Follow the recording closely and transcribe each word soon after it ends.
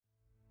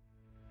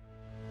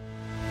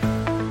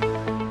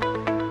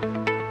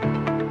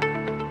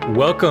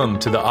Welcome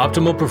to the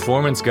Optimal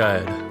Performance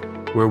Guide,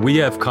 where we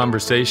have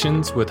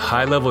conversations with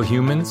high-level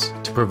humans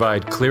to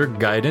provide clear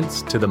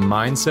guidance to the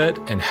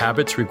mindset and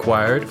habits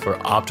required for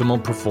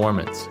optimal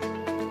performance.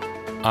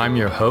 I'm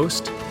your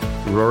host,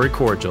 Rory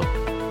Cordial.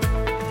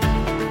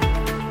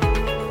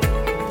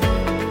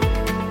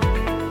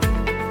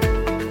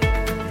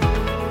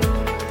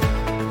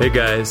 Hey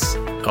guys,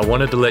 I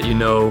wanted to let you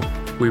know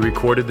we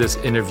recorded this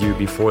interview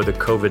before the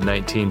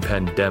COVID-19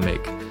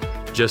 pandemic,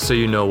 just so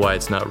you know why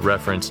it's not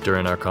referenced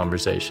during our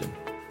conversation.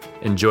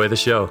 Enjoy the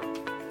show.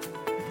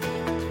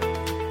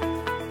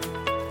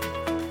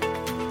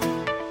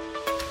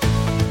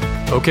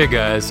 Okay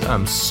guys,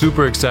 I'm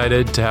super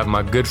excited to have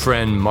my good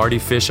friend Mardy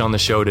Fish on the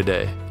show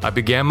today. I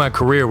began my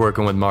career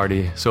working with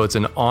Mardy, so it's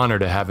an honor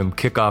to have him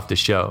kick off the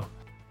show.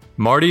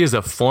 Mardy is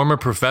a former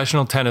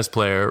professional tennis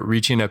player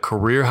reaching a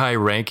career-high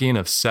ranking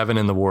of 7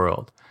 in the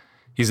world.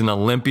 He's an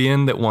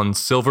Olympian that won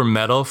silver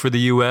medal for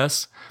the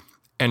U.S.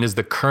 and is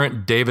the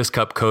current Davis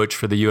Cup coach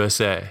for the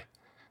USA.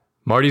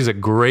 Mardy's a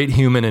great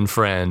human and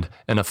friend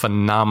and a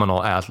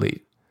phenomenal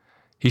athlete.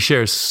 He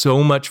shares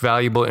so much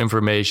valuable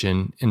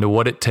information into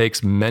what it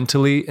takes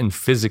mentally and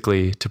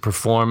physically to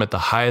perform at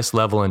the highest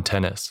level in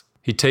tennis.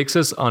 He takes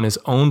us on his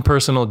own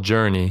personal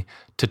journey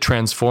to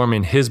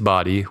transforming his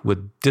body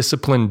with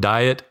disciplined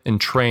diet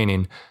and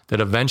training that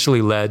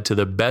eventually led to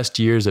the best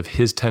years of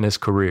his tennis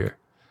career.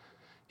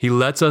 He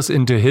lets us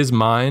into his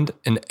mind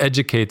and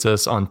educates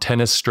us on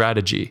tennis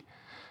strategy,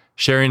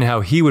 sharing how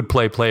he would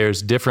play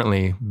players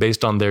differently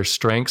based on their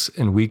strengths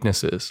and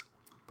weaknesses.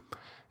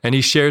 And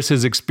he shares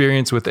his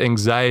experience with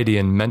anxiety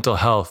and mental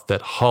health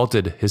that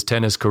halted his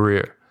tennis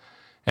career,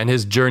 and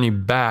his journey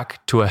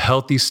back to a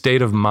healthy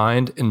state of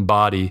mind and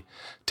body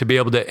to be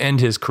able to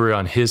end his career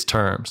on his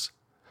terms.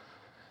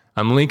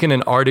 I'm linking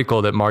an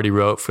article that Mardy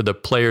wrote for the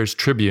Players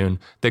Tribune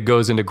that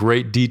goes into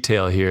great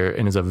detail here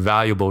and is a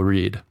valuable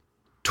read.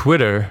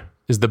 Twitter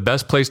is the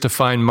best place to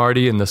find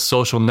Mardy in the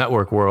social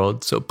network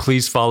world, so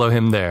please follow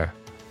him there.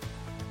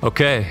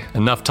 Okay,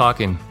 enough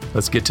talking.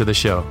 Let's get to the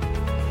show.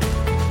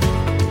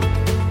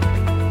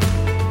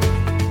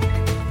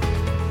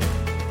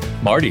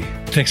 Mardy,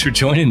 thanks for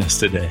joining us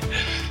today.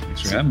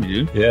 Thanks for having me,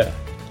 dude. Yeah.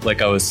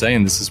 Like I was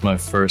saying, this is my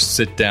first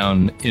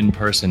sit-down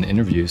in-person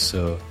interview,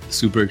 so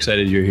super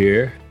excited you're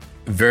here.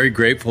 Very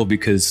grateful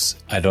because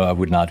I know I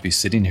would not be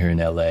sitting here in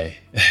LA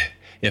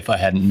if I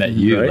hadn't met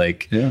you.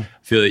 Right? I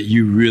feel that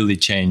you really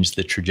changed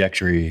the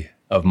trajectory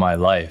of my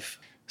life.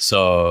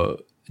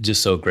 So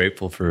just so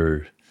grateful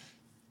for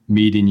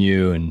meeting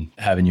you and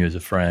having you as a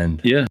friend.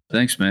 Yeah,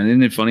 thanks, man.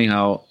 Isn't it funny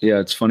how,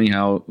 it's funny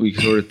how we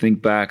sort of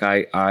think back. When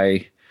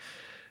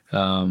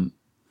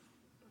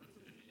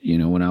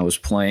I was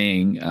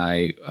playing,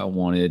 I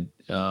wanted,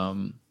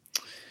 I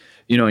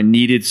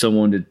needed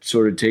someone to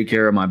sort of take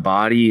care of my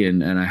body,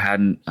 and I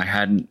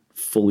hadn't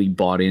fully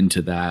bought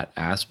into that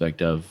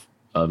aspect of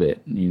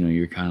it.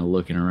 You're kind of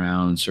looking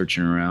around,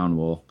 searching around.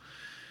 Well,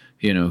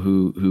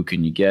 who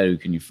can you get? Who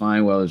can you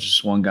find? Well, there's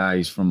just one guy.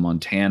 He's from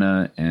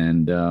Montana,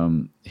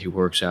 and he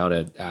works out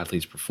at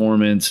Athletes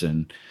Performance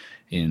and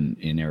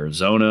in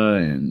Arizona,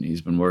 and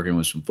he's been working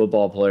with some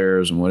football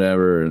players and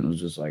whatever. And I was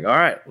just like, all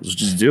right, let's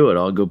just do it.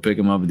 I'll go pick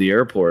him up at the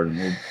airport,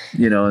 and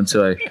and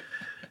so I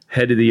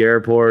head to the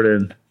airport,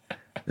 and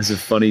it's a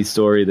funny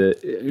story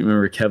that you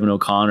remember Kevin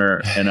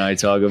O'Connor and I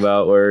talk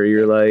about, where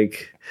you're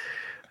like,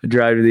 I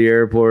drive to the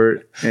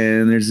airport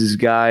and there's this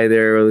guy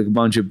there with like a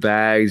bunch of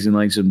bags and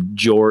like some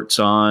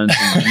jorts on,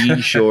 some jean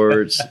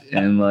shorts,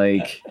 and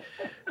like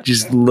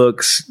just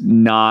looks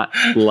not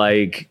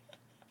like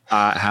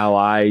how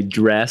I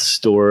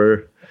dressed.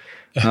 Or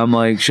I'm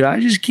like, should I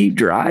just keep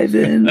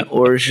driving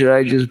or should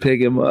I just pick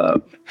him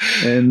up?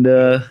 And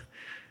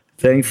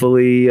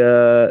thankfully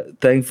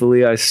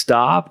I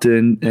stopped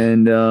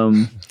and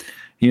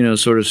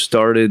sort of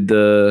started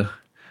I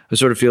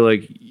sort of feel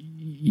like,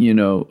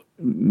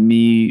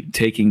 me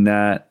taking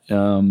that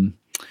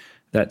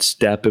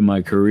step in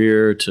my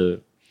career to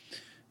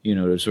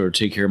sort of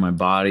take care of my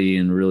body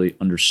and really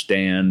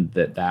understand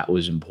that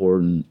was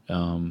important.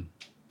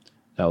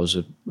 That was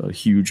a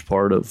huge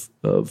part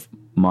of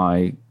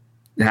my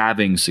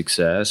having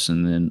success,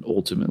 and then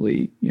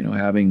ultimately,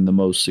 having the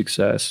most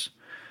success,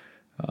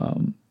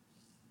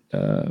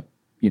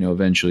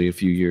 eventually a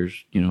few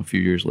years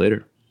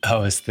later. I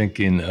was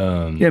thinking,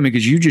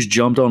 because you just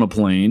jumped on a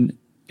plane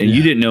and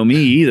you didn't know me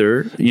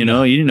either. You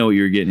didn't know what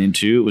you were getting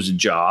into. It was a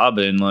job,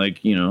 and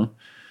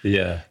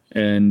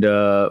and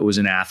was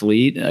an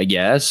athlete, I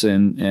guess,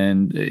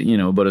 and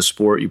but a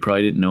sport you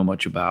probably didn't know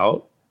much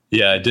about.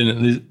 Yeah, I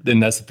didn't.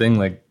 And that's the thing.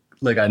 Like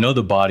I know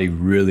the body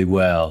really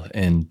well,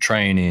 and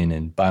training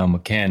and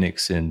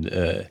biomechanics,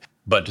 and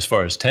but as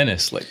far as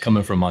tennis, like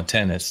coming from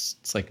Montana,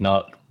 it's like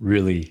not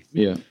really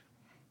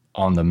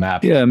on the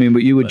map. Yeah,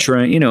 but you would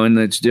train, and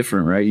that's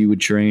different, right? You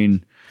would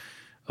train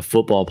a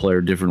football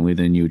player differently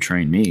than you would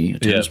train me. A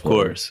tennis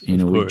player. Course.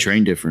 We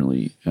train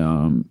differently.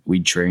 We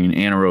train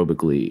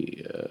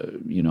anaerobically.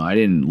 I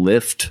didn't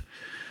lift.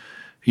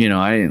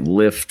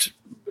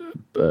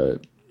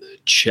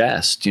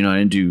 Chest.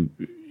 I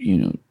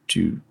didn't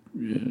do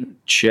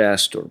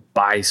chest or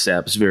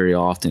biceps very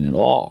often at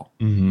all.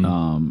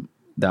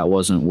 That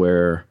wasn't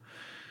where,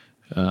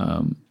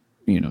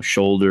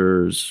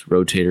 shoulders,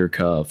 rotator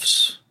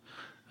cuffs,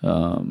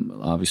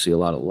 obviously a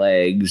lot of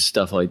legs,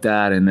 stuff like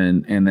that. And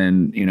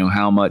then,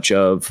 how much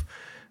of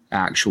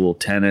actual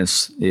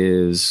tennis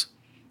is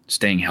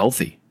staying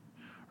healthy,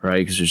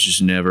 right? Because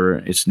it's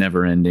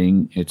never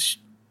ending. It's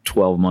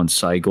 12-month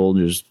cycle,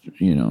 just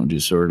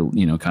sort of,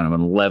 kind of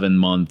an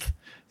 11-month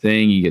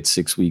thing. You get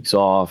 6 weeks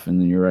off and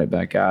then you're right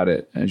back at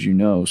it, as you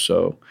know.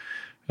 So,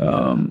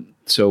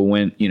 so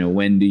when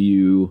do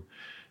you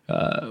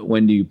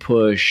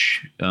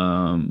push,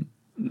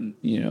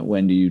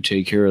 when do you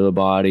take care of the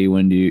body?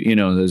 When do you,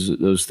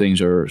 those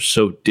things are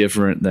so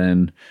different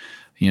than,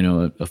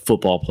 a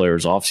football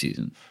player's off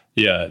season.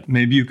 Yeah,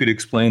 maybe you could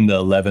explain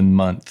the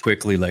 11-month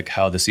quickly, like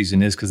how the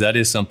season is, because that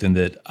is something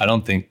that I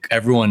don't think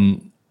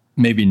everyone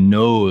maybe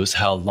knows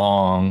how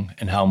long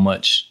and how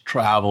much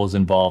travel is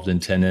involved in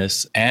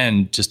tennis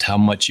and just how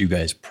much you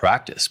guys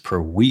practice per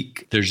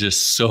week. There's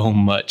just so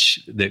much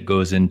that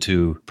goes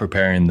into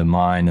preparing the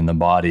mind and the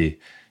body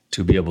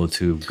to be able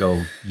to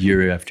go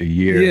year after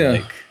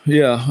year.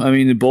 Yeah. I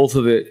mean, both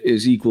of it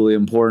is equally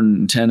important.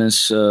 In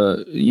tennis,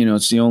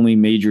 it's the only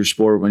major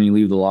sport when you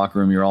leave the locker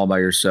room, you're all by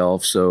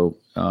yourself. So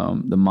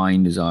the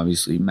mind is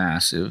obviously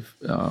massive.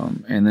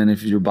 And then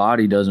if your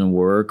body doesn't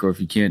work or if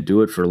you can't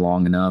do it for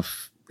long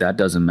enough, that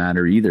doesn't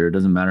matter either. It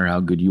doesn't matter how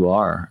good you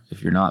are.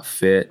 If you're not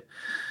fit,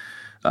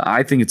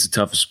 I think it's the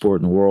toughest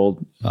sport in the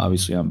world.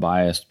 Obviously, I'm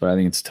biased, but I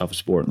think it's the toughest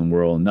sport in the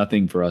world.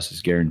 Nothing for us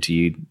is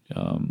guaranteed.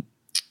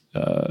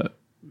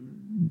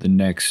 The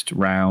next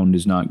round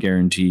is not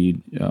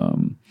guaranteed.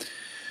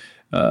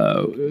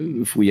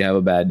 If we have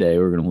a bad day,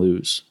 we're going to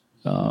lose.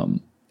 And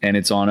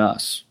it's on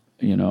us,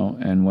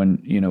 and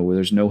when, where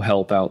there's no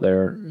help out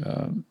there.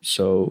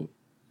 So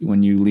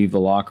when you leave the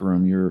locker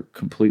room, you're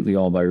completely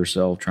all by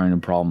yourself trying to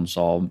problem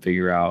solve and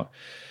figure out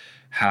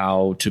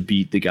how to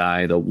beat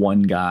the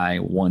one guy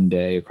one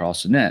day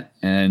across the net.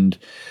 And,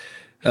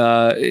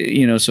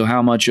 so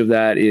how much of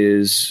that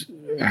is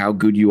how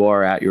good you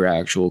are at your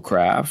actual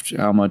craft?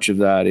 How much of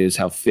that is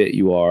how fit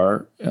you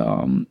are?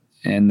 And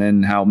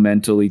then how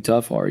mentally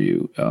tough are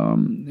you?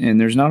 And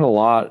there's not a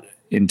lot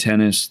in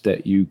tennis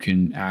that you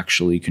can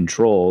actually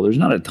control. There's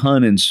not a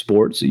ton in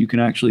sports that you can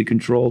actually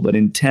control, but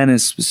in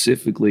tennis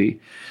specifically,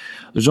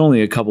 there's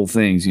only a couple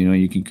things.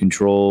 You can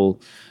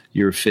control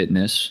your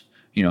fitness,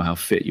 how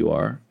fit you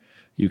are.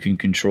 You can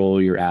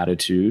control your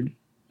attitude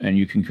and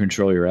you can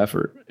control your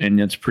effort. And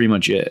that's pretty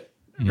much it,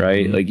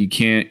 right? Like you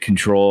can't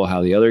control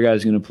how the other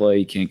guy's going to play.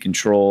 You can't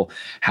control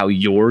how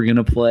you're going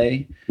to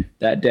play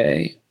that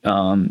day.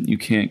 You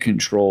can't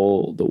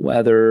control the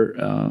weather.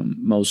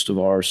 Most of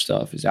our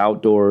stuff is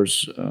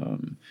outdoors,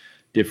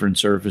 different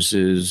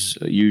surfaces,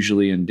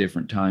 usually in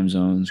different time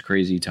zones,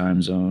 crazy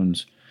time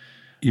zones.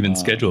 Even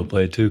schedule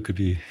play too could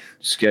be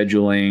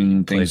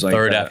scheduling, things like that.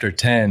 Third after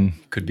 10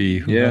 could be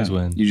who knows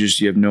when.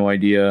 You have no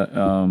idea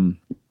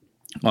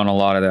on a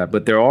lot of that.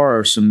 But there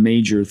are some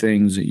major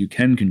things that you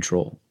can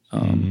control.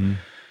 And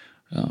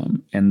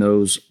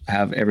those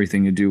have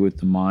everything to do with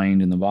the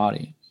mind and the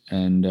body.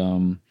 And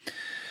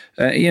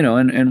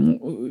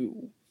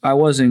and I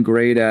wasn't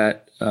great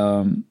at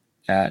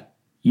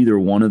either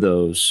one of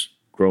those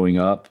growing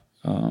up.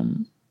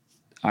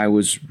 I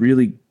was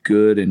really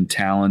good and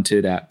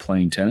talented at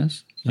playing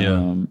tennis.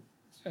 And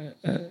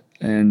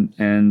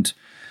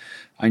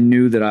I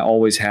knew that I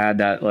always had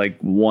that like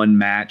one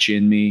match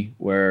in me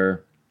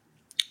where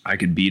I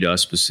could beat a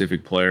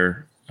specific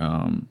player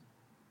at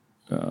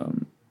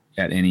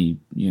any,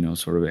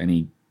 sort of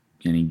any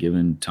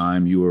given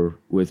time. You were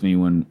with me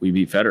when we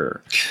beat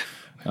Federer.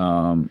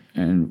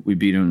 And we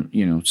beat him,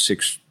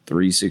 6-3,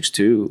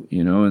 6-2,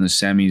 in the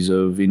semis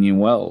of Indian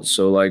Wells.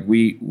 So like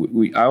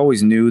I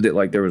always knew that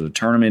like there was a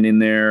tournament in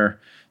there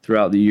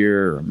throughout the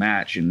year or a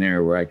match in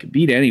there where I could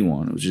beat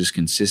anyone. It was just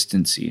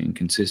consistency, and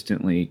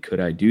consistently could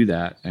I do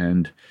that.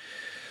 And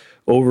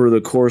over the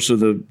course of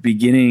the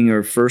beginning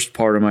or first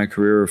part of my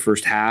career or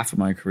first half of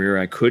my career,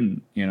 I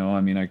couldn't,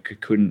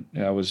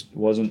 I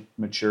wasn't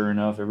mature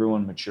enough.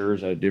 Everyone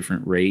matures at a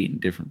different rate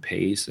and different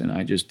pace. And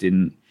I just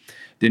didn't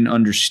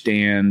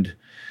understand.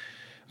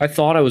 I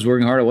thought I was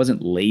working hard. I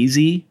wasn't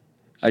lazy.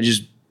 I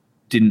just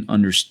didn't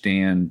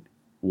understand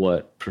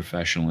what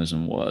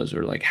professionalism was,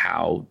 or like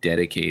how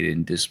dedicated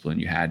and disciplined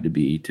you had to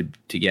be to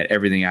get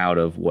everything out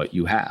of what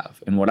you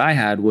have. And what I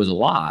had was a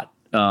lot.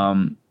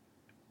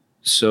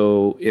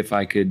 So if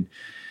I could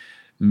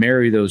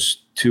marry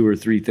those two or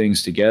three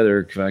things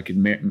together, if I could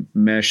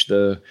mesh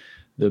the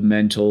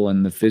mental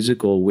and the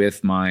physical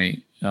with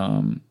my,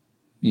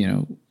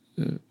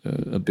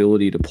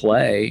 ability to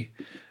play,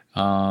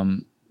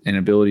 and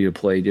ability to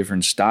play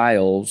different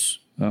styles,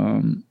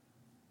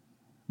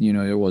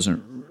 there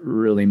wasn't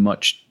really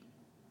much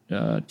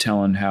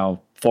telling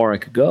how far I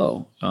could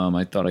go.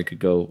 I thought I could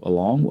go a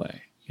long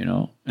way,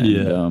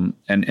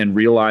 and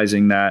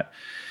realizing that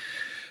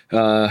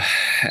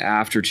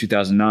after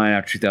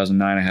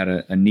 2009, I had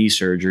a knee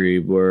surgery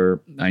where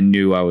I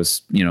knew I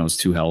was,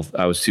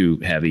 I was too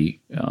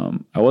heavy.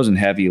 wasn't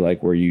heavy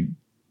like where you'd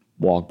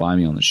walk by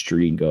me on the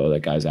street and go,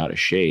 that guy's out of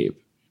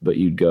shape. But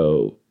you'd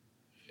go,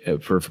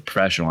 for a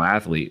professional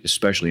athlete,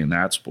 especially in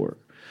that sport,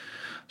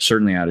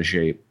 certainly out of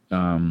shape.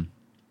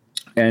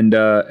 And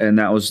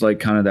that was like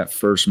kind of that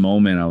first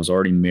moment. I was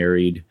already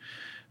married.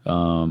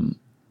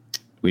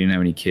 We didn't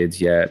have any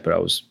kids yet, but I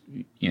was,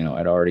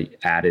 I'd already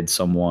added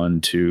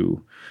someone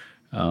to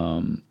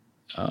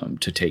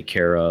take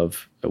care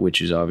of,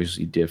 which is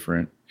obviously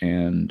different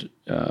and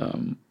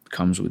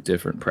comes with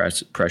different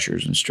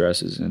pressures and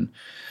stresses,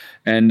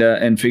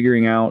 and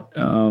figuring out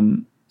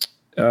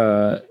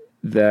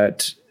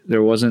that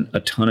there wasn't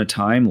a ton of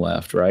time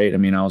left, right? I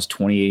mean, I was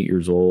 28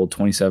 years old,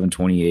 27,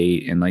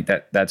 28, and like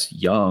that's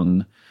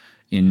young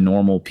in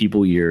normal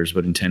people years,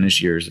 but in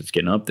tennis years, it's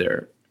getting up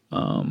there.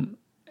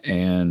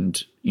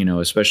 And,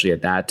 especially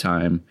at that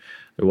time,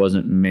 there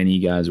wasn't many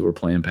guys that were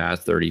playing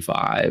past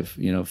 35.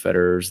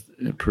 Federer's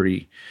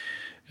pretty,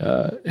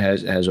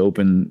 has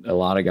opened a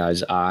lot of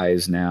guys'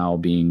 eyes now,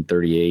 being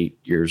 38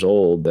 years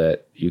old,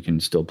 that you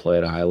can still play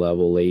at a high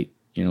level late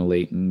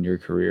in your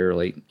career,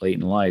 late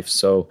in life.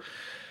 So,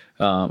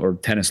 or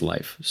tennis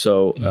life.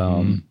 So,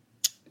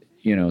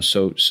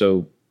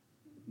 so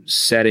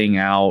setting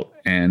out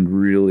and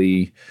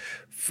really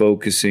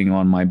focusing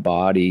on my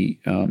body,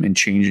 and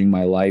changing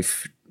my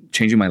lifestyle,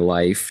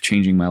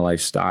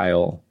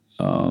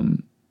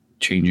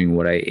 changing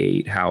what I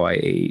ate, how I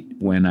ate,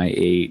 when I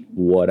ate,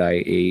 what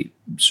I ate,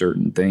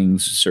 certain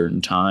things,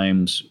 certain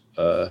times,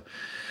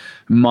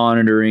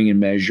 monitoring and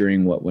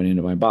measuring what went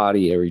into my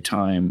body every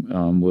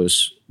time,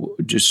 was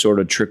just sort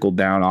of trickled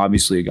down.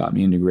 Obviously it got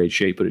me into great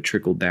shape, but it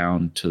trickled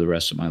down to the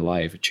rest of my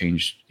life. It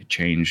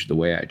changed the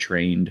way I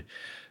trained,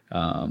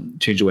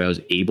 changed the way I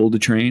was able to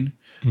train,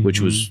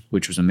 which was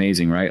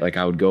amazing, right? Like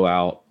I would go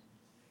out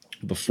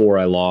before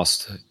I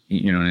lost,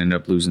 and end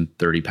up losing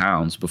 30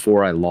 pounds.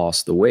 Before I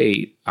lost the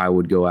weight, I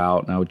would go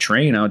out and I would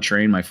train.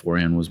 My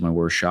forehand was my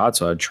worst shot.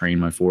 So I'd train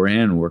my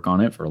forehand and work on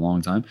it for a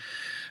long time.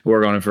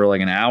 Work on it for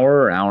like an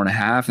hour or hour and a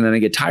half, and then I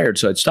get tired,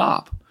 so I'd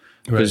stop.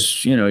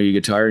 Because, you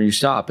get tired and you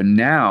stop. And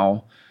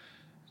now,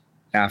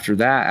 after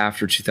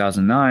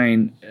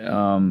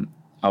 2009,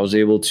 I was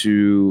able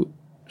to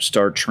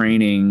start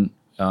training,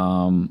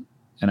 and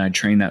I'd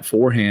train that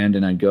forehand,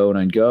 and I'd go,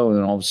 and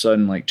then all of a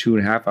sudden, like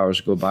 2.5 hours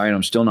would go by, and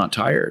I'm still not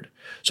tired.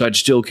 So I'd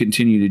still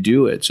continue to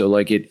do it. So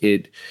like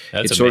it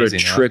sort of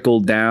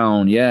trickled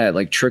down. Yeah, it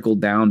like trickled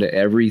down to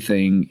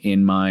everything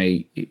in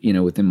my,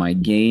 within my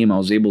game. I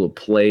was able to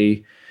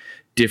play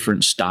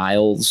different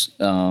styles,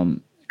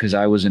 because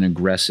I was an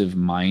aggressive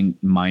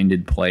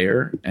minded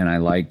player, and I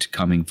liked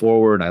coming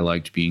forward. I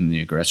liked being the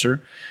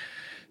aggressor.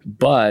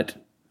 But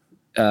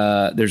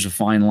there's a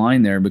fine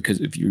line there,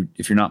 because if you're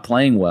not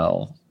playing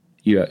well,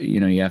 you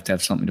have to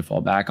have something to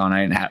fall back on.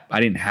 I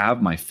didn't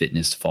have my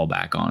fitness to fall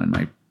back on in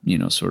my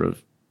sort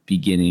of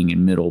beginning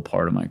and middle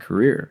part of my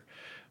career.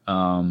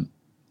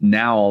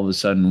 Now all of a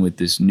sudden, with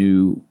this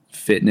new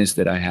fitness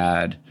that I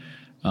had,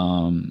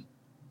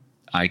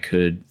 I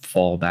could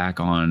fall back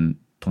on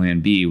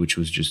plan B, which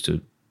was just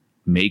to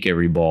make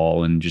every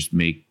ball and just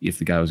make, if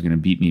the guy was going to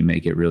beat me,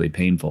 make it really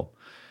painful.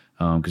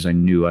 Because I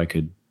knew I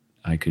could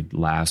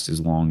last as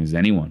long as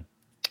anyone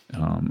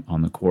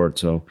on the court.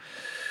 So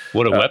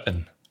what a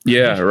weapon.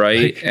 Yeah.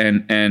 Right.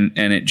 And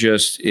it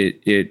just,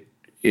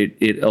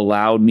 it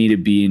allowed me to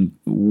be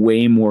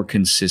way more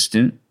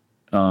consistent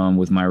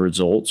with my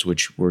results,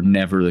 which were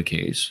never the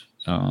case.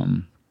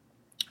 And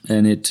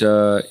it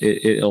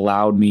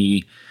allowed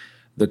me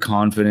the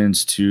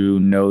confidence to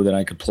know that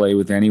I could play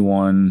with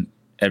anyone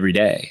every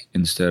day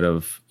instead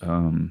of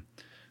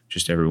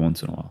just every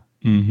once in a while.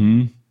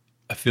 Mm-hmm.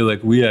 I feel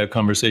like we had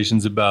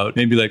conversations about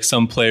maybe like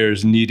some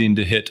players needing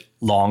to hit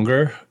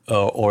longer,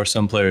 or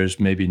some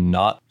players maybe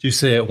not. Do you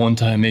say at one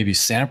time maybe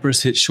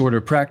Sampras hit shorter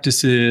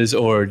practices,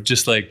 or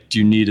just like, do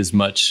you need as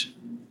much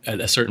at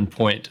a certain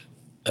point?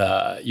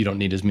 You don't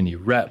need as many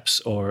reps,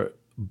 or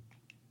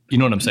you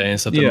know what I'm saying?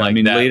 Something like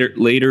that.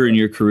 Later in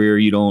your career,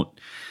 you don't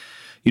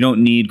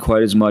need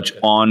quite as much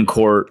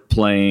on-court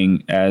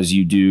playing as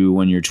you do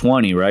when you're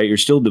 20, right? You're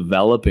still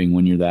developing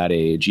when you're that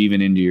age. Even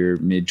into your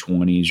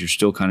mid-20s, you're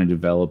still kind of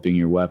developing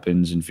your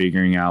weapons and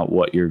figuring out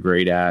what you're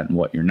great at and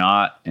what you're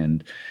not,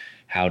 and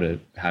how to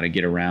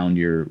get around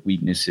your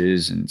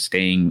weaknesses, and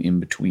staying in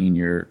between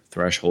your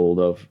threshold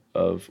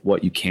of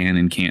what you can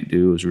and can't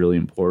do is really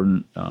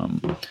important.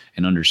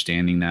 And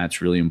understanding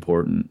that's really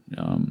important.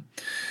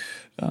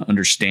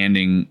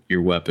 Understanding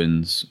your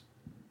weapons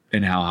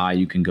and how high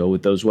you can go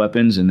with those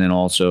weapons, and then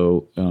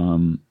also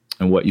and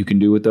what you can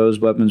do with those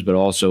weapons, but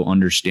also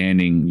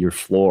understanding your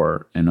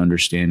floor and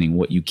understanding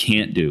what you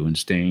can't do, and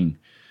staying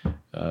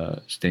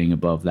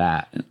above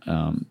that.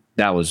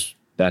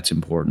 That's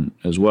important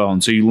as well.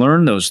 And so you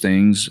learn those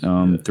things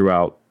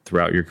throughout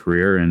your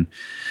career. And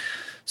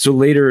so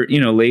later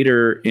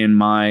in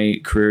my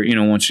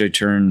career, once I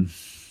turn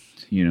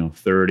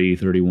 30,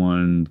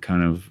 31,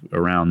 kind of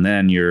around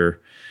then, you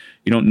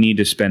don't need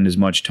to spend as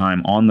much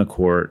time on the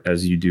court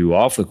as you do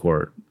off the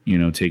court.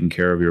 taking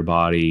care of your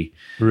body,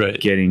 Right.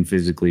 getting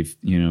physically,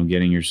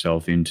 getting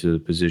yourself into the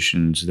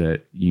positions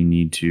that you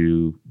need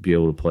to be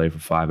able to play for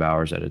 5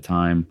 hours at a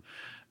time.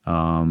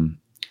 And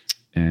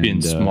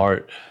Being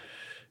smart.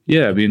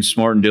 Being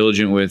smart and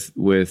diligent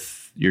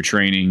with your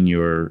training,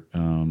 your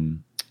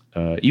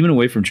even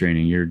away from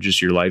training,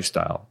 your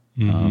lifestyle.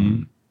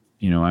 Mm-hmm.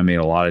 I made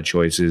a lot of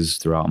choices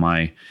throughout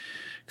my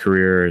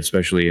career,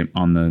 especially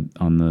on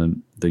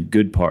the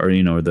good part,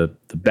 or the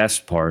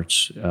best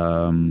parts.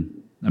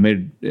 I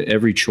made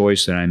every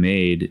choice that I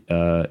made,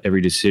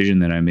 every decision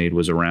that I made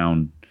was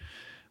around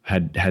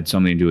had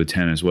something to do with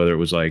tennis. Whether it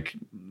was like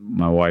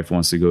my wife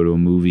wants to go to a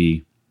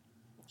movie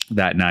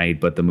that night,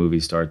 but the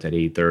movie starts at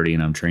 8:30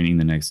 and I'm training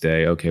the next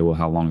day. Okay, well,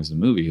 how long is the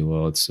movie?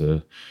 Well, it's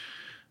 2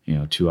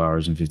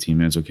 hours and 15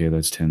 minutes. Okay,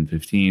 that's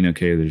 10:15.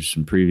 Okay, there's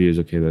some previews.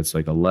 Okay, that's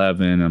like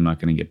 11. I'm not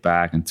going to get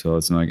back until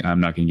it's like I'm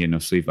not going to get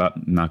enough sleep.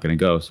 I'm not going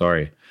to go.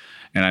 Sorry.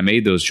 And I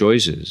made those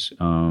choices.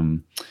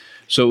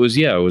 So it was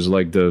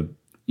like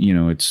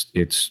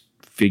it's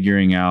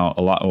figuring out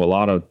a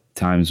lot of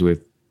times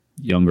with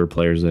younger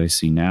players that I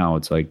see now.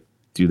 It's like,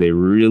 do they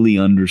really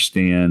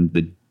understand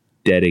the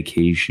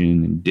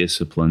dedication and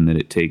discipline that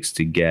it takes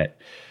to get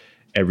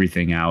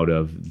everything out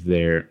of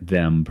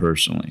them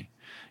personally?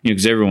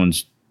 Because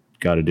everyone's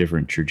got a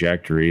different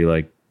trajectory.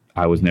 Like,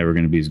 I was never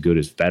going to be as good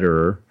as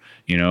Federer,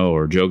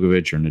 or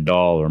Djokovic or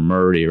Nadal or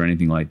Murray or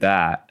anything like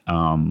that.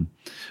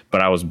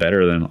 But I was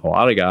better than a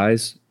lot of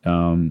guys.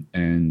 And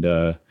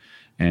I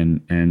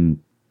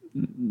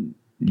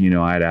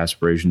had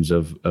aspirations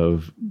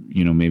of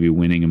maybe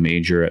winning a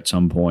major at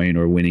some point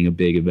or winning a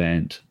big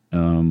event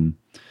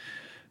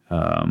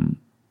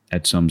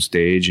at some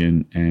stage.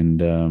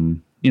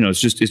 And it's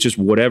just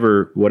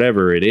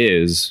whatever it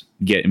is,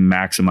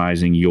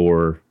 maximizing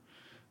your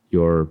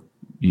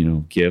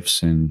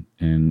gifts and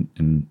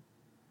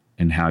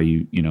how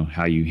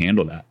you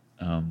handle that.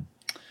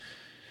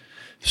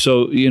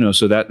 So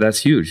that's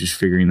huge, just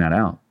figuring that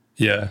out.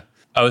 Yeah.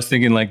 I was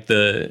thinking like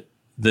the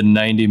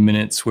 90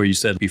 minutes where you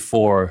said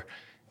before,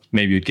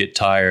 maybe you'd get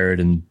tired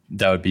and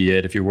that would be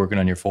it if you're working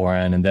on your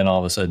forehand. And then all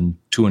of a sudden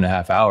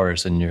 2.5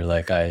 hours and you're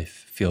like, I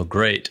feel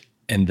great.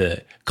 And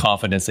the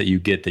confidence that you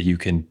get that you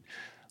can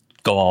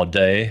go all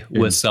day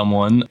with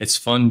someone. It's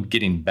fun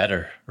getting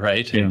better,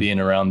 right? And being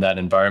around that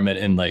environment,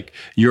 and like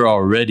you're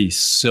already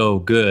so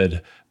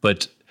good,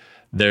 but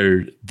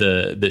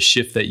the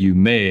shift that you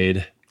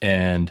made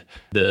and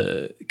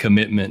the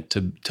commitment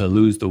to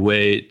lose the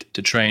weight,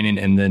 to training,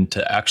 and then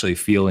to actually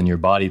feel in your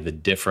body the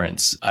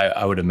difference.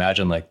 I would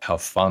imagine like how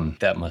fun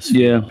that must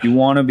feel. Yeah, you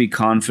want to be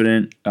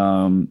confident.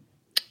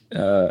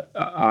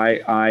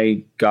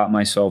 I got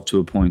myself to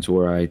a point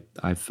where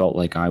I felt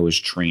like I was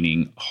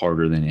training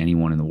harder than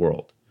anyone in the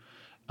world.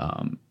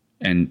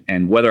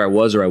 And whether I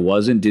was or I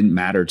wasn't didn't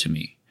matter to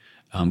me,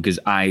 because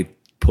I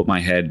put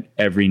my head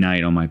every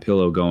night on my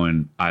pillow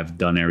going, I've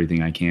done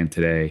everything I can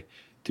today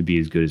to be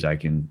as good as I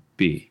can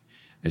be.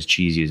 As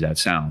cheesy as that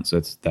sounds,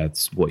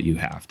 that's what you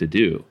have to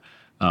do.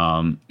 How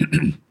am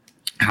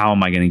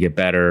I going to get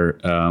better?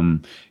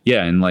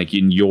 And like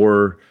in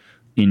your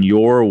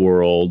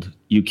world,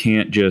 you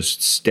can't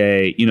just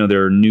stay.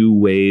 There are new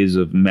ways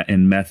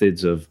and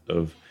methods of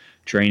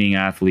training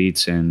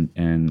athletes and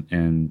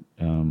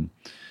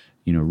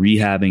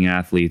rehabbing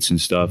athletes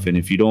and stuff. And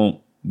if you don't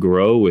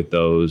grow with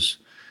those,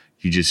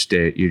 you're just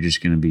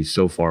going to be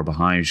so far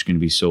behind. You're just going to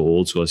be so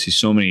old school. I see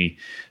so many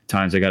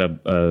times.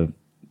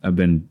 I've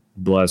been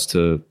blessed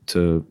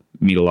to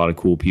meet a lot of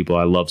cool people.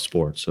 I love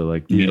sports,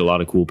 so meet a lot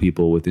of cool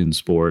people within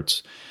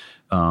sports,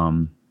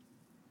 and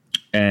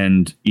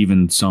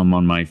even some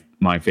on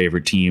my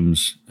favorite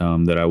teams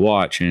that I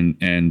watch.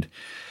 And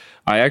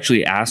I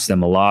actually ask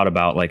them a lot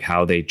about like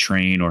how they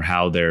train or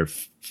how their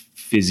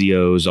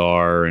physios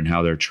are and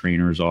how their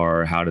trainers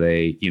are. How do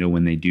they,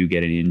 when they do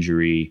get an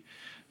injury,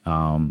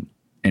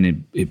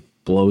 and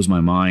it blows my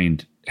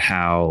mind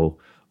how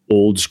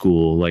old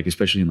school, like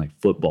especially in like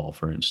football,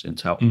 for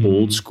instance, how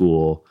old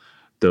school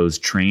those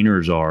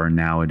trainers are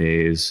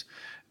nowadays,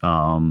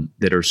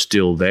 that are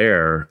still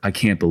there. I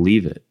can't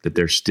believe it, that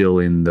they're still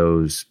in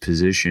those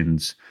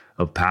positions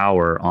of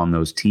power on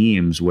those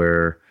teams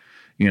where,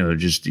 they're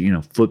just,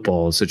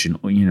 football is such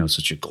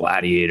a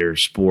gladiator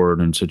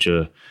sport and such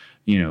a,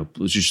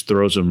 let's just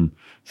throw some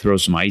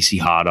icy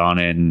hot on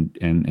it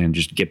and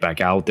just get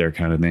back out there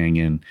kind of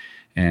thing.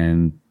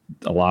 And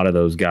a lot of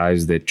those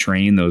guys that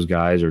train those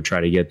guys or try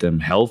to get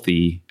them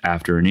healthy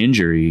after an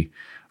injury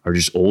are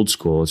just old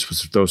school. It's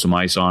supposed to throw some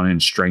ice on it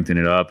and strengthen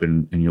it up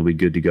and you'll be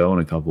good to go in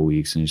a couple of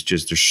weeks. And it's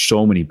just, there's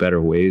so many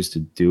better ways to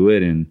do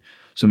it and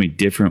so many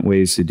different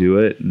ways to do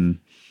it. And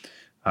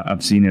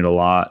I've seen it a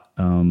lot.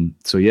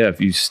 So yeah, if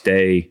you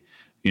stay,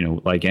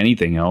 like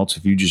anything else,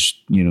 if you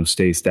just,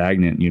 stay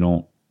stagnant and you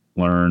don't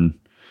learn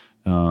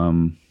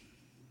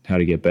how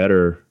to get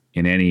better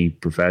in any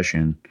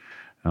profession,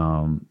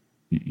 you're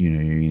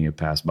going to get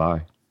passed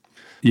by.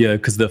 Yeah,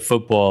 because the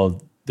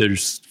football,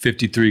 there's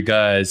 53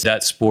 guys.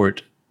 That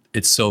sport,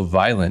 it's so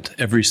violent.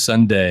 Every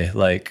Sunday,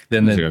 like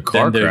it's like a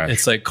car crash.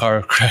 It's like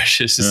car crash.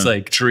 It's just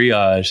like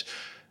triage.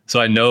 So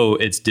I know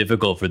it's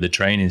difficult for the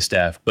training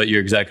staff, but you're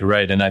exactly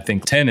right. And I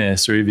think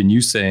tennis, or even you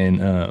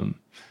saying,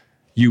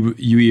 you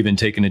even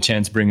taking a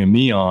chance bringing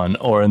me on,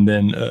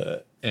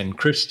 and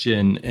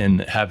Christian,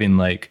 and having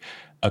like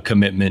a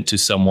commitment to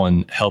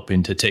someone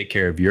helping to take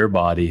care of your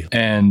body.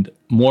 And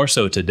more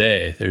so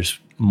today, there's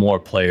more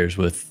players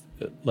with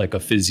like a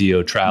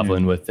physio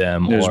traveling with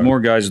them. There's more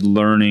guys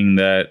learning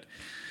that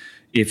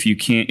if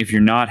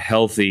you're not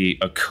healthy,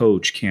 a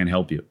coach can't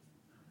help you.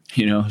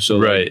 So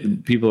right.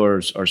 Like, people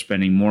are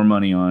spending more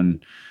money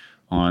on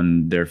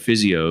their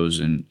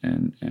physios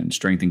and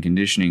strength and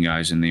conditioning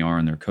guys than they are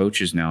on their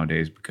coaches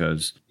nowadays,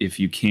 because if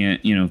you can't,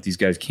 if these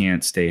guys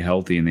can't stay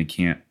healthy and they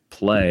can't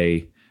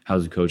play,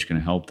 how's the coach going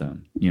to help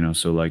them?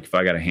 So like if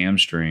I got a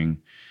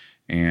hamstring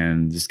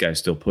and this guy's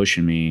still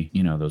pushing me,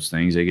 those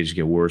things, they just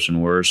get worse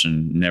and worse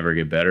and never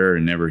get better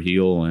and never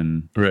heal.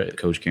 And the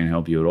coach can't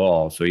help you at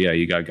all. So yeah,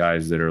 you got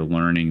guys that are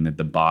learning that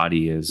the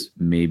body is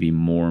maybe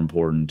more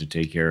important to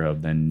take care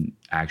of than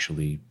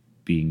actually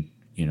being,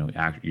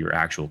 your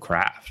actual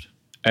craft.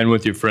 And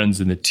with your friends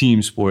in the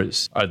team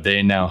sports, are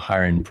they now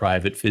hiring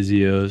private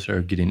physios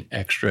or getting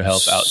extra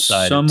help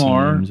outside some of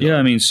teams? Are. Yeah,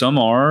 I mean, some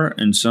are.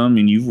 And some,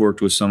 you've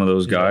worked with some of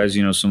those guys,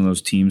 some of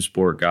those team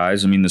sport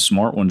guys. I mean, the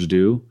smart ones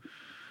do.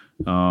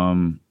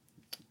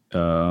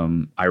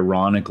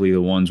 Ironically,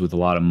 the ones with a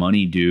lot of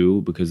money do,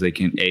 because they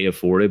can A,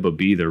 afford it, but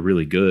B, they're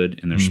really good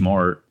and they're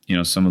smart.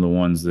 Some of the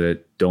ones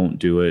that don't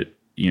do it,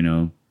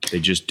 they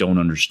just don't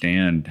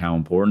understand how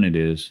important it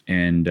is.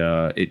 And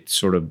it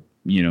sort of,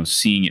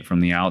 seeing it from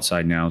the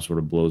outside now sort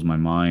of blows my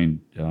mind.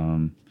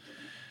 You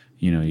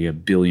have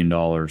 $1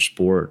 billion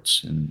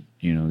sports and,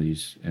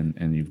 these,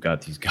 and you've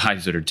got these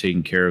guys that are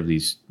taking care of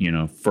these,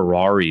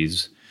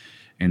 Ferraris,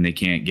 and they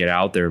can't get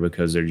out there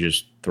because they're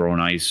just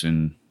throwing ice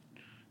and,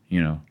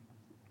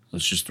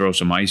 let's just throw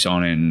some ice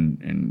on it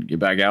and get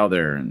back out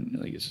there. And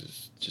like, it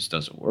just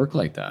doesn't work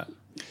like that.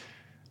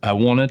 I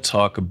want to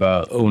talk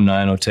about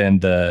 09, 010,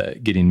 the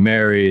getting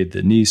married,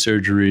 the knee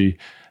surgery,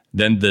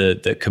 then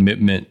the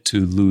commitment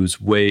to lose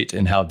weight,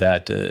 and how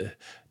that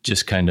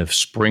just kind of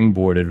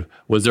springboarded.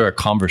 Was there a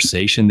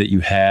conversation that you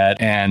had,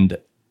 and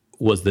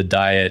was the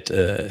diet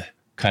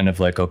kind of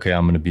like, okay,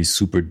 I'm going to be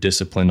super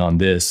disciplined on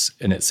this?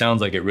 And it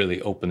sounds like it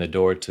really opened the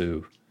door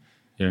to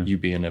you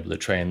being able to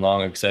train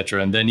long, et cetera.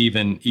 And then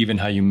even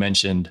how you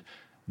mentioned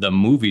the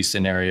movie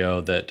scenario,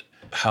 that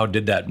how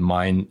did that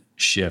mind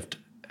shift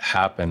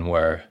happen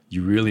where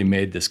you really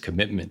made this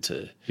commitment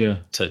to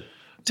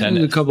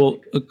tennis? A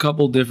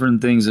couple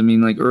different things. I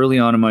mean, like early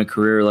on in my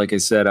career, like I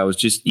said, I was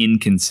just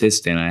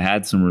inconsistent. I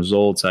had some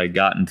results. I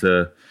got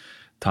into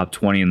top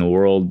 20 in the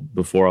world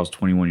before I was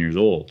 21 years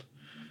old.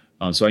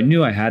 So I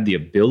knew I had the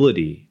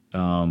ability,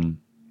 and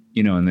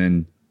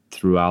then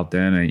throughout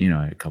then, I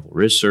had a couple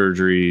wrist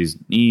surgeries,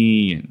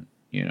 knee, and,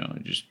 I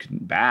just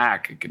couldn't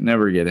back. I could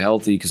never get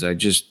healthy because I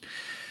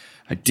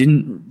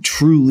didn't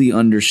truly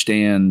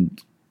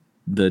understand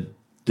the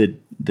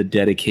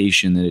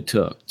dedication that it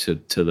took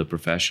to the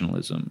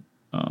professionalism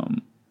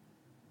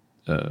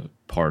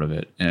part of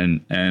it.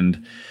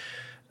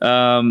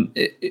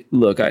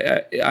 Look,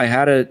 I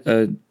had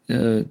a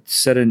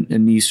set a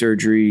knee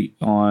surgery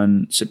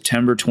on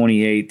September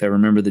 28th. I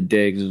remember the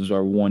day because it was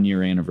our 1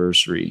 year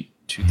anniversary,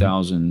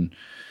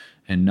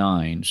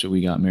 2009. So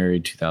we got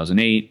married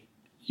 2008.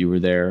 You were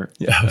there.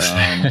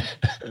 Yeah.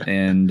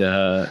 And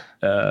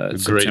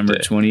September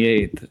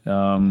 28th.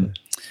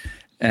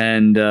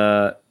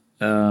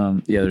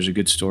 There's a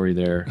good story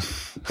there,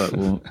 but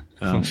we'll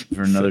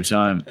for another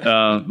time.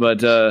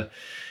 So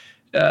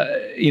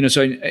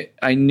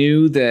I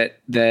knew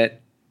that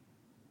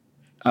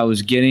I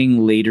was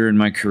getting later in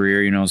my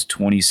career. I was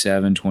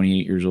 27,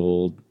 28 years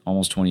old,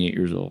 almost 28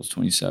 years old, I was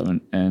 27.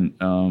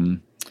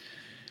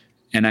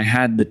 And I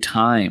had the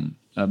time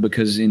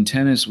because in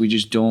tennis, we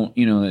just don't,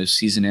 the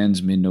season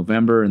ends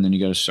mid-November and then you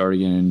got to start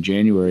again in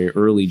January,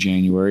 early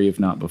January, if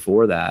not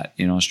before that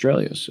in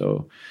Australia.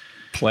 So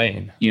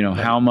playing,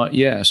 how much,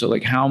 so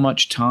like how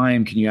much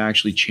time can you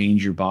actually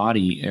change your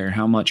body, or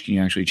how much can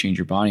you actually change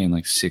your body in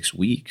like 6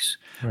 weeks?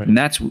 Right. And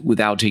that's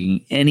without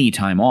taking any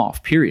time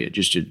off, period,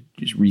 just to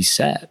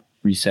reset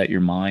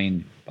your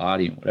mind,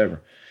 body, and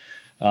whatever.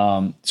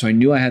 So I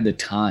knew I had the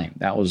time.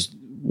 That was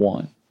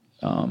one.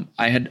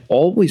 I had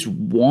always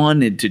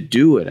wanted to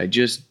do it. I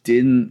just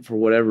didn't, for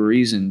whatever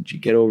reason,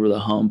 get over the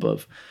hump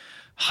of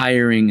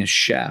hiring a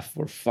chef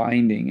or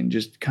finding, and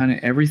just kind of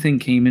everything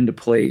came into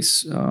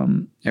place.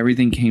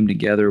 Everything came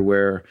together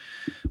where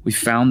we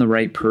found the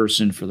right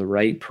person for the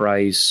right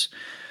price.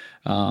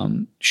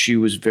 She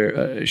was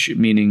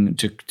meaning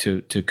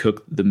to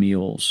cook the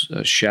meals,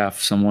 a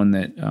chef, someone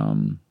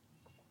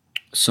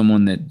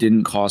that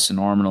didn't cost an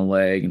arm and a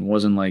leg and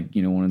wasn't like,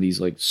 one of these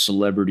like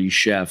celebrity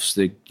chefs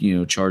that,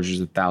 charges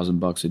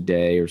 $1,000 a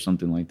day or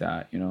something like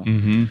that,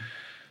 Mm-hmm.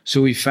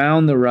 So we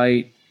found the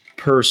right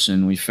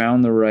person. We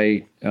found the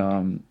right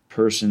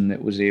person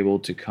that was able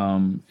to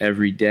come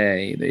every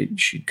day.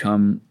 She'd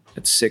come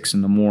at 6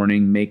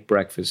 a.m, make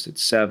breakfast at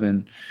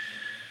 7.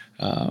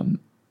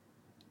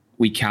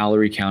 we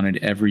calorie counted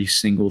every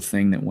single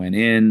thing that went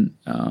in.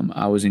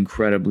 I was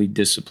incredibly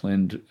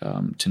disciplined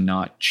to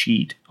not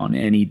cheat on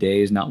any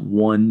days, not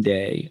one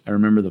day. I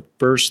remember the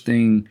first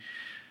thing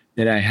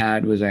that I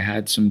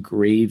had some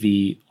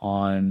gravy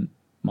on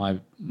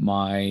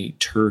my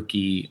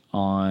turkey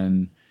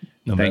on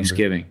November.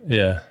 Thanksgiving.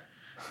 Yeah.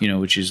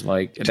 Which is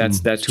like, that's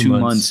 2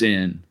 months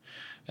in.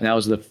 And that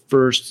was the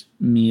first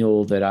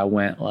meal that I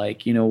went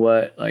like, you know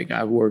what? Like,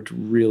 I've worked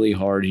really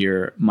hard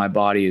here. My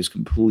body is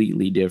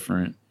completely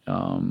different.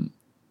 I'm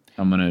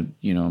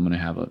gonna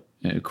have a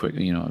quick,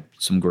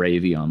 some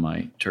gravy on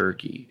my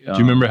turkey. Do you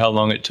remember how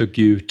long it took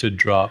you to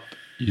drop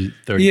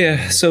 30?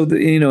 Yeah. So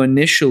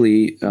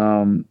initially,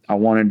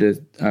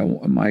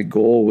 my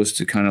goal was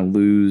to kind of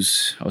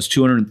lose. I was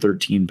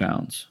 213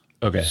 pounds.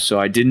 Okay. So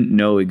I didn't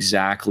know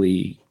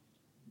exactly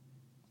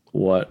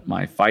what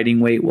my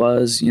fighting weight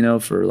was,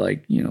 for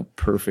like,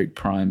 perfect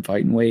prime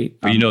fighting weight.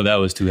 But that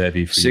was too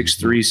heavy for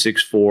 6'3",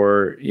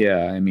 6'4".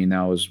 Yeah. I mean,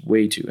 that was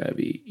way too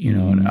heavy,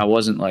 and I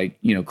wasn't like,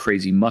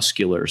 crazy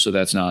muscular. So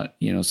that's not,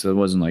 so it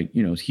wasn't like,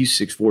 he's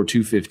 6'4",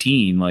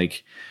 215.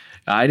 Like,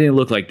 I didn't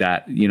look like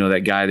that,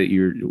 that guy that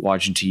you're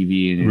watching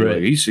TV and you're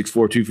like, he's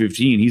 6'4",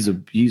 215.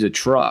 He's a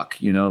truck,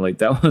 like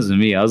that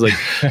wasn't me. I was like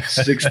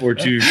 6'4",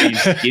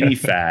 215, skinny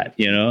fat,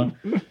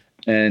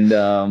 And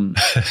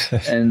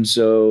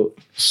so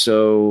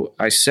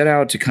I set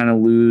out to kind of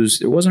lose.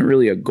 It wasn't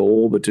really a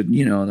goal, but to,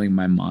 like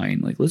my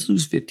mind, like, let's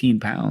lose 15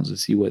 pounds and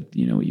see what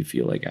you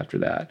feel like after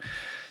that.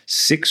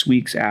 6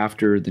 weeks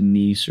after the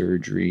knee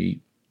surgery,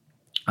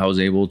 I was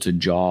able to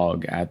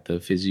jog at the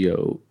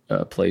physio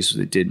place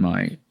that did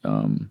my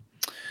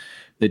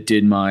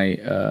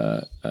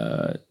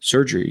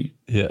surgery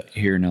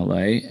here in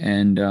LA.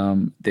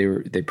 And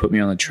they put me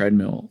on the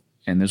treadmill.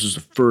 And this was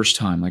the first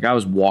time, like, I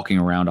was walking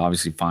around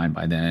obviously fine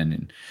by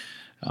then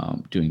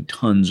and doing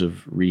tons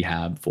of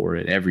rehab for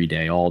it every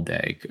day, all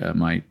day.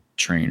 My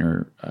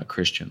trainer,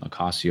 Christian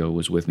Lacasio,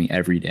 was with me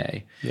every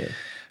day. Yeah.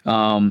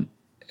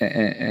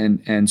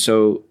 And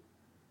so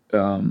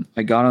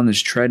I got on this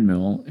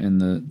treadmill,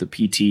 and the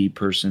PT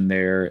person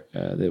there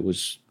that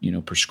was,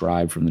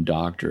 prescribed from the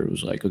doctor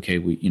was like, okay,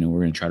 we're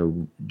going to try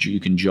to, you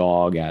can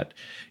jog at,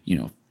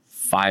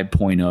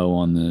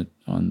 5.0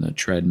 on the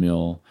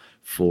treadmill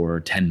for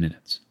 10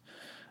 minutes.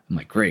 I'm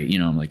like, great.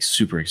 I'm like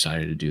super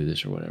excited to do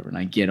this or whatever. And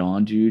I get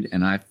on, dude,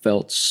 and I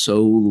felt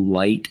so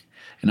light.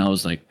 And I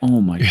was like,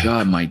 oh my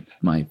God,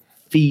 my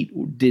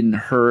feet didn't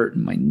hurt,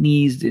 and my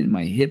knees didn't,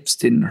 my hips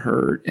didn't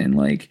hurt. And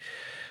like,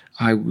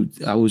 I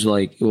was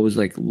like, it was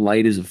like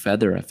light as a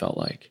feather. I felt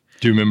like.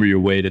 Do you remember your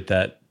weight at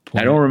that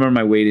point? I don't remember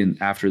my weight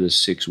after the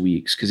 6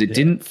 weeks, because it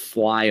didn't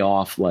fly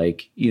off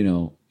like,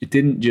 it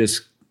didn't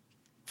just,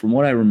 from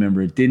what I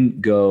remember, it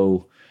didn't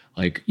go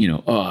like,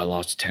 I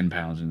lost 10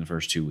 pounds in the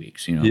first 2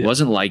 weeks. It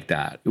wasn't like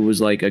that. It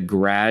was like a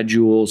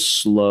gradual,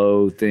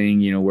 slow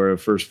thing, where the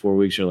first 4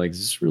 weeks you're like, is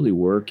this really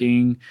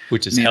working?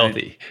 Which is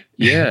healthy.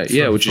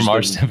 Yeah. Which is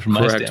the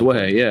correct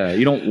way. Yeah.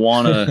 You don't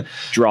want to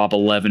drop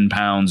 11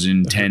 pounds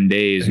in 10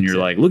 days and you're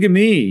like, look at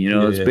me.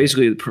 It's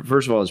basically,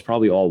 first of all, it's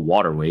probably all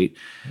water weight.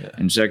 Yeah.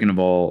 And second of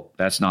all,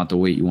 that's not the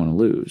weight you want to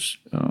lose.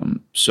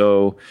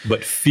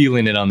 But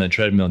feeling it on the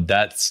treadmill,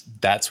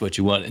 that's what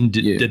you want. And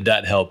did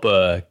that help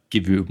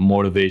give you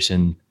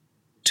motivation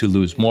to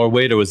lose more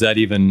weight, or was that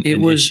even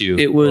an issue?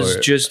 It was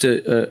just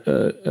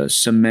a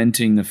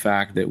cementing the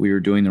fact that we were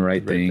doing the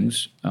right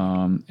things,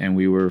 and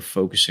we were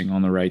focusing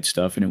on the right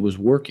stuff, and it was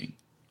working.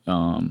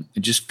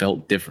 It just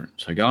felt different.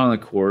 So I got on the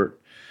court,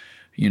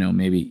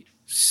 maybe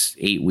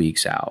 8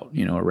 weeks out,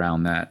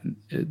 around that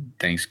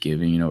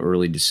Thanksgiving,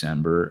 early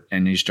December,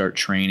 and you start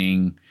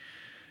training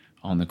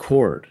on the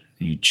court,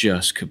 and you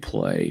just could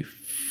play.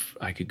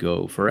 I could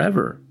go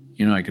forever.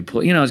 I could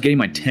play, I was getting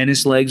my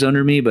tennis legs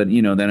under me, but,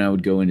 then I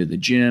would go into the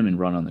gym and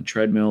run on the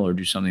treadmill or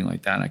do something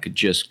like that. And I could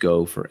just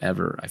go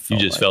forever.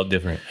 Felt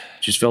different.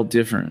 Just felt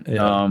different.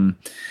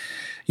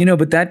 Yeah.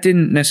 But that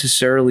didn't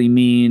necessarily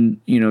mean,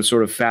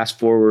 sort of fast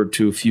forward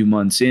to a few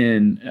months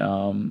in,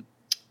 I'm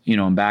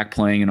back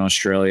playing in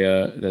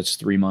Australia. That's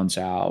 3 months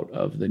out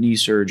of the knee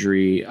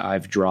surgery.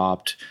 I've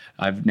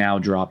now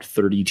dropped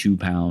 32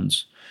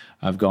 pounds.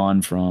 I've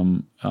gone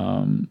from,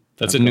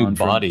 that's a new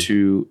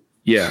body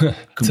yeah,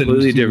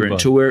 completely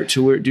different to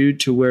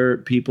where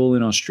people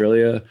in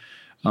Australia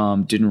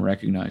didn't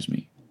recognize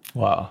me.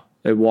 Wow.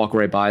 I'd walk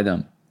right by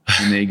them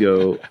and they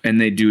go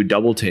and they do a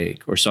double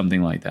take or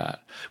something like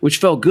that, which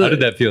felt good. How did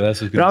that feel?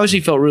 That's good. It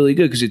obviously felt really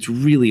good because it's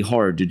really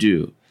hard to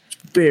do.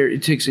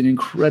 It takes an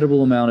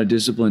incredible amount of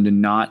discipline to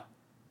not,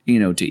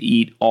 to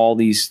eat all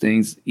these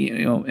things,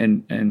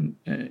 and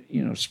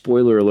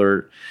spoiler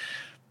alert,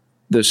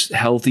 this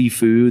healthy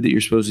food that you're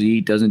supposed to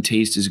eat doesn't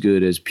taste as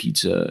good as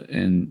pizza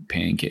and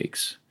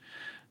pancakes.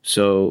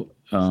 So,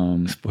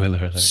 spoiler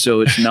alert.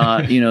 So it's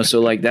not, so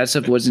like that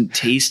stuff wasn't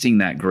tasting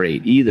that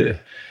great either,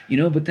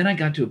 but then I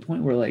got to a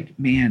point where like,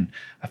 man,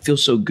 I feel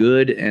so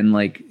good. And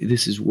like,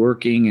 this is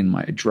working, and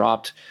I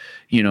dropped,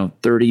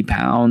 30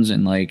 pounds,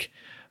 and like,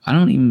 I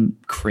don't even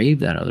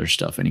crave that other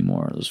stuff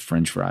anymore. Those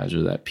French fries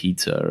or that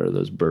pizza or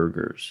those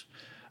burgers.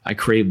 I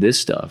crave this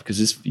stuff because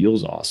this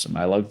feels awesome.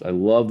 I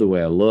love the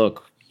way I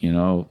look, you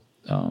know.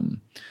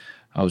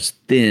 I was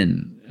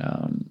thin,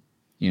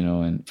 you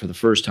know, and for the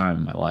first time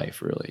in my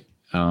life, really.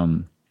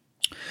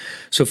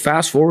 So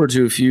fast forward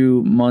to a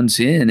few months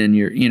in and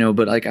you're, you know,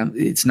 but like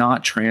it's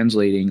not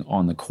translating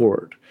on the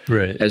court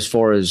Right. as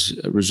far as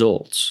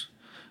results.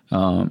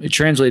 It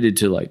translated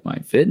to like my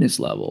fitness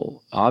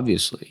level,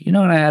 obviously, you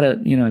know, and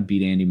I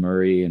beat Andy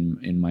Murray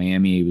in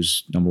Miami. He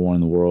was number 1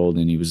 in the world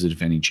and he was the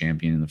defending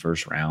champion in the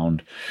first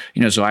round,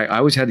 you know, so I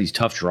always had these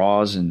tough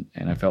draws and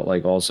I felt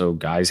like also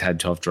guys had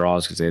tough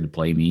draws because they had to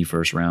play me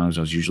first round because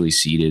I was usually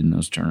seeded in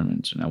those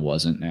tournaments and I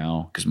wasn't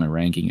now because my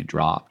ranking had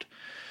dropped.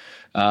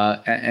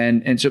 But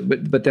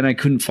then I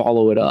couldn't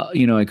follow it up.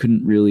 You know, I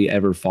couldn't really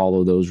ever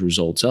follow those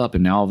results up.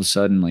 And now all of a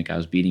sudden, like I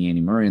was beating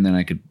Andy Murray and then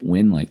I could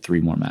win like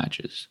 3 more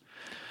matches.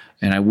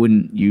 And I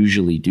wouldn't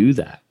usually do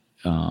that.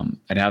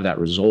 I'd have that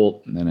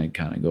result and then I'd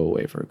kind of go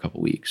away for a couple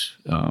weeks.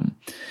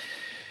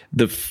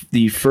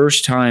 The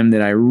first time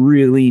that I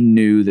really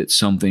knew that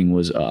something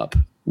was up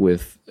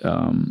with,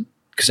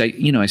 cause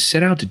I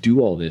set out to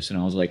do all this and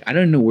I was like, I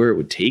don't know where it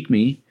would take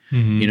me.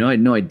 Mm-hmm. You know, I had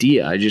no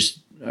idea. I just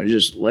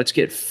let's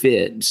get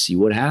fit and see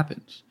what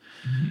happens.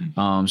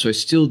 Mm-hmm. So I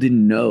still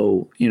didn't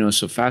know, you know,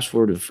 so fast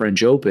forward to the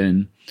French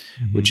Open,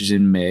 mm-hmm. which is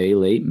in May,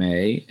 late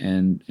May.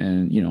 And,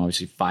 you know,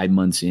 obviously 5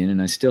 months in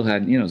and I still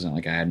hadn't, you know, it's not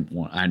like I hadn't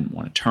won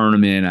a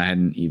tournament. I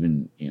hadn't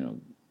even, you know,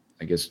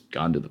 I guess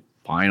gone to the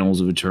finals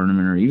of a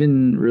tournament or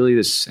even really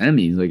the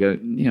semis. Like,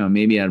 you know,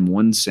 maybe I had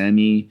 1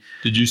 semi.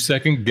 Did you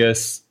second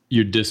guess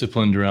your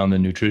discipline around the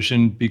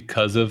nutrition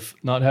because of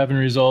not having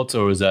results,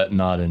 or was that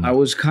not in? I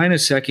was kind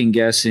of second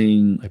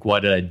guessing. Like, why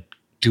did I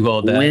do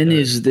all that? When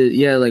is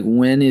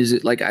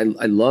it? Like, I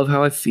love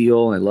how I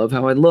feel. I love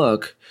how I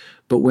look,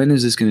 but when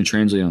is this going to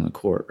translate on the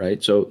court,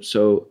 right? So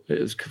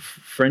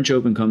French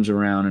Open comes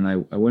around and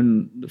I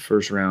win the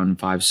first round in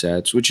 5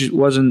 sets, which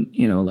wasn't,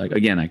 you know, like,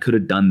 again, I could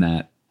have done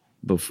that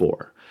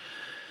before.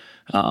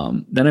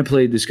 Then I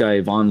played this guy,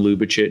 Ivan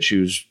Lubicic,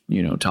 who's,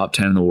 you know, top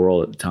 10 in the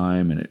world at the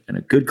time and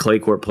a good clay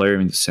court player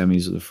in the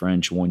semis of the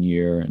French 1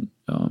 year. And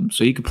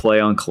so he could play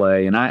on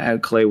clay.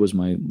 And clay was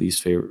my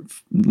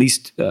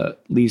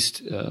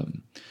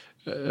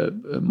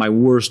my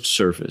worst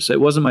surface.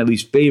 It wasn't my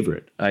least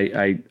favorite.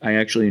 I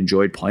actually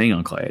enjoyed playing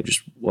on clay. I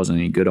just wasn't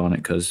any good on it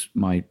because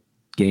my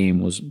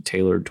game was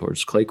tailored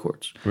towards clay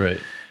courts.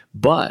 Right.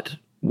 But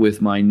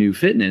with my new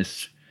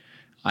fitness,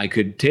 I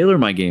could tailor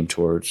my game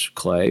towards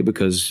clay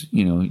because,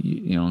 you know,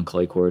 in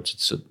clay courts,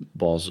 it's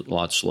ball's a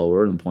lot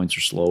slower and the points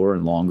are slower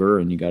and longer.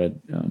 And you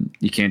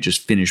can't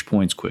just finish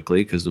points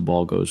quickly because the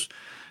ball goes,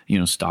 you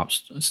know,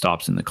 stops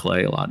in the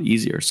clay a lot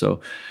easier. So,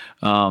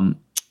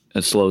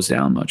 it slows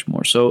down much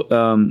more. So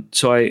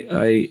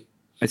I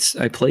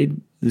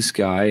played this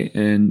guy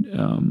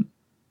and,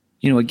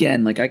 you know,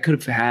 again, like I could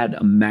have had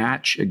a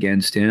match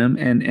against him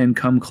and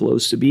come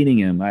close to beating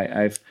him.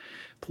 I've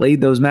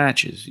played those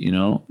matches, you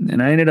know, and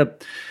I ended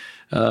up,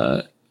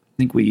 I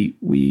think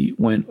we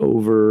went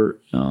over,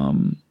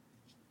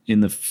 in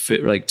the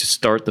to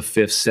start the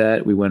 5th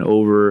set, we went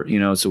over, you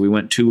know, so we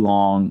went too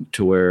long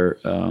to where,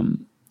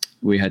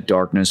 we had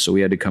darkness. So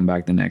we had to come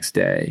back the next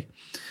day.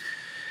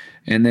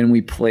 And then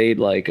we played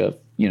like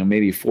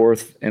maybe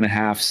 4th and a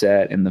half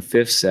set and the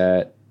 5th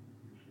set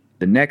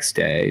the next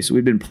day. So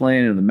we'd been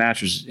playing and the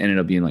matches ended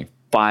up being like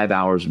 5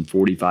 hours and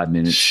 45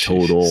 minutes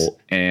total.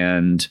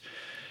 And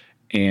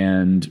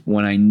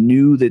when I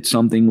knew that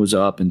something was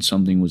up and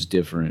something was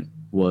different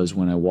was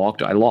when I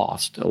lost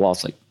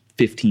like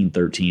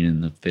 15-13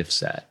 in the 5th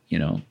set, you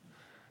know,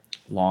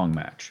 long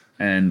match.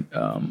 And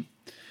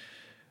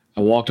I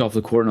walked off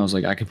the court and I was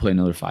like, I could play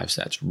another 5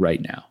 sets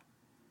right now.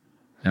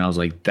 And I was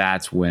like,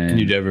 that's when. And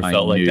you never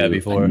felt like that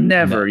before? I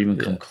never even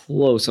come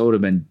close. I would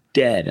have been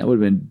dead. I would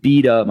have been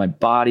beat up. My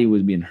body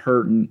was being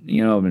hurting,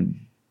 you know,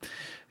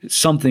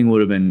 something would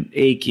have been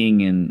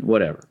aching and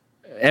whatever.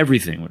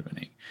 Everything would have been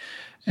aching.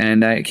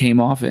 And I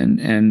came off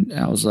and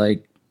I was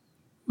like,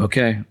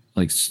 okay,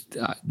 like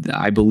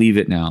I believe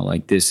it now.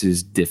 Like this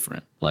is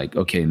different. Like,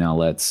 okay, now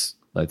let's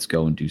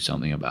go and do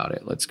something about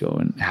it. Let's go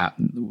and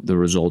the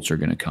results are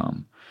going to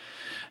come.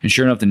 And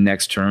sure enough, the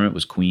next tournament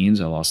was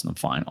Queens. I lost in the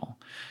final.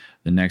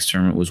 The next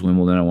tournament was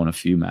Wimbledon. I won a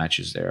few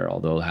matches there,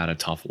 although I had a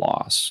tough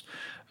loss.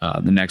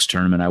 The next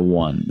tournament I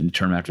won. The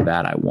tournament after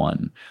that I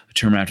won. The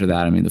tournament after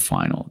that I made the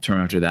final. The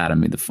tournament after that I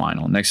made the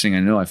final. Next thing I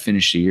know, I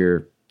finished the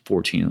year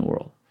 14 in the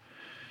world.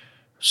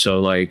 So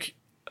like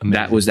amazing.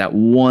 That was that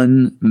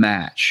one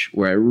match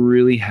where I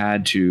really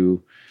had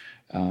to,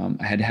 I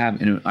had to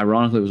have, and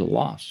ironically it was a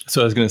loss.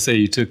 So I was going to say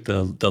you took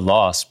the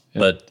loss,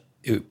 yeah.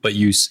 but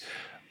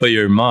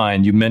your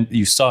mind,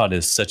 you saw it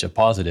as such a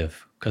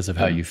positive because of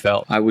how you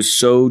felt. I was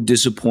so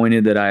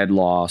disappointed that I had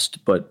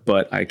lost, but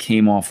I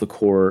came off the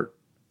court.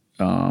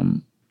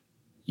 You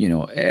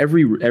know,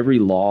 every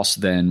loss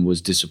then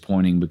was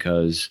disappointing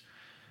because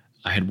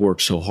I had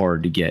worked so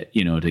hard to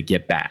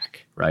get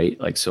back, right?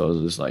 Like, so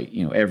it was like,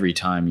 you know, every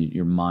time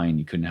your mind,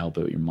 you couldn't help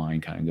it. Your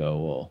mind kind of go,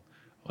 well,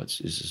 is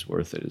this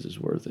worth it? Is this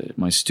worth it?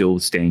 Am I still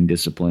staying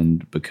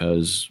disciplined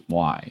because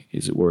why?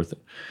 Is it worth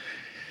it?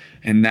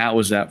 And that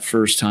was that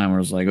first time where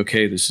I was like,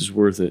 okay, this is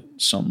worth it.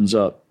 Something's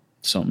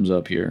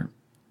up here.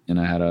 And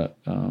I had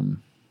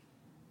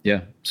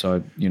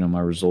so my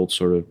results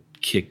sort of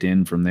kicked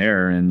in from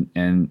there, and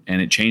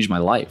it changed my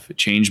life. It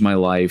changed my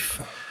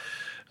life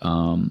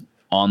on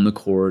the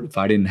court. If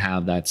I didn't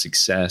have that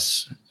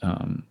success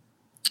on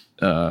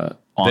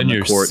then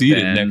the court,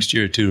 seated next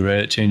year too, right?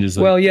 It changes.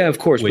 Well, yeah, of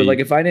course. But like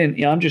if I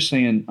didn't, I'm just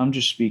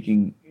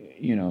speaking,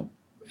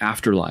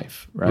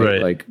 afterlife,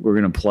 right? Like we're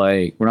not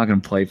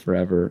going to play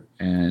forever,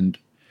 and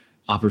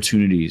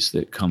opportunities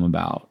that come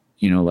about,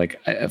 like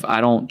if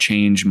I don't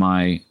change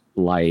my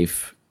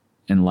life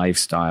and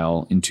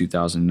lifestyle in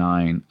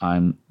 2009,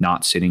 I'm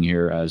not sitting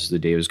here as the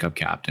Davis Cup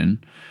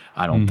captain.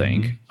 I don't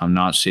think I'm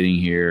not sitting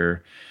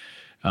here,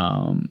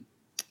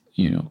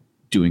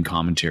 doing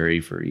commentary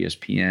for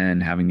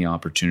ESPN, having the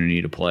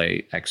opportunity to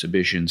play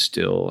exhibition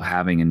still,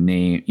 having a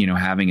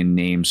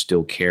name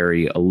still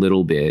carry a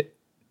little bit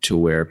to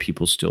where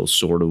people still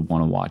sort of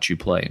want to watch you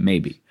play.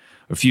 Maybe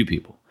a few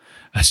people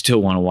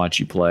still want to watch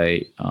you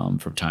play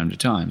from time to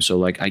time. So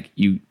like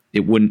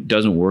it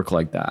doesn't work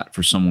like that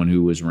for someone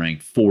who was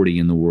ranked 40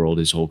 in the world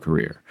his whole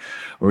career,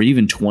 or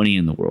even 20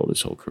 in the world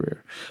his whole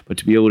career. But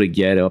to be able to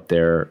get up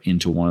there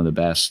into one of the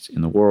best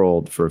in the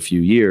world for a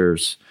few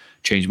years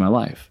changed my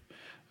life,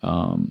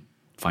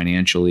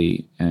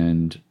 financially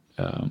and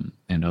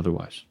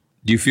otherwise.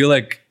 Do you feel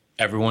like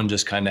everyone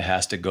just kind of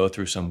has to go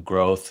through some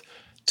growth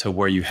to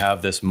where you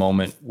have this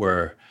moment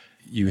where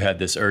you had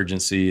this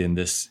urgency and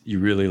you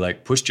really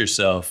like pushed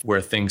yourself, where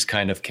things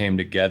kind of came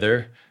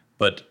together?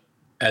 But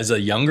as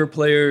a younger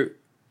player,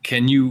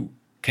 can you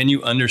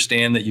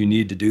understand that you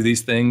need to do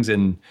these things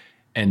and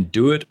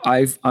do it?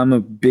 I'm a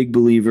big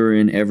believer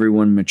in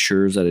everyone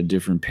matures at a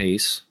different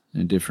pace,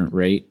 a different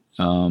rate.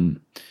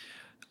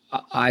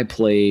 I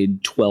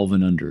played 12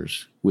 and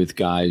unders with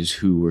guys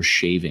who were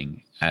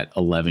shaving at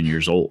 11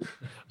 years old.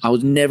 I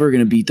was never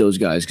going to beat those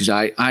guys because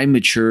I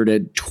matured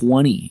at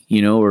 20,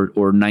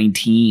 or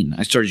 19.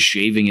 I started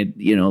shaving at,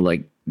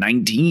 like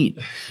 19.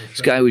 This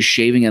guy was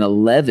shaving at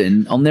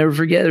 11. I'll never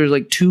forget. There was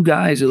like two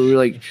guys that were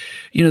like,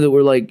 that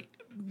were like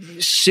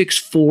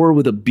 6'4"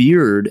 with a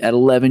beard at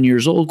 11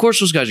 years old. Of course,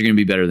 those guys are going to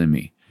be better than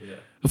me. Yeah.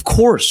 Of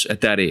course,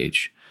 at that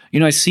age.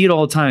 I see it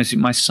all the time. I see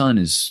my son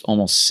is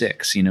almost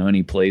 6, and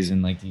he plays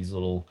in like these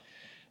little,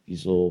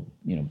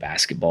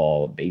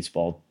 basketball,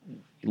 baseball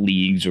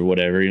leagues or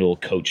whatever, little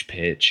coach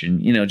pitch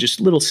and, just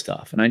little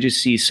stuff. And I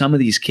just see some of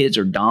these kids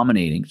are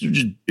dominating. They're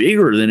just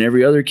bigger than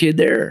every other kid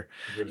there.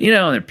 And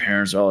their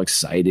parents are all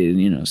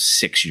excited,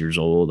 6 years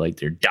old, like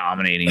they're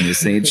dominating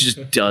this thing. It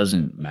just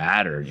doesn't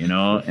matter,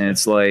 and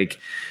it's like,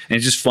 and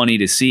it's just funny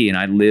to see. And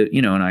I live,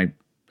 and I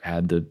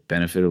had the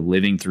benefit of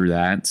living through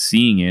that,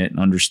 seeing it and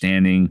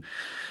understanding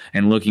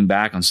and looking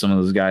back on some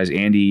of those guys.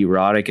 Andy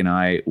Roddick and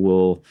I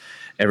will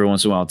every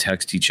once in a while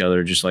text each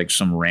other just like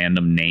some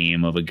random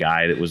name of a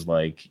guy that was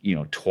like,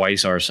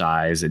 twice our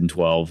size in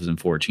 12s and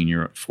 14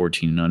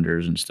 and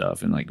unders and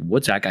stuff. And like,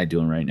 what's that guy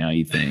doing right now,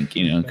 you think,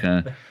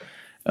 kind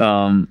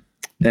of.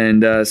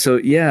 So,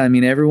 yeah, I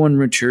mean, everyone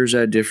matures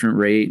at a different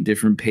rate,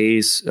 different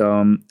pace.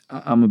 I'm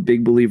a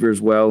big believer as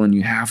well. And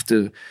you have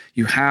to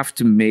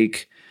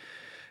make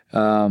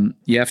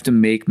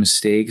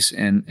mistakes,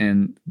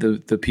 and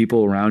the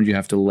people around you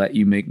have to let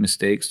you make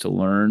mistakes to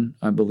learn.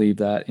 I believe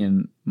that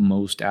in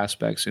most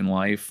aspects in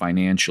life,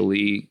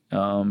 financially,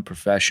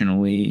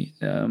 professionally,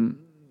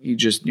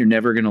 you're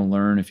never going to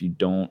learn if you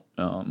don't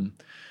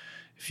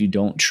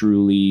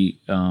truly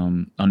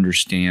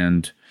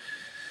understand,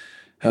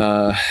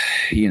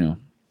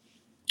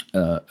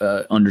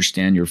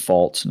 understand your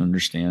faults and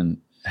understand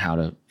how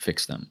to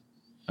fix them,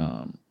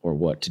 or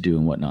what to do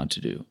and what not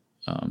to do.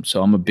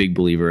 So I'm a big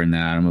believer in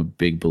that. I'm a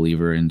big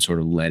believer in sort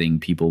of letting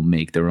people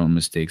make their own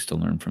mistakes to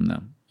learn from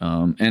them.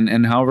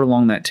 And however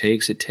long that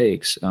takes, it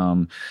takes.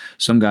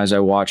 Some guys I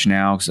watch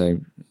now, because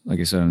like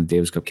I said, I'm the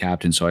Davis Cup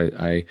captain. So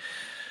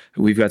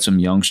we've got some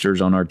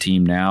youngsters on our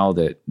team now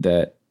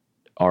that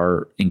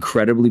are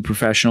incredibly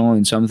professional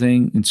in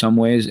some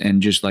ways,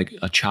 and just like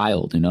a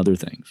child in other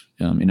things,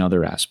 in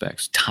other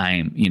aspects,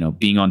 time,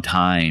 being on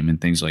time and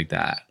things like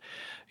that.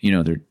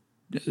 They're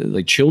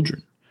like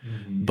children,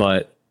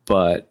 but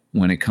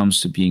when it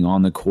comes to being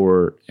on the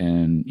court,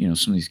 and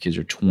some of these kids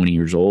are 20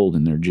 years old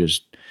and they're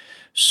just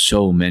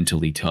so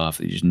mentally tough,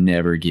 they just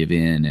never give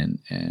in,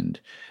 and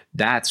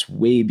that's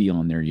way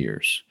beyond their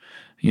years.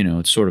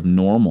 It's sort of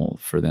normal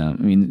for them.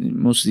 I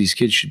mean, most of these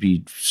kids should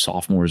be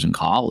sophomores in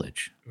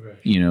college,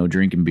 right.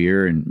 Drinking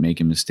beer and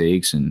making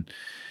mistakes and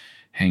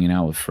hanging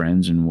out with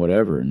friends and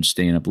whatever and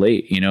staying up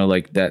late.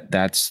 Like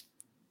that's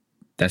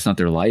not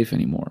their life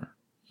anymore.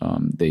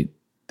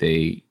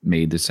 They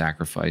made the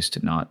sacrifice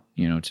to not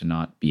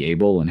be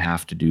able and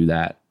have to do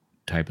that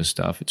type of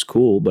stuff. It's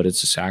cool, but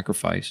it's a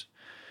sacrifice.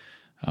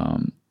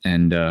 And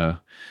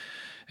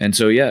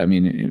so, yeah, I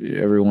mean,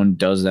 everyone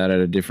does that at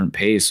a different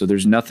pace. So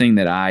there's nothing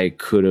that I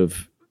could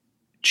have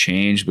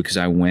changed because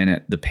I went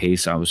at the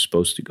pace I was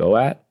supposed to go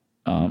at.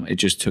 It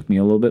just took me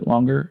a little bit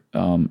longer.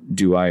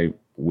 Do I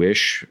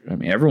wish? I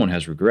mean, everyone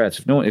has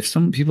regrets. If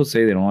some people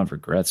say they don't have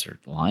regrets, they're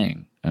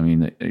lying. I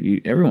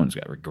mean, everyone's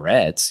got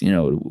regrets, you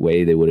know, the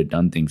way they would have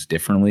done things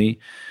differently.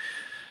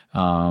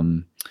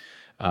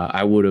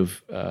 I would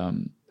have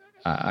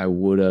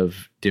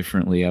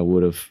differently. I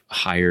would have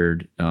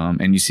hired,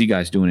 and you see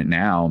guys doing it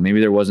now. Maybe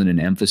there wasn't an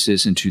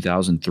emphasis in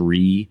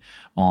 2003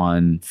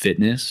 on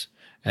fitness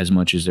as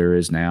much as there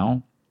is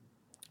now.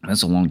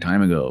 That's a long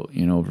time ago,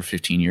 you know, over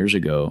 15 years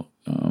ago.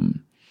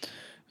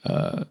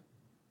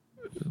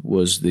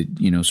 Was the,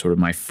 you know, sort of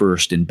my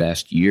first and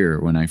best year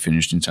when I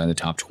finished inside the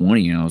top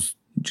 20, and I was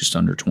just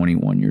under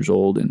 21 years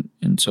old.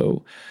 And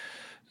so,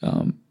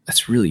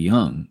 that's really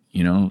young,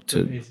 you know,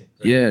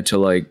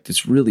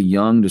 it's really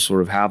young to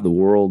sort of have the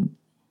world,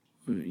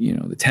 you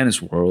know, the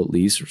tennis world at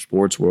least, or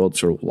sports world,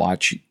 sort of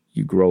watch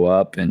you grow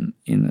up and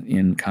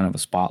in kind of a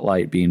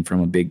spotlight, being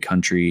from a big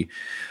country,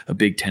 a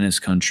big tennis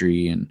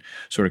country, and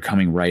sort of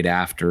coming right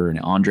after. And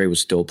Andre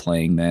was still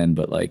playing then,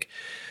 but like,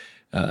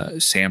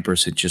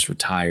 Sampras had just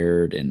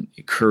retired, and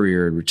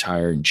Courier had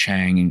retired, and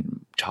Chang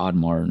and Todd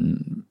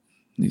Martin,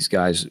 these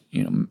guys,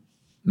 you know,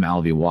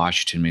 Malvey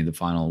Washington made the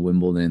final of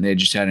Wimbledon. They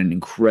just had an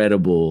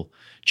incredible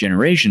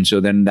generation. So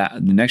then the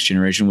next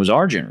generation was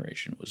our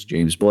generation. It was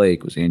James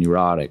Blake, was Andy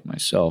Roddick,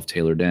 myself,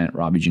 Taylor Dent,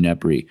 Robbie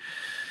Ginepri.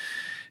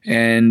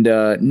 And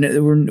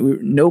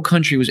no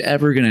country was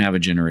ever going to have a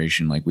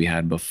generation like we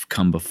had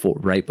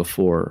right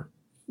before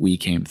we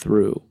came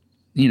through.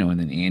 You know, and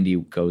then Andy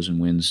goes and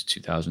wins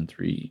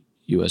 2003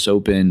 U.S.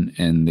 Open,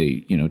 and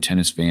the, you know,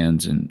 tennis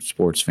fans and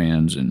sports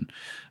fans and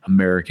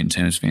American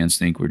tennis fans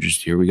think we're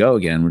just, here we go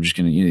again. We're just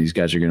going to, you know, these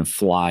guys are going to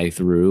fly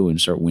through and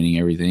start winning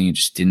everything. It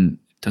just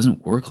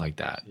doesn't work like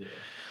that. Yeah.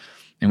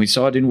 And we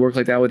saw it didn't work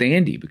like that with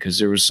Andy, because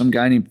there was some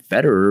guy named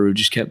Federer who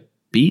just kept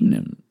beating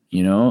him,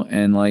 you know?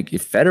 And like,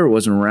 if Federer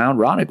wasn't around,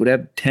 Roddick would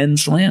have 10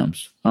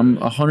 slams. I'm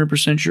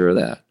 100% sure of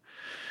that.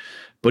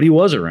 But he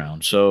was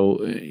around.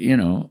 So, you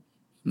know,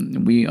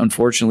 we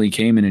unfortunately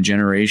came in a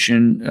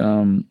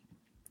generation,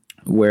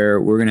 where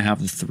we're going to have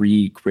the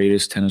three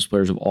greatest tennis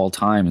players of all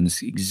time in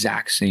this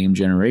exact same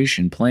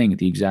generation playing at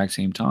the exact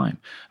same time.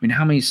 I mean,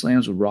 how many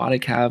slams would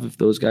Roddick have if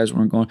those guys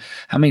weren't going?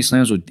 How many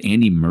slams would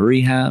Andy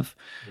Murray have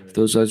if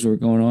those guys were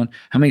going on?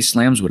 How many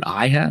slams would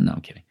I have? No, I'm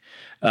kidding.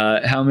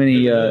 How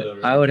many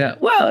I would have?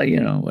 Well,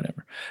 you know,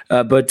 whatever.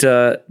 But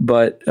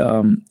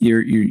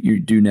you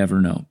do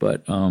never know.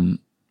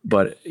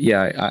 But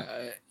yeah,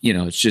 you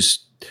know, it's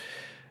just.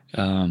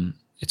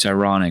 It's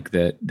ironic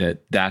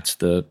that's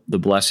the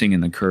blessing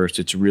and the curse.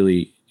 It's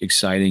really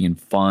exciting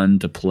and fun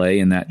to play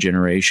in that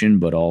generation,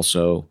 but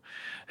also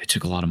it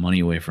took a lot of money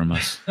away from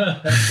us.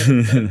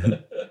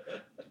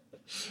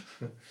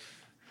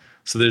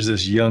 So there's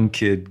this young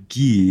kid,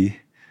 Guy,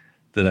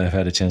 that I've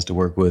had a chance to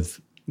work with.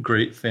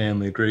 Great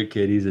family, great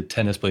kid. He's a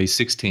tennis player, he's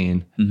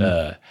 16.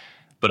 Mm-hmm.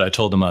 But I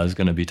told him I was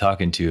going to be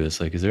talking to you. It's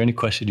like, is there any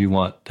question you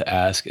want to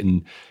ask?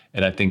 And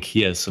I think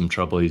he has some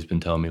trouble. He's been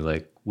telling me,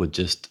 like, with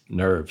just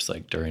nerves,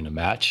 like during a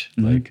match.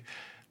 Mm-hmm. Like,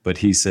 but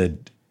he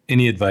said,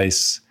 any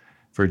advice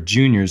for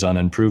juniors on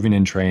improving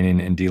in training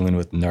and dealing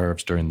with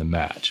nerves during the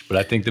match? But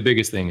I think the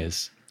biggest thing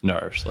is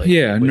nerves. Like,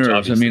 yeah,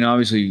 nerves. I mean,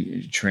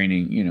 obviously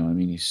training, you know, I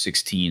mean, he's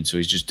 16, so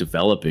he's just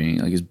developing,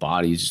 like his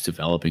body is just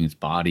developing its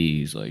body.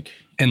 He's like,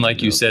 and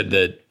like you said,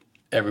 that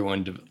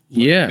everyone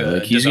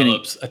like he's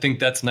develops. I think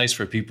that's nice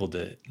for people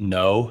to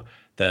know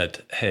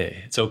that,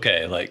 hey, it's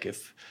okay. Like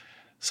if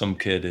some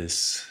kid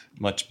is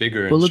much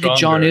bigger. Well, look at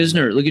John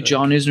Isner. Look at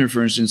John Isner,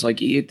 for instance.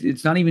 Like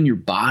it's not even your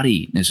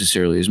body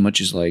necessarily as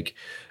much as like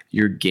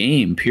your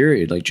game,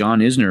 period. Like John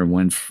Isner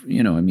went,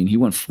 you know, I mean, he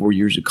went 4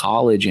 years of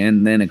college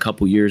and then a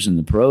couple years in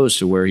the pros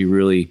to where he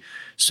really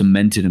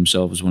cemented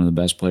himself as one of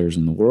the best players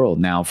in the world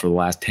now for the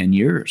last 10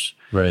 years.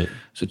 Right.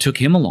 So it took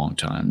him a long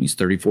time. He's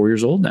 34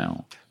 years old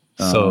now.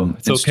 So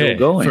it's okay. Still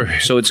going.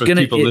 So it's going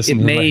to, it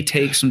may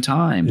take some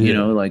time, you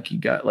know, like you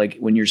got, like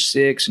when you're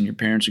 6 and your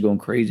parents are going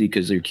crazy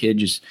because their kid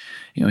just,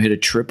 you know, hit a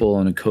triple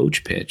on a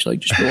coach pitch, like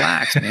just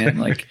relax, man.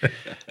 Like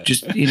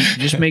just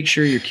make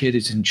sure your kid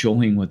is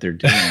enjoying what they're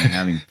doing and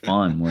having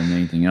fun more than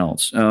anything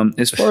else.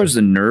 As far as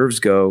the nerves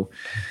go,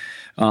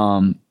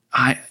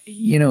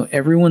 you know,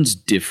 everyone's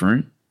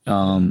different.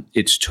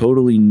 It's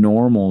totally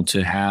normal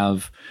to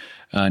have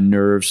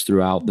nerves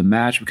throughout the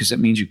match because that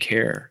means you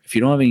care. If you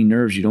don't have any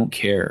nerves, you don't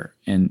care,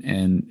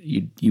 and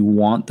you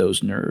want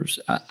those nerves.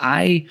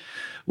 I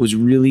was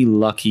really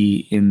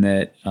lucky in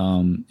that,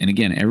 and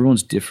again,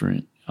 everyone's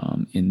different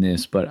in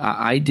this, but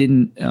I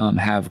didn't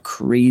have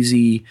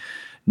crazy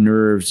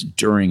nerves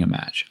during a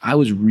match. I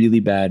was really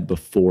bad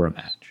before a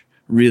match,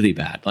 really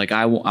bad. Like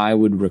I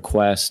would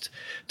request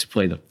to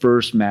play the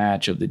first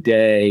match of the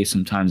day,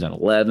 sometimes at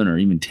 11 or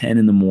even 10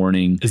 in the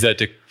morning. Is that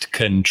to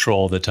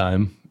control the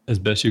time as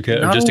best you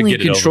can? Not or just only to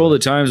get control it over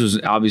the times,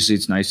 was obviously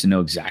it's nice to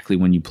know exactly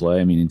when you play.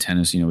 I mean, in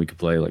tennis, you know, we could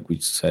play, like we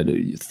said,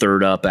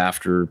 third up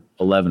after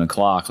 11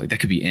 o'clock. Like that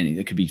could be any,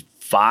 that could be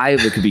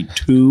 5, it could be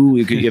 2.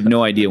 You have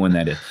no idea when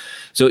that is.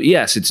 So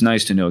yes, it's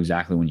nice to know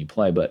exactly when you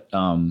play. But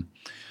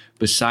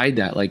beside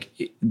that, like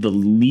the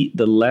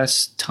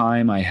less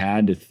time I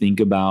had to think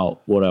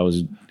about what I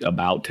was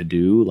about to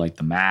do, like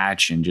the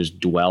match, and just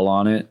dwell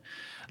on it.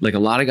 Like a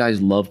lot of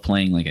guys love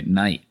playing like at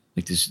night.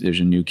 Like there's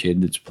a new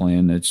kid that's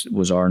playing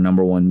was our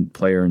number one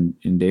player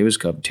in Davis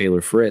Cup,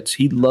 Taylor Fritz.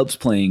 He loves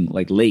playing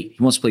like late.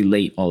 He wants to play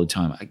late all the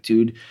time. Like,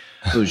 dude,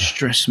 it would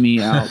stress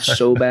me out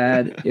so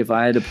bad if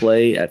I had to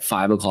play at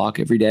 5 o'clock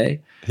every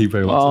day. He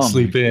probably wants to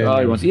sleep in.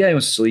 He wants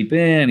to sleep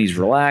in. He's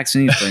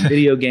relaxing. He's playing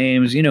video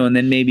games, and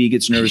then maybe he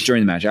gets nervous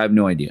during the match. I have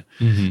no idea.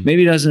 Mm-hmm.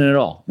 Maybe he doesn't at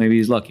all. Maybe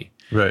he's lucky.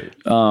 Right.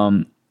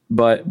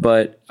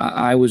 But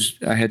I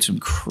had some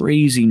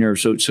crazy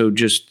nerves. So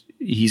just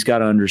he's got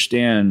to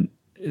understand,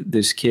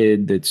 this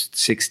kid that's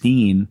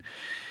 16,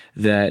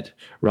 that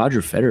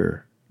Roger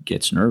Federer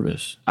gets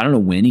nervous. I don't know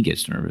when he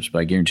gets nervous, but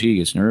I guarantee he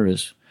gets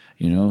nervous.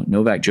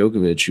 Novak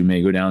Djokovic, who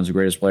may go down as the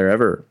greatest player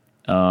ever,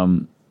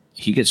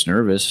 he gets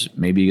nervous.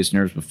 Maybe he gets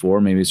nervous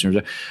before, maybe he gets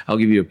nervous. I'll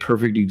give you a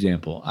perfect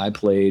example. I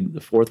played the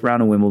 4th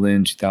round of Wimbledon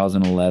in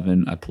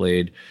 2011. I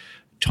played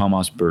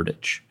Tomas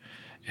Berdych,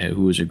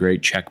 who was a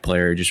great Czech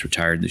player, just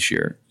retired this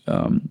year.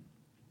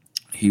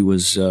 He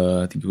was,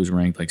 I think he was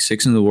ranked like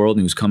 6th in the world,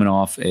 and he was coming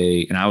off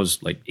and I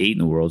was like 8 in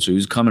the world. So he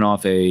was coming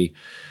off a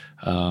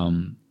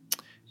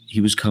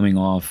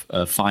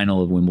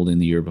final of Wimbledon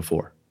the year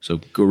before. So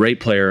great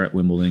player at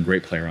Wimbledon,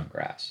 great player on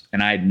grass.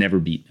 And I had never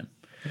beaten him.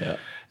 Yeah.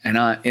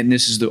 And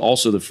this is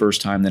also the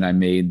first time that I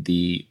made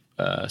the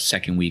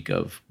second week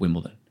of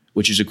Wimbledon,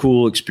 which is a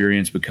cool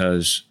experience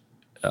because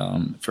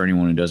for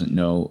anyone who doesn't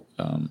know,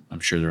 I'm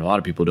sure there are a lot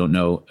of people who don't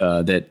know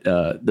that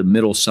the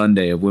middle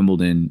Sunday of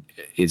Wimbledon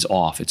is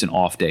off. It's an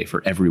off day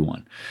for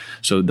everyone.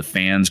 So the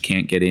fans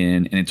can't get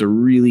in, and it's a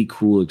really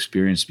cool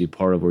experience to be a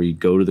part of, where you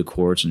go to the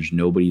courts and there's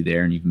nobody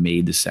there, and you've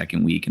made the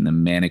second week, and the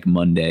Manic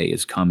Monday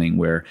is coming,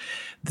 where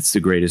it's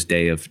the greatest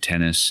day of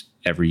tennis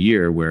every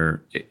year,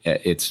 where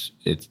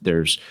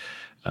there's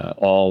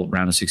all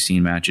round of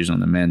 16 matches on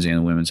the men's and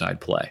the women's side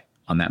play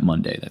on that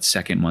Monday, that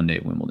second Monday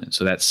at Wimbledon.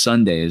 So that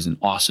Sunday is an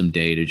awesome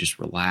day to just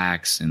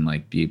relax and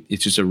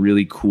it's just a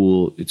really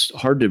cool, it's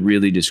hard to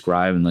really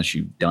describe unless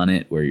you've done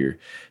it,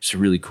 it's a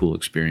really cool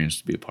experience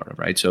to be a part of,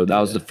 right? So that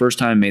was the first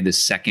time I made the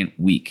second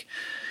week.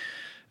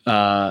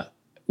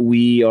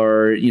 We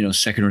are,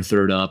 second or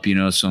third up,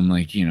 so I'm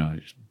like,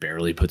 just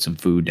barely put some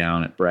food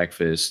down at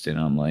breakfast, and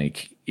I'm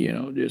like,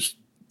 just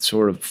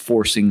sort of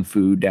forcing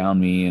food down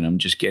me, and I'm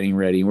just getting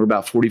ready. We're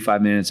about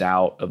 45 minutes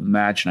out of the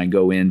match, and I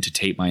go in to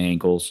tape my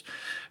ankles,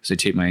 because I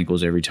tape my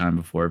ankles every time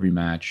before every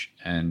match.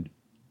 And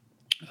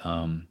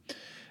I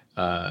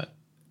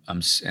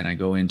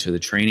go into the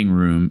training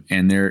room,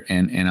 and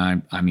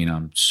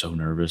I'm so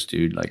nervous,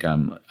 dude. Like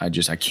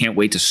I can't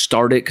wait to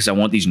start it, because I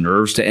want these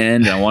nerves to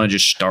end, and I want to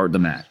just start the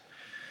match.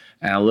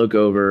 And I look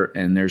over,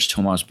 and there's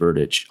Tomas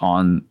Berdych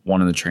on one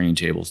of the training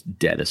tables,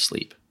 dead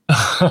asleep.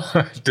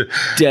 How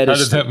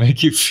does that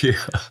make you feel?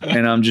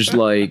 And I'm just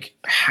like,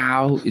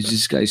 how is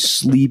this guy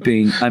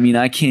sleeping? I mean,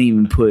 I can't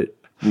even put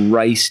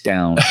rice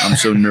down. I'm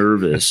so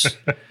nervous.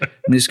 And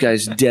this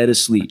guy's dead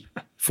asleep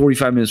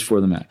 45 minutes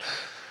before the match.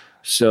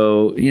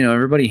 So,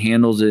 everybody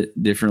handles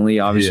it differently.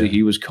 Obviously,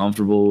 He was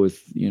comfortable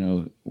with,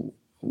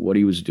 what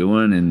he was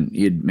doing, and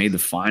he had made the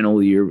final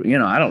the year.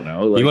 I don't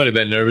know. He might have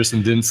been nervous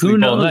and didn't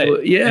sleep all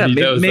night. Yeah,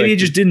 maybe he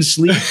just didn't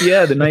sleep.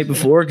 The night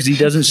before, because he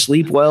doesn't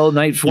sleep well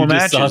night before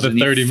matches. Saw the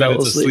 30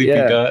 minutes of sleep he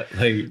got.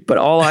 But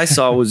all I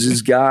saw was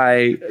this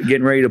guy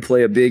getting ready to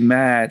play a big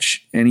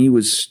match, and he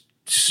was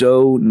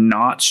so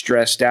not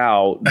stressed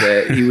out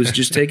that he was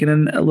just taking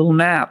a little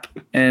nap.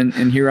 And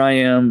here I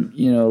am,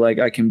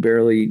 I can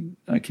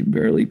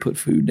barely put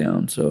food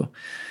down. So.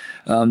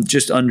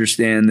 Just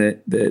understand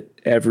that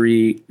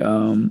every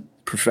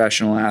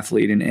professional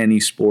athlete in any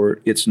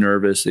sport gets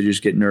nervous. They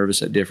just get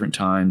nervous at different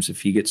times.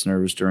 If he gets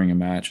nervous during a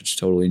match, it's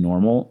totally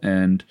normal.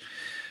 And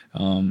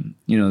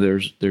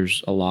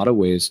there's a lot of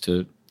ways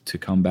to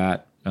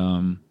combat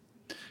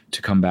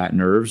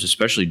nerves,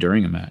 especially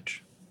during a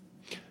match.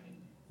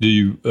 Do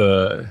you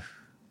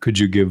could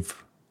you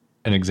give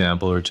an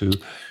example or two?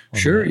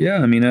 Sure. Yeah.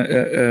 I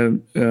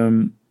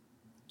mean,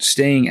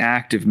 staying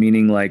active,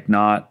 meaning like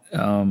not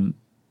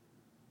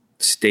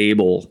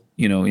stable,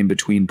 in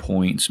between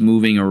points,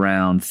 moving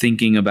around,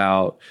 thinking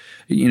about,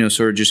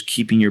 sort of just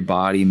keeping your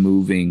body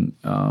moving,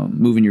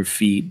 moving your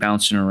feet,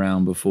 bouncing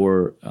around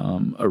before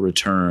a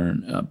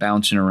return,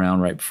 bouncing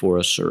around right before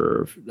a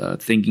serve,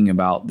 thinking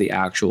about the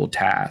actual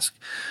task,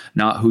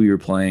 not who you're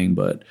playing,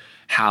 but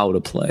how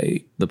to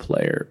play the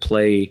player.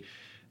 Play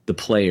the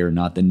player,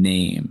 not the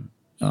name.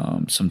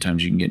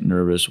 Sometimes you can get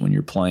nervous when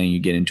you're playing. You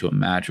get into a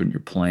match when you're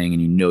playing,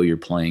 and you're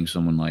playing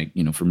someone like,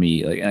 for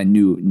me, like I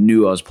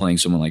knew I was playing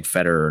someone like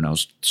Federer, and I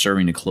was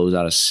serving to close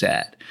out a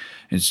set.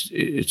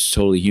 It's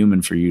totally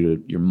human for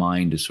your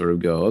mind to sort of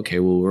go, okay,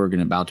 well, we're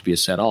about to be a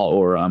set all,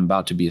 or I'm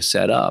about to be a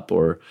set up,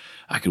 or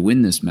I could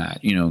win this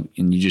match, and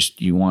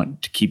you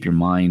want to keep your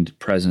mind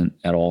present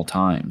at all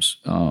times.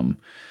 So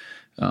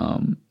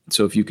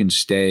if you can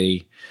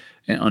stay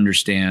and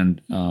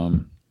understand,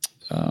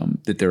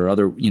 that there are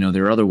other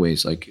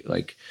ways,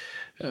 like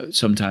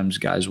sometimes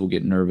guys will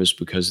get nervous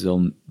because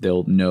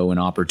they'll know an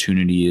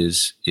opportunity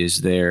is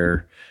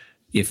there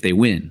if they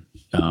win.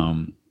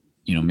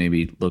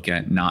 Maybe look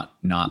at not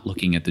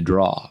looking at the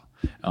draw.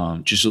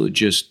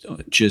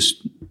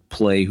 Just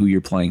play who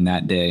you're playing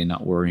that day,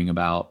 not worrying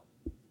about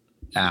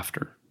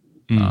after.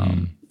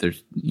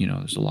 There's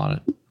a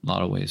lot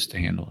of ways to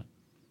handle it.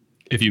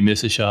 If you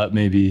miss a shot,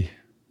 maybe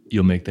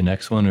you'll make the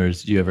next one, or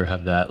do you ever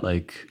have that,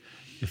 like,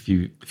 if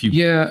you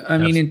I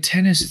mean, in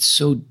tennis it's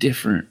so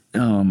different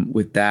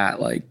with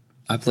that. Like,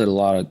 I played a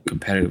lot of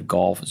competitive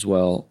golf as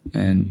well,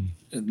 and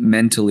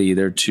mentally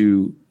they're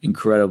two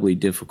incredibly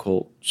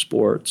difficult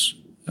sports,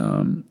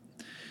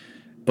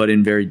 but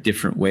in very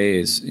different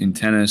ways. In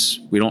tennis,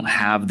 we don't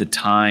have the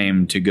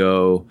time to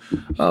go,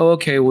 oh,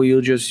 okay, well, you'll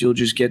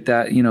just get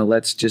that,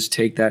 let's just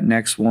take that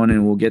next one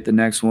and we'll get the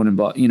next one. And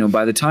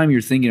by the time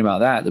you're thinking about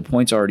that, the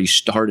point's already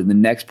started. The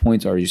next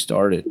point's already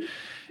started.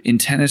 In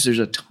tennis, there's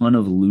a ton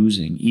of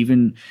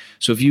losing.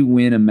 So if you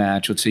win a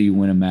match, let's say you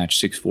win a match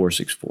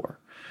 6-4,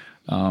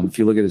 6-4. If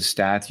you look at the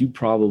stats, you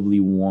probably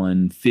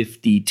won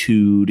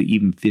 52 to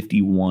even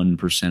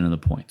 51% of the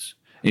points.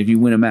 If you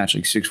win a match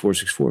like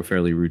 6-4, 6-4,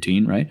 fairly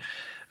routine, right?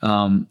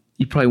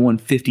 You probably won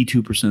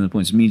 52% of the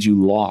points. It means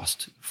you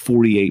lost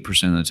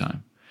 48% of the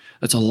time.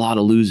 That's a lot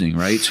of losing,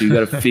 right? So you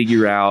got to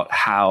figure out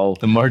how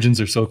the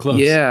margins are so close.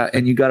 Yeah,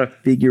 and you got to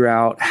figure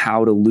out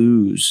how to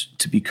lose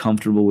to be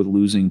comfortable with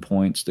losing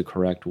points the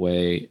correct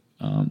way,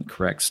 the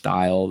correct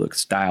style, the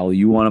style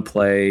you want to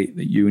play,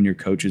 that you and your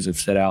coaches have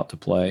set out to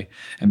play,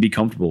 and be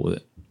comfortable with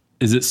it.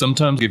 Is it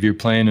sometimes if you're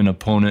playing an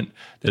opponent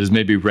that is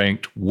maybe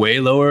ranked way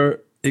lower,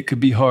 it could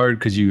be hard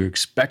because you're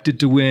expected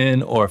to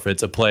win, or if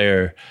it's a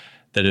player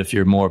that if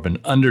you're more of an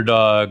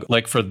underdog,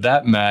 like for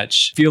that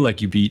match, feel like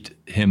you beat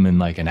him in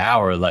like an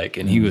hour,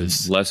 and he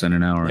was less than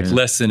an hour.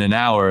 Less than an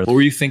hour. What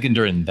were you thinking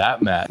during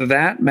that match?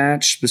 That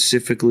match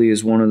specifically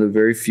is one of the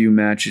very few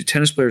matches.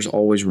 Tennis players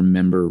always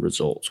remember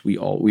results. We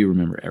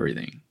remember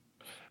everything,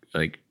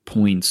 like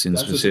points in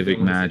specific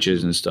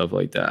matches and stuff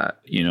like that,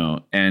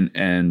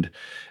 and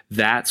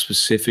that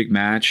specific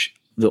match,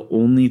 the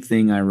only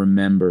thing I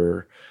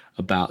remember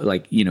about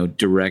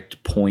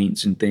direct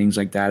points and things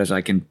like that is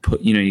I can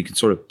put, you can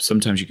sort of,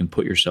 sometimes you can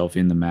put yourself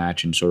in the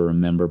match and sort of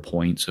remember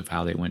points of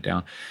how they went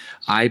down.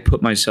 I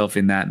put myself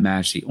in that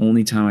match. The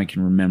only time I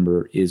can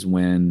remember is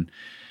when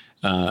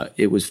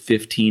it was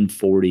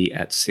 15-40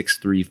 at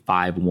 6-3,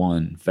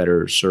 5-1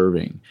 Federer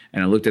serving.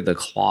 And I looked at the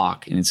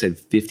clock and it said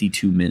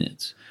 52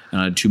 minutes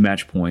and I had 2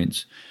 match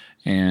points.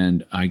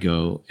 And I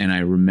go, and I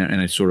remember,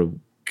 and I sort of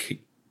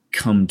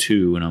come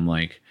to, and I'm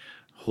like,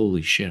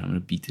 holy shit, I'm going to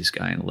beat this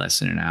guy in less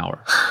than an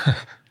hour.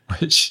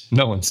 Which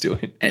no one's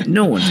doing. And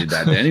no one did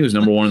that then. He was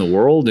number 1 in the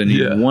world and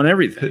he won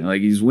everything.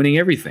 Like, he's winning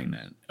everything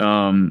then.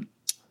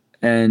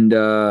 And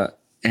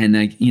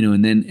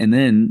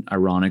then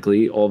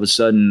ironically, all of a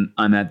sudden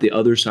I'm at the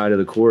other side of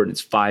the court and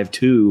it's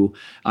 5-2.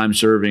 I'm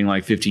serving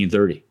like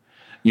 15-30.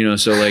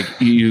 So like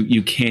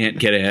you can't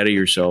get ahead of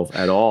yourself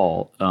at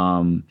all.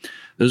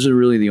 Those are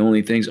really the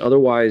only things.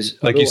 Otherwise,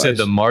 you said,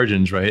 the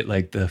margins, right?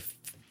 Like the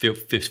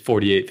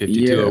 48,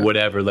 52 or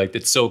whatever, like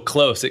it's so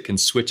close it can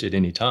switch at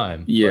any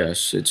time.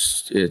 Yes,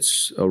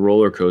 it's a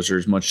roller coaster.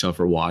 It's much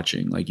tougher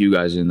watching. Like, you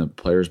guys in the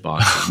player's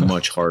box is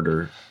much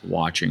harder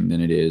watching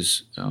than it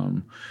is.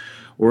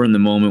 We're in the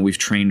moment. We've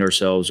trained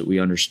ourselves that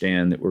we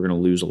understand that we're going to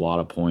lose a lot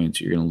of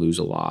points. You're going to lose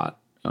a lot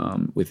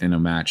within a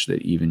match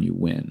that even you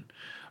win.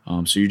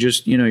 So you're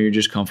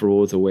just comfortable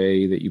with the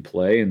way that you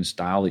play and the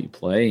style that you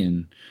play,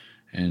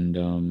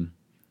 and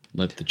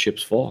let the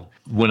chips fall.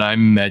 When I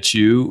met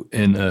you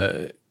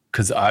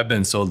because I've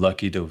been so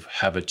lucky to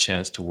have a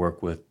chance to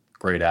work with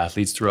great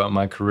athletes throughout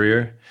my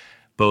career.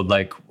 But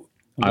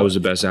I was the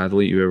best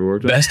athlete you ever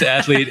worked with? Best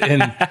athlete.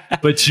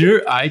 But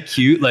your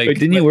IQ, Wait,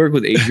 didn't you work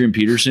with Adrian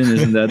Peterson?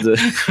 Isn't that the...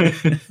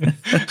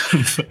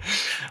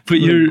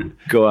 But you're...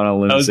 Go out on a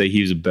limb and say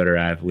he was a better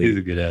athlete. He's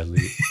a good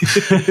athlete.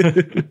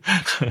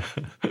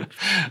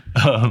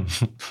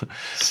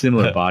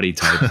 Similar body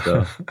types,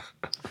 though.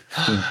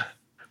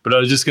 But I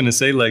was just going to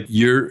say,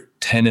 your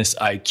tennis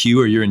IQ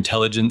or your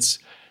intelligence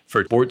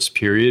for sports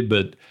period,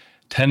 but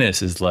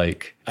tennis is I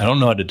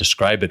don't know how to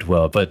describe it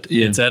well, but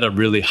it's at a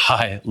really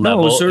high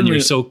level, and you're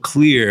so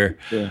clear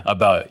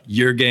about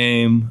your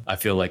game. I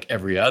feel like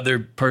every other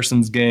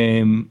person's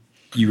game,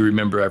 you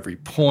remember every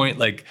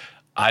point.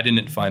 I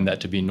didn't find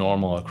that to be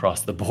normal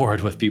across the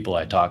board with people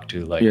I talked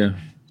to.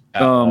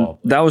 At all.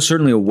 That was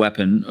certainly a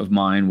weapon of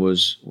mine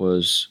was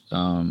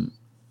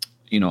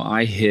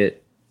I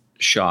hit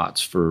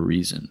shots for a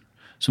reason.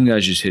 Some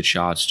guys just hit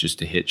shots just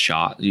to hit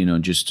shot,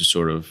 just to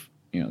sort of,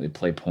 they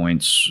play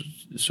points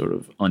sort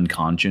of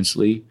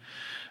unconsciously,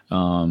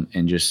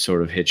 and just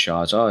sort of hit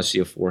shots. Oh, I see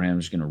a forehand. I'm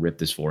just going to rip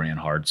this forehand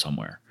hard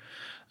somewhere.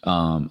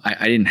 I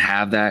didn't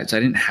have that. So I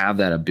didn't have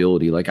that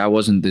ability. I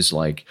wasn't this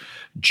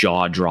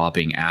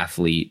jaw-dropping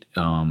athlete,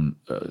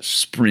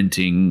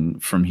 sprinting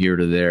from here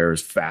to there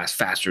as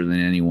faster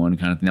than anyone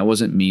kind of thing. That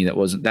wasn't me.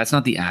 That's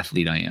not the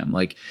athlete I am.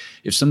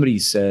 If somebody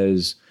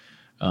says,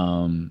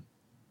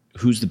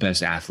 who's the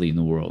best athlete in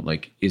the world?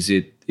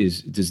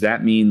 Does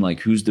that mean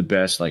who's the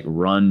best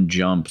run,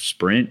 jump,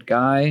 sprint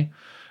guy?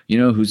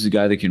 Who's the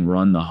guy that can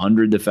run the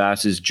 100 the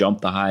fastest,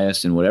 jump the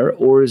highest, and whatever?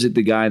 Or is it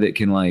the guy that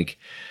can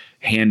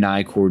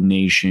hand-eye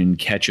coordination,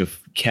 catch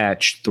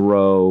catch,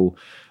 throw,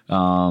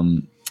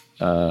 I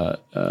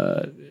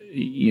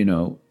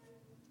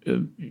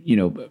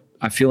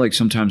feel like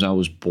sometimes I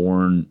was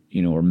born,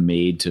 or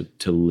made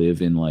to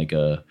live in like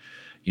a,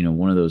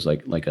 one of those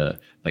like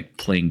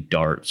playing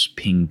darts,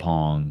 ping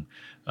pong,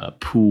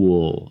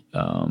 pool,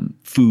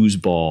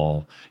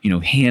 foosball,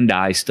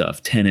 hand-eye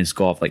stuff, tennis,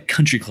 golf, like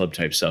country club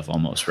type stuff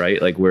almost,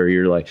 right? Like where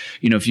you're like,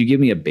 if you give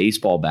me a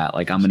baseball bat,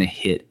 like I'm going to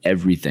hit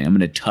everything. I'm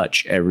going to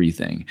touch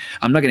everything.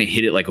 I'm not going to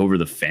hit it like over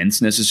the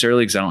fence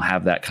necessarily because I don't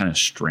have that kind of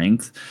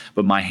strength,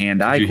 but my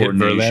hand-eye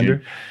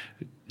coordination.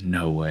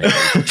 No way.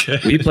 Okay.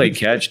 We played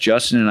catch.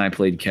 Justin and I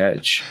played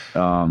catch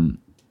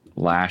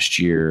last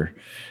year.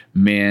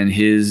 Man,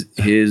 his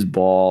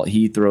ball,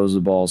 he throws the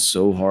ball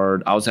so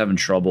hard. I was having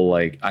trouble.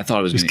 Like, I thought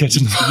I was going to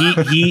catch him.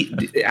 He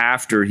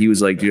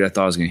was like, dude, I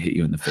thought I was going to hit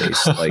you in the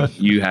face.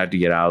 Like, you had to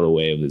get out of the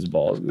way of this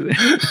ball.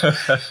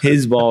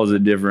 His ball is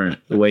the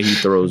way he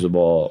throws the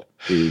ball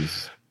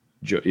is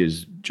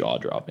jaw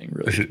dropping,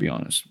 really, to be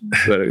honest.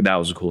 But that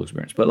was a cool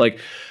experience. But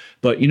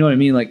you know what I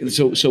mean? Like,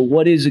 so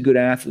what is a good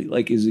athlete?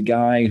 Like, is a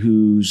guy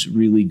who's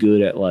really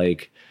good at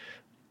like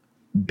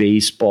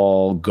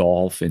baseball,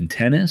 golf, and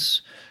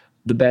tennis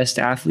the best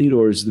athlete,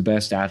 or is the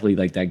best athlete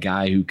like that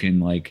guy who can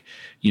like,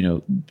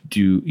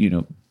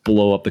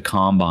 blow up the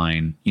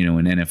combine, in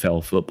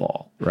NFL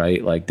football,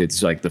 right? Like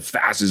that's like the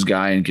fastest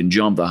guy and can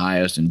jump the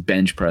highest and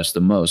bench press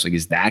the most. Like,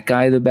 is that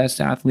guy the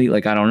best athlete?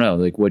 Like, I don't know.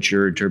 Like, what's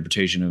your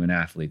interpretation of an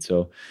athlete?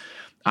 So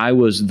I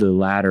was the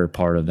latter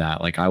part of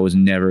that. Like, I was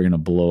never going to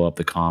blow up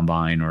the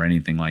combine or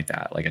anything like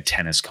that, like a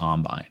tennis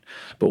combine.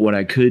 But what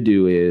I could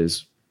do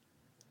is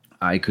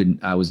I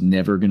was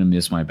never going to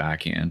miss my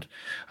backhand.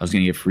 I was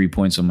going to get free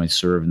points on my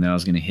serve, and then I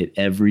was going to hit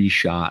every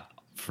shot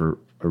for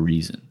a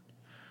reason.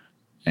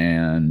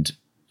 And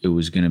it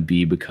was going to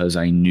be because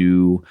I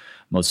knew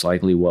most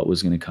likely what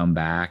was going to come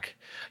back.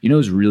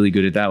 Who's really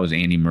good at that was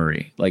Andy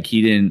Murray. Like,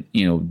 he didn't,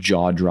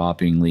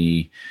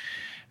 jaw-droppingly,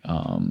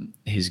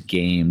 his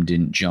game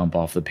didn't jump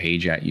off the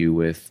page at you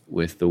with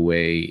the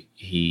way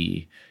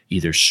he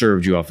either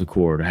served you off the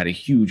court or had a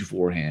huge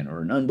forehand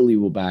or an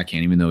unbelievable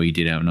backhand, even though he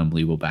did have an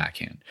unbelievable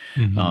backhand.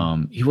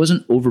 Mm-hmm. He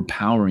wasn't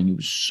overpowering. He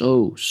was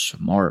so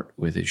smart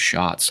with his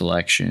shot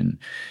selection.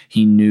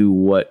 He knew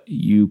what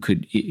you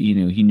could, he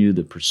knew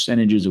the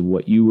percentages of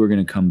what you were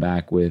going to come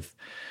back with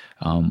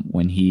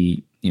when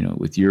he,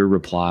 with your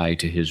reply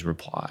to his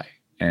reply.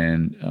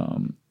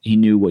 And he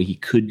knew what he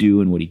could do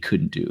and what he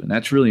couldn't do. And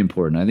that's really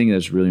important. I think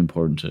that's really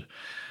important to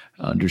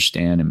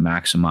understand and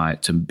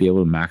maximize, to be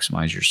able to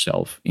maximize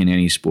yourself in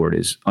any sport,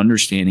 is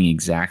understanding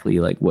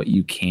exactly like what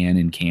you can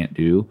and can't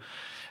do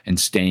and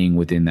staying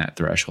within that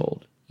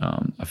threshold.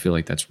 I feel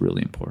like that's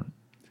really important.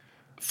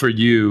 For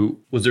you,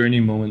 was there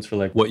any moments for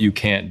like what you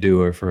can't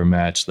do or for a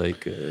match?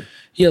 Like,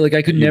 like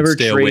I could never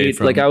trade,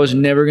 like I was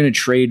never going to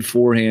trade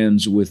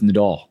forehands with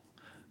Nadal,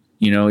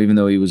 even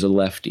though he was a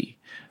lefty.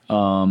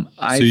 So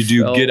you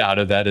do get out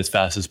of that as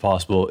fast as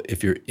possible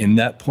if you're in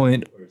that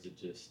point, or is it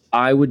just?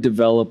 I would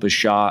develop a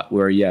shot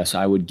where, yes,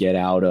 I would get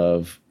out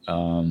of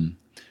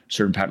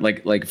certain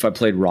patterns. Like if I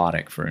played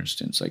Roddick, for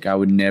instance, like I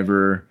would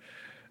never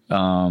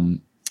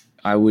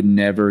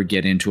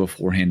get into a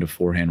forehand to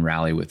forehand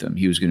rally with him.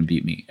 He was going to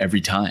beat me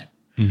every time.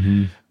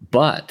 Mm-hmm.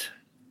 But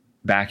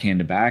backhand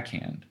to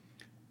backhand,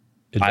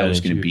 I was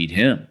going to beat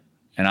him,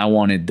 and I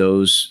wanted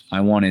those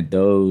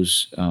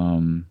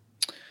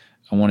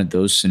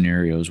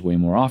scenarios way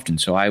more often.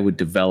 So I would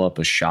develop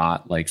a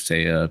shot, like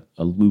say a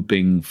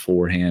looping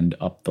forehand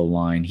up the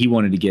line. He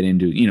wanted to get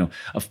into,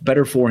 a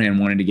better forehand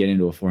wanted to get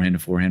into a forehand to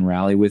forehand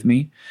rally with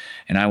me.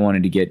 And I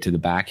wanted to get to the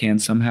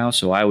backhand somehow.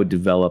 So I would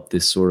develop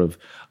this sort of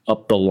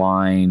up the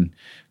line,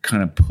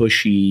 kind of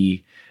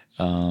pushy,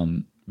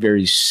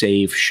 very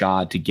safe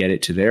shot to get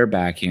it to their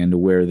backhand to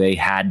where they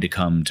had to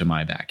come to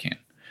my backhand.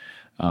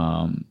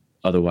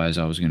 Otherwise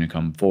I was going to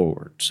come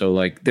forward. So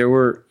like there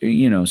were,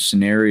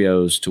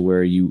 scenarios to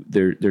where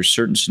there's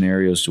certain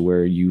scenarios to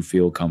where you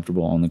feel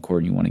comfortable on the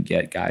court and you want to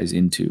get guys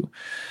into.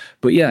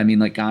 But yeah, I mean,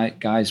 like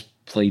guys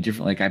play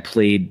different. Like I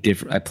played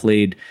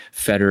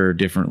Federer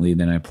differently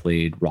than I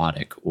played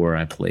Roddick, or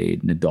I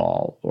played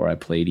Nadal, or I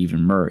played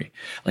even Murray.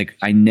 Like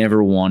I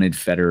never wanted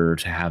Federer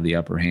to have the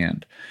upper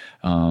hand.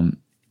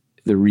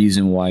 The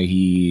reason why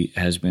he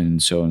has been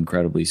so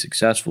incredibly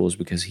successful is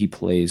because he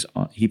plays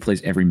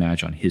every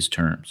match on his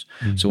terms.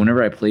 Mm-hmm. So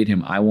whenever I played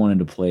him, I wanted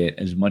to play it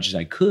as much as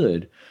I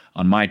could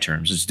on my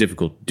terms. It's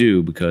difficult to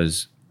do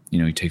because,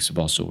 he takes the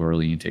ball so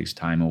early, he takes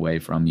time away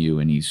from you,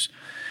 and he's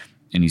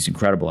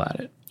incredible at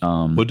it.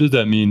 What does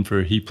that mean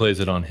for he plays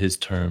it on his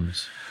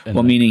terms?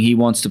 Well, meaning he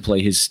wants to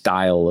play his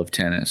style of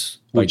tennis.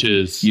 Which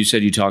is? You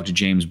said you talked to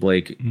James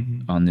Blake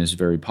on this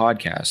very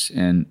podcast,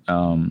 and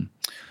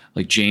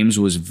like James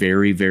was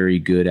very, very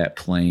good at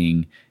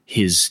playing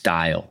his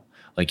style.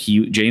 Like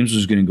James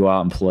was going to go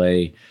out and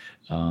play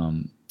a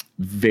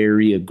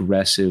very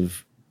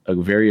aggressive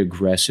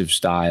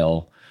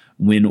style,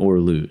 win or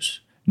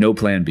lose. No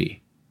plan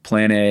B.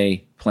 Plan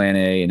A,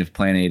 and if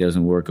plan A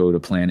doesn't work, go to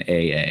plan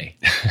AA.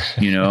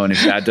 And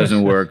if that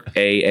doesn't work,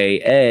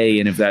 AAA,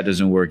 and if that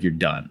doesn't work, you're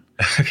done,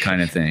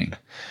 kind of thing.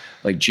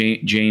 Like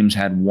James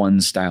had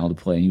one style to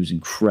play, and he was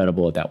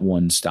incredible at that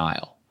one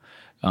style.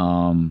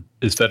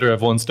 Does Federer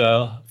have one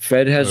style?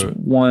 Fed has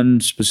one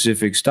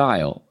specific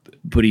style,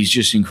 but he's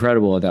just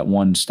incredible at that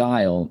one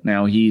style.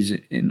 Now he's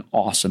an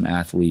awesome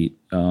athlete,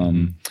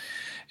 and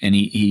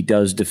he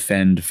does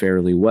defend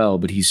fairly well,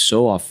 but he's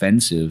so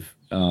offensive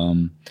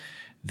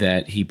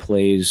that he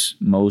plays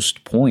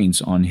most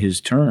points on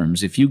his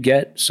terms. If you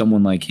get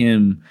someone like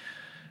him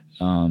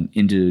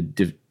into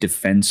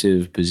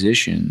defensive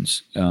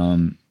positions,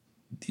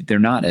 they're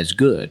not as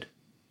good.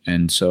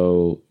 And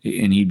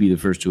he'd be the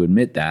first to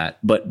admit that.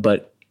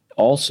 But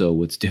also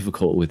what's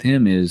difficult with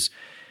him is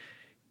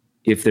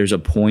if there's a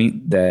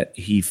point that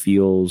he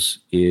feels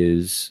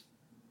is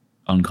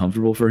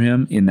uncomfortable for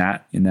him in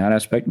that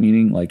aspect,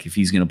 meaning like if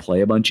he's going to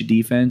play a bunch of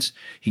defense,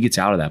 he gets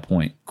out of that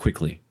point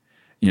quickly.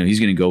 He's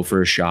going to go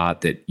for a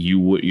shot that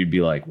you'd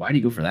be like, why do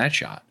you go for that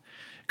shot?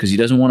 Because he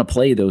doesn't want to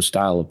play those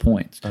style of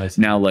points.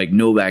 Now, like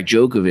Novak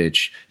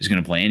Djokovic is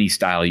going to play any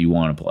style you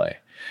want to play.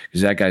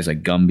 Because that guy's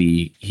like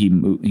Gumby. He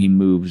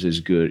moves as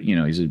good.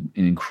 He's an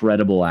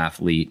incredible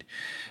athlete.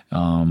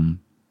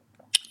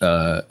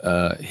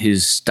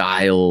 His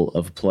style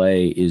of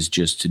play is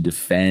just to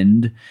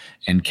defend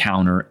and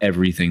counter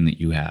everything that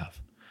you have,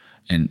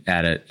 and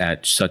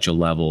at such a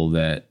level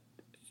that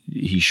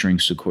he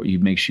shrinks the court. He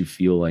makes you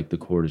feel like the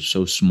court is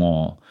so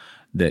small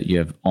that you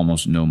have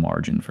almost no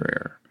margin for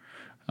error,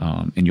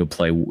 and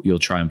you'll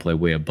try and play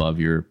way above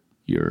your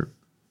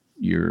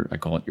I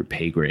call it your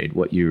pay grade,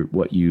 what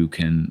you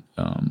can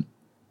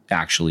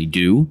actually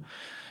do.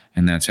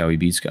 And that's how he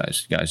beats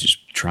guys. Guys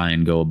just try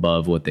and go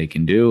above what they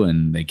can do,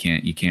 and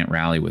you can't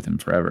rally with him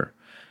forever.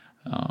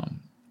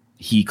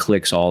 He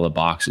clicks all the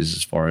boxes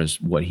as far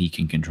as what he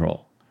can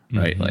control,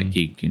 right? Like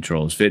he can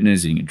control his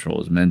fitness, he can control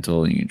his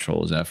mental, he can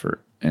control his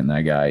effort. And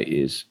that guy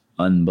is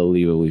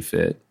unbelievably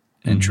fit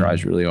and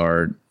tries really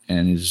hard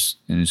and is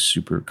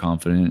super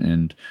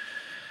confident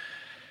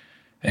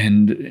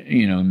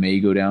and may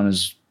go down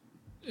as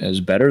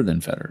better than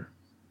Federer.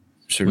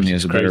 Certainly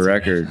has a better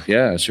record.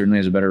 Yeah, certainly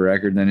has a better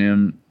record than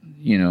him,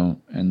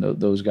 and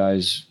those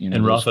guys,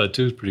 And Rafa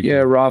too is pretty good.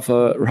 Yeah,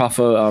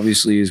 Rafa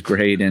obviously is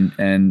great,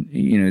 and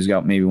he's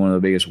got maybe one of the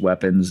biggest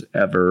weapons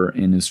ever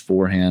in his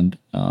forehand.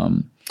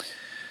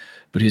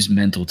 But his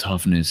mental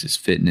toughness, his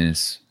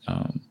fitness,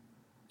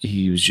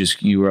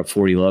 you were up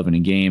 40-love in a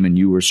game and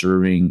you were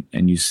serving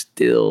and you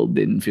still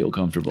didn't feel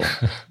comfortable.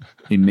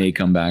 He may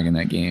come back in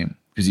that game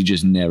because he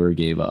just never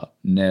gave up,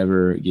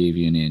 never gave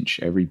you an inch.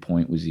 Every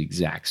point was the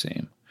exact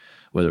same,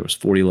 whether it was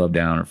 40-love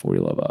down or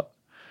 40-love up,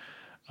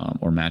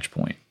 or match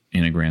point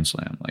in a Grand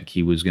Slam. Like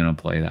he was going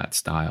to play that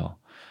style.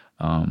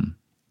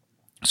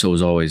 So it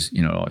was always,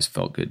 it always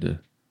felt good to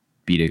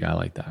beat a guy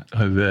like that.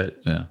 I bet.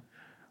 Yeah.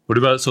 What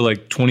about,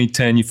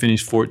 2010, you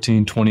finished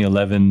 14,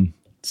 2011,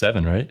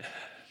 7, right?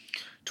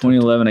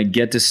 2011, I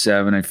get to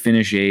 7. I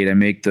finish 8. I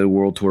make the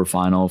World Tour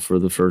final for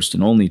the first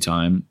and only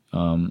time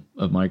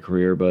of my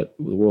career. But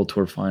the World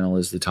Tour final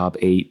is the top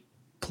 8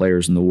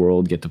 players in the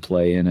world get to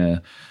play in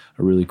a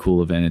really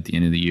cool event at the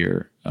end of the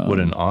year. What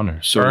an honor!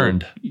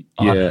 Earned.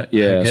 Honor.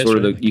 Yeah.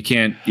 Sort of you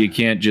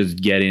can't just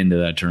get into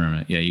that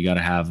tournament. Yeah, you got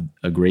to have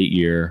a great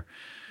year.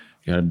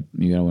 You got to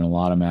win a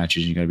lot of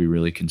matches. You got to be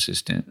really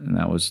consistent, and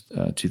that was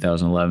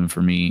 2011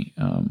 for me.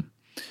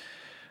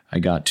 I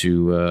got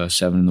to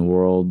 7 in the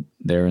world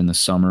there in the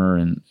summer,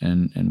 and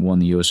won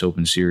the U.S.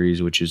 Open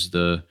Series, which is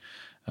the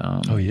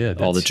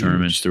all the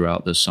tournaments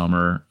throughout the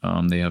summer.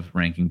 They have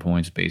ranking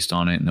points based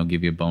on it, and they'll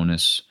give you a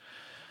bonus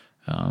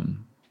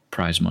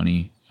prize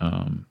money.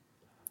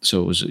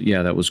 So it was,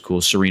 that was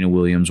cool. Serena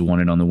Williams won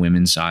it on the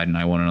women's side, and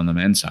I won it on the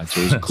men's side.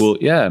 So it was cool.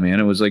 Yeah, man,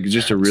 it was like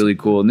just a really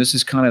cool. And this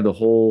is kind of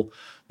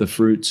the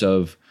fruits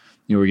of,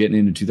 we're getting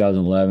into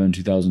 2011,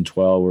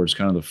 2012, where it's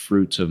kind of the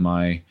fruits of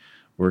my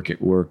work,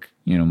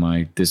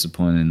 my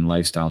discipline and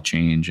lifestyle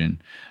change.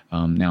 And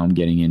now I'm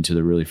getting into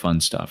the really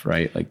fun stuff,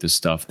 right? Like the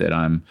stuff that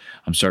I'm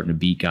starting to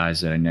beat guys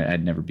that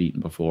I'd never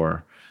beaten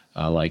before,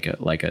 like a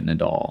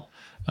Nadal.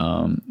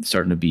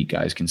 Starting to beat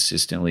guys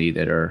consistently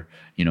that are,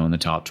 in the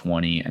top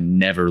 20 and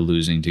never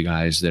losing to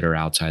guys that are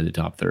outside the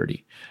top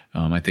 30.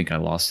 I think I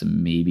lost to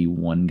maybe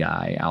one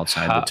guy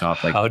outside the top,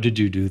 how did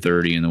you do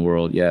 30 in the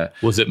world? Yeah.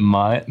 Was it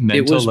my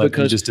mental?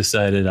 Because you just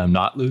decided I'm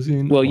not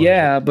losing? Well,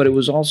 yeah, but it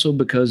was also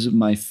because of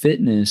my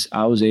fitness.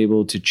 I was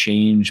able to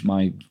change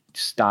my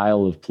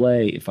style of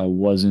play if I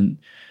wasn't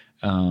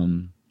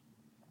playing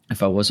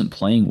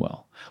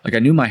well. Like I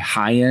knew my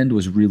high end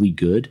was really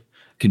good,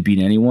 could beat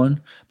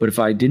anyone. But if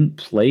I didn't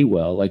play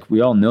well, like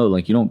we all know,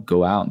 like you don't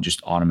go out and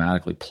just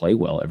automatically play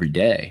well every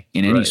day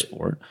in any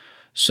sport.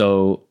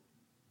 So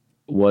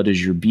what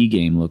does your B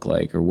game look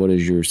like? Or what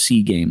does your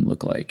C game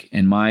look like?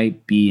 And my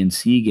B and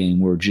C game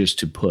were just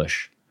to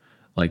push.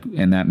 Like,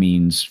 and that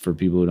means for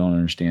people who don't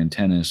understand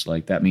tennis,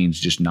 like that means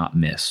just not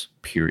miss,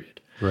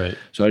 period. Right.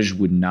 So I just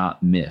would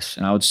not miss.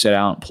 And I would sit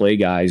out and play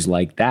guys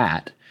like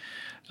that.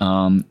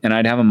 And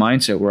I'd have a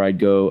mindset where I'd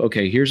go,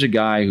 okay, here's a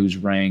guy who's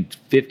ranked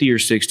 50 or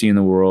 60 in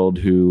the world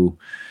who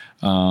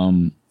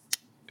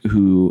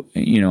who,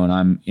 and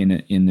I'm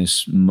in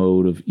this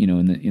mode of,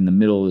 in the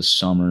middle of the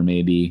summer,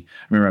 maybe.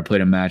 I remember I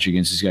played a match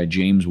against this guy,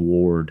 James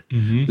Ward,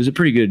 who's a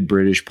pretty good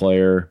British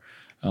player.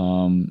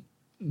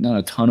 Not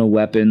a ton of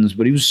weapons,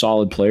 but he was a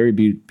solid player.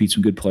 He beat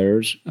some good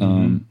players.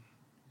 I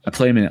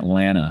played him in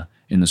Atlanta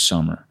in the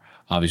summer.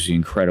 Obviously,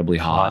 incredibly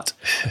hot.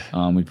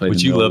 We played in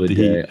the middle of the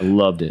day. I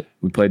loved it.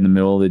 We played in the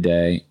middle of the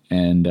day,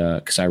 and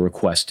because I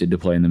requested to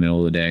play in the middle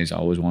of the day, because I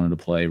always wanted to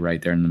play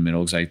right there in the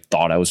middle, because I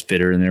thought I was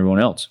fitter than everyone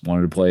else.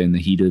 Wanted to play in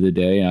the heat of the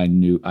day.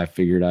 I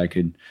figured I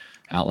could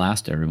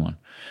outlast everyone.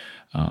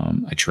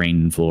 I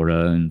trained in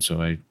Florida, and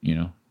so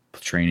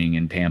training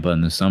in Tampa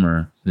in the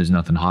summer, there's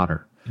nothing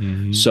hotter.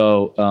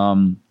 So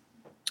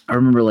I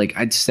remember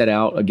I'd set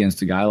out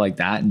against a guy like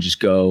that and just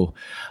go,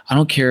 I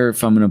don't care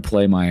if I'm going to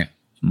play my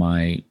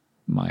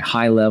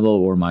high level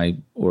or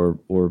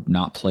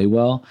not play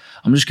well.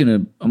 I'm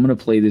going to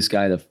play this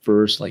guy the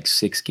first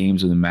 6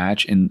 games of the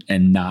match and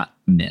not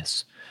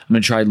miss. I'm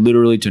going to try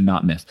literally to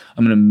not miss.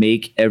 I'm going to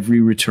make every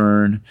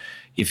return.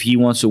 If he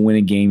wants to win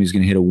a game, he's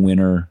going to hit a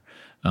winner.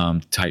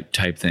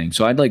 Type thing.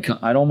 So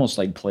I'd almost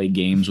play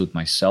games with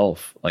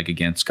myself,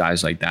 against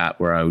guys like that,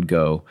 where I would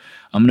go,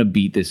 I'm going to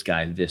beat this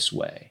guy this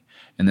way.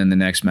 And then the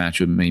next match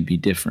would maybe be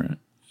different.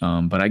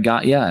 But I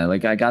got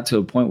to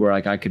a point where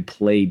I could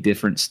play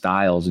different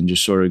styles and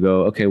just sort of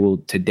go, okay, well,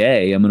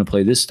 today I'm going to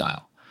play this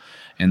style.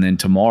 And then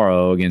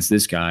tomorrow against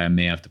this guy, I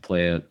may have to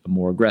play a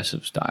more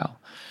aggressive style.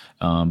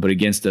 But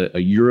against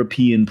a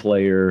European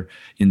player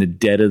in the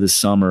dead of the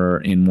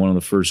summer, in one of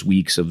the first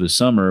weeks of the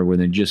summer where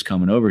they're just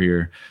coming over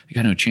here, they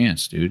got no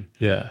chance, dude.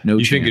 Yeah. No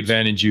chance. You think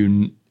advantage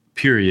you,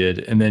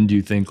 period. And then do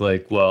you think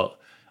well,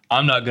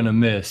 I'm not going to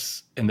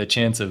miss, and the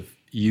chance of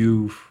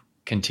you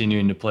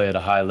continuing to play at a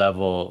high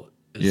level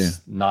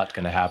is not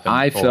going to happen.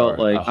 I felt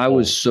like I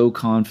was so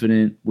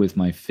confident with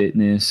my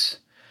fitness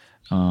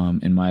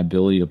and my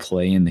ability to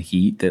play in the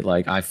heat that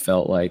I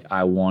felt like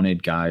I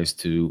wanted guys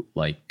to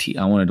I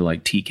wanted to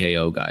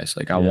TKO guys.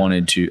 I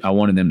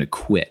wanted them to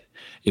quit.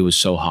 It was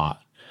so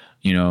hot,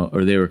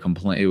 or they would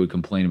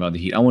complain about the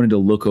heat. I wanted to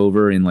look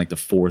over in the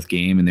 4th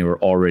game and they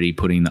were already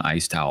putting the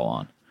ice towel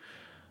on.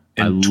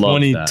 In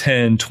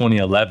 2010,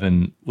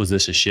 2011, was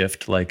this a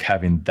shift,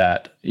 having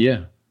that?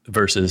 Yeah.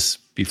 Versus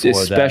before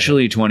that?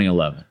 Especially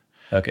 2011.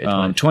 Okay.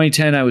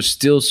 2010, I was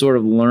still sort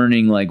of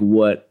learning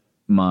what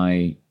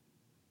my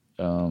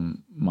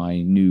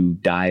new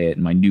diet,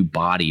 my new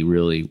body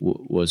really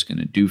was going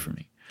to do for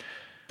me.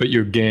 But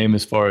your game,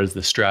 as far as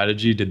the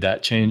strategy, did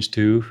that change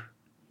too?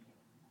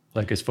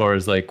 As far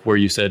as where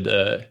you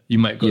said you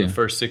might go the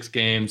first 6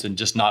 games and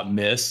just not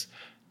miss.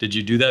 Did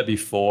you do that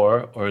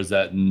before, or is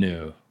that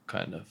new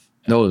kind of?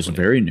 No, it was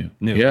very new.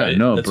 Yeah, right?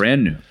 No,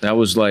 brand new. That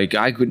was I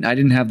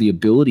didn't have the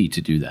ability to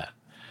do that.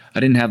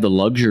 I didn't have the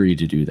luxury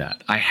to do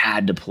that. I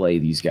had to play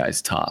these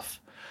guys tough.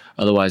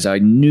 Otherwise, I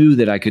knew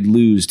that I could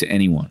lose to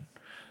anyone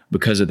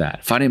because of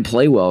that. If I didn't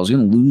play well, I was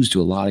going to lose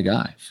to a lot of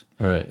guys.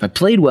 All right. If I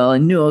played well, I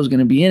knew I was going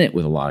to be in it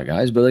with a lot of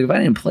guys. But if I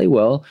didn't play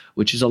well,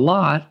 which is a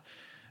lot,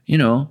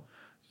 I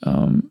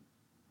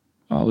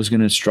was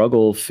going to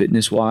struggle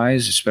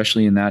fitness-wise,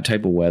 especially in that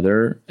type of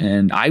weather.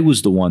 And I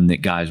was the one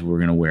that guys were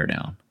going to wear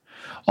down.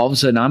 All of a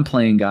sudden, I'm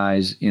playing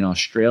guys in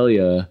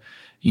Australia,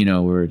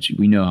 where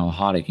we know how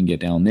hot it can get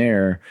down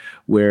there,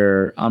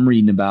 where I'm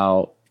reading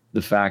about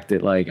the fact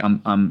that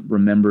I'm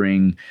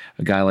remembering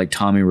a guy like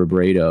Tommy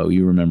Robredo.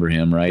 You remember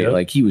him, right?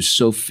 Yep. He was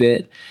so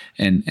fit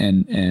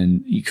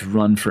and you could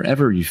run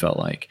forever, you felt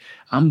like.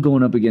 I'm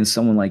going up against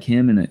someone like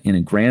him in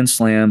a Grand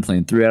Slam,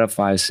 playing 3 out of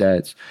 5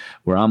 sets,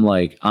 where I'm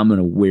I'm going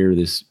to wear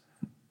this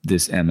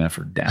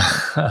MFer down.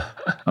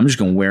 I'm just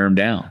going to wear him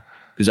down.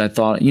 Because I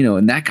thought,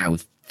 and that guy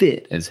was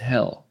fit as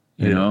hell,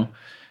 you know?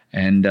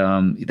 And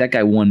that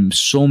guy won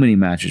so many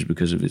matches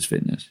because of his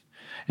fitness.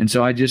 And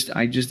so I X'd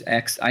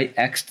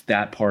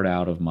that part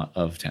out of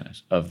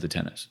the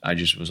tennis. I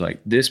just was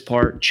this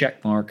part,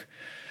 check mark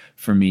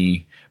for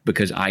me,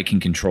 because I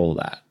can control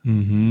that.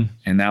 Mm-hmm.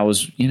 And that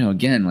was,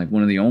 again,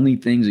 one of the only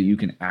things that you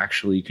can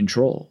actually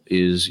control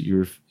is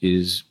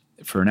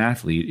for an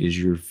athlete is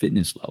your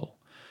fitness level.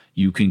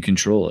 You can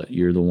control it.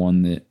 You're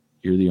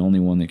the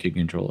only one that can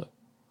control it.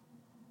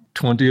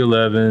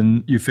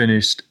 2011, you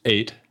finished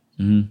 8th.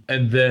 Mm-hmm.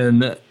 And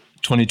then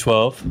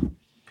 2012.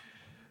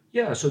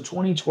 Yeah, so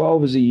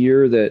 2012 is a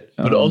year that...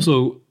 but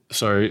also,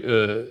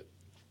 sorry,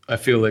 I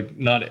feel like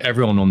not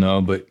everyone will know,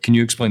 but can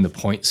you explain the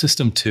point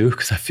system too?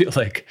 Because I feel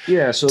like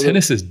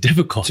tennis is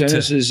difficult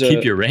to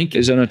keep your ranking.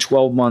 Is on a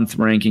 12-month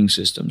ranking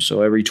system.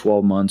 So every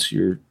 12 months,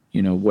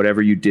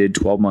 whatever you did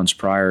 12 months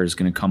prior is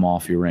going to come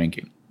off your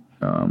ranking.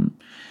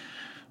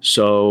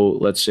 So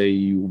let's say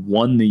you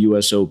won the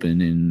U.S.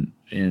 Open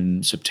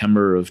in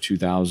September of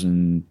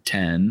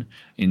 2010.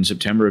 In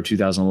September of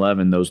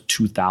 2011, those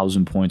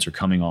 2,000 points are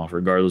coming off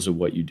regardless of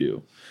what you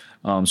do.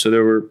 So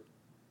there were...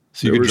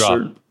 So you could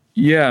drop.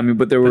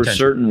 But there were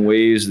certain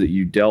ways that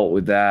you dealt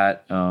with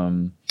that. A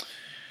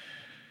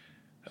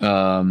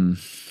lot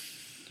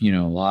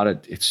of...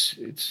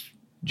 It's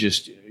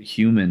just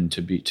human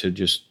to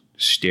just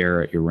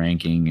stare at your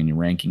ranking and your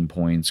ranking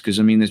points. Because,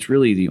 it's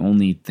really the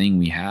only thing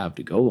we have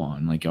to go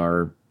on.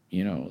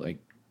 like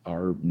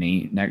our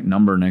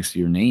number next to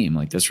your name.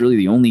 Like that's really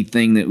the only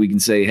thing that we can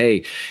say,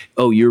 hey,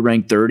 oh, you're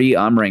ranked 30,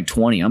 I'm ranked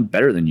 20, I'm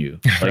better than you.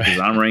 Like, cause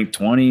I'm ranked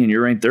 20 and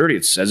you're ranked 30.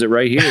 It says it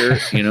right here,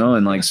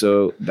 and like,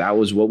 so that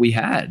was what we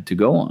had to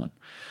go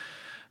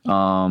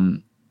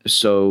on.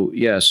 So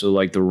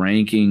like the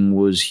ranking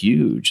was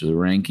huge. The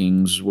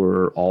rankings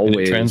were always,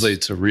 and it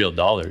translates to real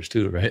dollars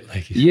too, right?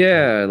 Like,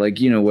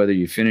 whether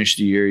you finish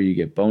the year, you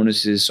get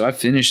bonuses. So I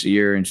finished the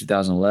year in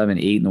 2011,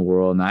 8 in the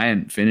world, and I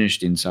hadn't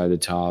finished inside the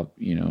top,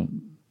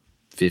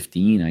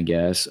 15, I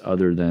guess,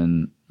 other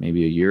than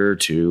maybe a year or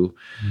two.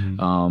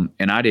 Mm-hmm.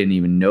 And I didn't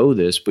even know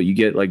this, but you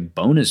get like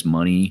bonus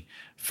money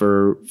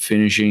for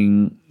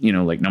finishing,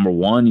 like number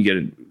 1, you get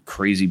a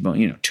crazy,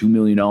 $2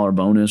 million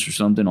bonus or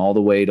something, all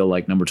the way to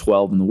like number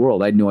 12 in the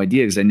world. I had no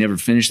idea because I never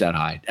finished that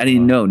high. I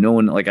didn't know. No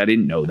one, like, I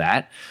didn't know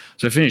that.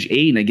 So I finished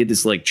 8 and I get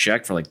this like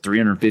check for like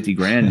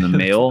 $350,000 in the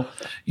mail,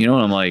 and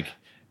I'm like,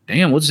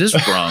 damn, what's this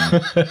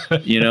from?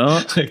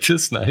 Like,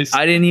 this nice.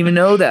 I didn't even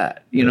know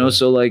that,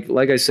 so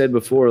like I said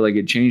before, like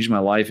it changed my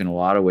life in a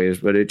lot of ways,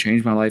 but it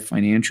changed my life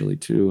financially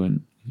too.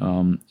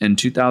 And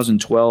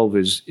 2012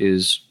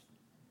 is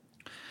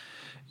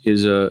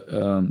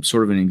a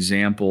sort of an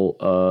example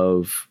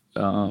of,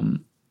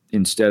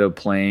 instead of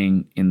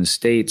playing in the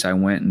States, I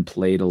went and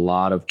played a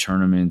lot of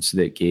tournaments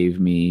that gave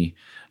me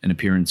an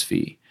appearance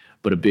fee,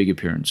 but a big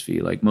appearance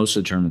fee. Like most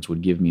of the tournaments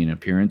would give me an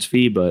appearance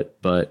fee, but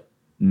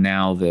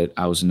now that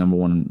I was the number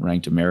 1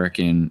 ranked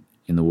American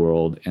in the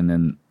world and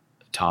then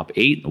top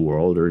 8 in the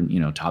world, or,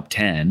 top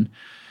 10,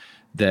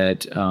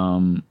 that,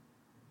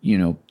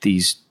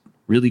 these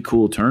really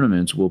cool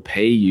tournaments will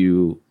pay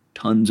you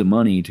tons of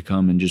money to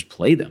come and just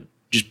play them,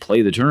 just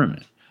play the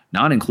tournament,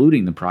 not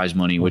including the prize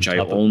money, which I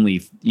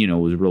only,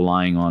 was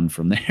relying on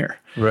from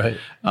there. Right.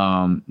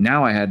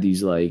 Now I had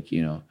these like,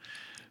 $100,000,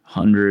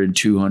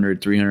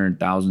 $200,000,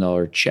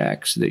 $300,000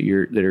 checks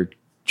that are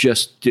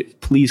just,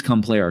 please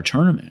come play our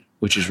tournament,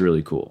 which is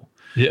really cool.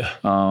 Yeah.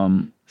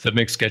 Does that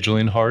make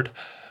scheduling hard?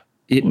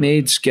 It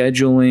made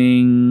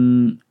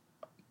scheduling,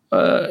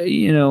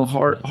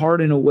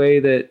 hard in a way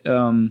that,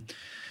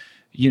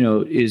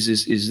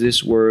 is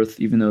this worth,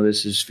 even though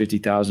this is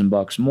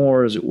 $50,000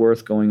 more, is it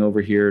worth going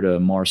over here to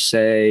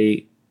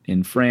Marseille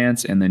in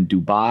France and then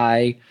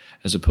Dubai,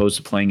 as opposed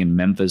to playing in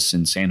Memphis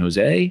and San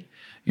Jose,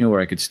 where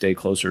I could stay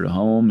closer to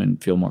home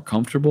and feel more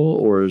comfortable?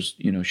 Or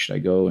should I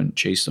go and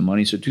chase the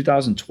money? So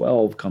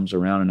 2012 comes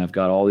around and I've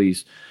got all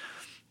these,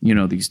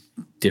 these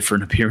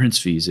different appearance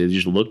fees. They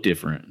just look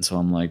different. And so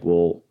I'm like,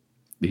 well,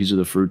 these are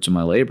the fruits of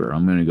my labor.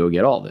 I'm going to go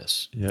get all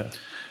this. Yeah.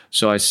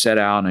 So I set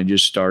out and I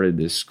just started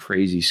this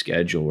crazy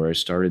schedule where I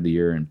started the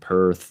year in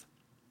Perth,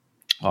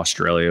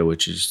 Australia,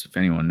 which is, if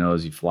anyone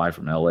knows, you fly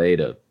from LA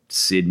to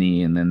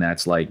Sydney, and then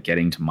that's like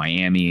getting to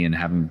Miami and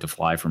having to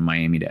fly from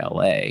Miami to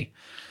LA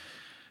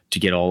to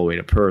get all the way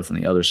to Perth on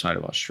the other side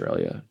of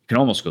Australia. You can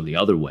almost go the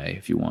other way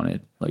if you wanted,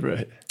 like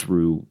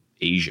through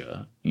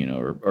Asia,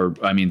 or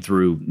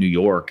through New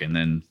York and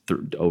then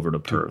over to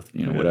Perth,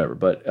 whatever.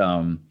 But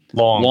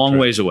long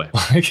ways away.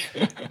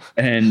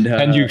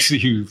 and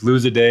you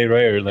lose a day,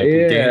 right? Or like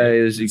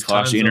you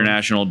cross the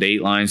international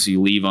date line, so you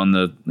leave on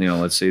the,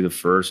 let's say the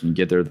 1st and you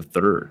get there the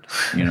 3rd,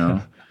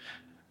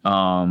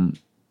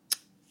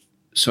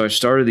 So I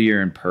started the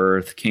year in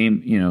Perth,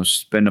 came,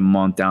 spent a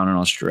month down in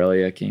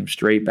Australia, came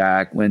straight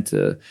back, went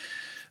to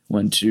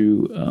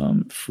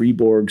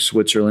Fribourg,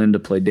 Switzerland to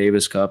play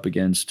Davis Cup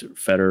against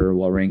Federer,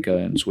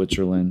 Wawrinka in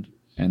Switzerland,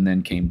 and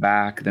then came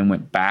back, then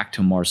went back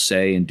to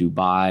Marseille and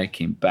Dubai,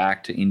 came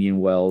back to Indian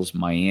Wells,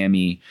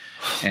 Miami.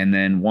 And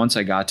then once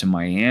I got to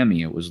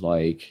Miami, it was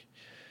like,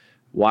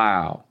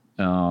 wow,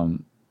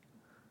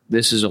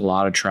 this is a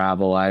lot of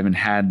travel. I haven't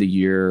had the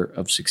year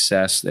of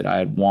success that I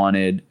had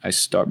wanted.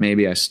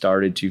 Maybe I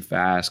started too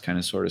fast, kind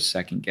of sort of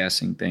second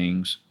guessing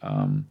things,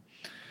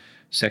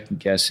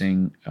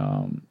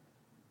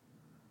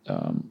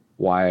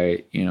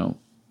 why,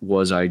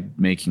 was I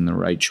making the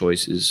right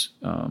choices?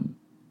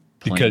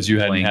 Because you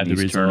hadn't had the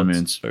results.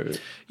 Tournaments.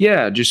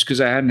 Yeah, just because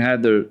I hadn't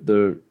had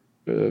the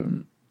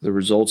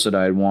results that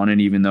I had wanted,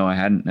 even though I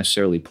hadn't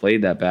necessarily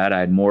played that bad. I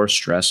had more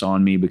stress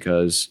on me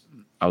because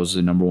I was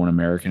the number 1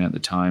 American at the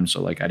time. So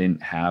like I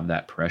didn't have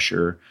that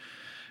pressure,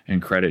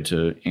 and credit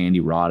to Andy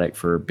Roddick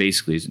for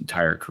basically his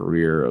entire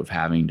career of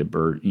having to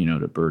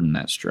burden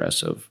that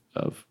stress of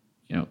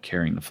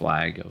carrying the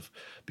flag, of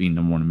being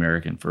number 1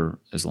 American for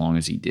as long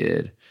as he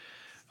did.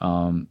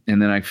 And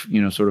then I,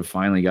 sort of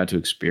finally got to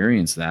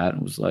experience that.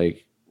 It was like,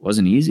 it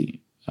wasn't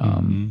easy.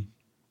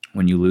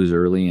 When you lose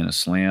early in a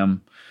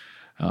slam,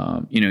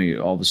 all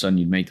of a sudden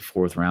you'd make the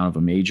 4th round of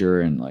a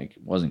major and like,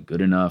 it wasn't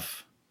good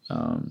enough.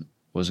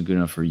 Wasn't good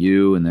enough for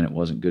you. And then it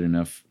wasn't good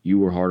enough. You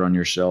were hard on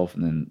yourself.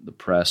 And then the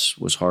press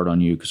was hard on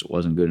you because it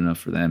wasn't good enough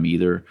for them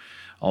either.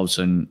 All of a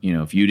sudden,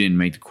 if you didn't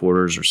make the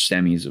quarters or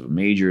semis of a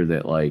major,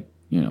 that like,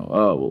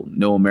 oh, well,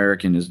 no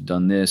American has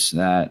done this,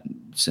 that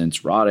since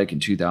Roddick in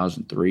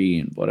 2003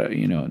 and whatever,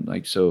 and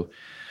like, so it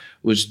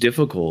was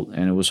difficult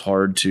and it was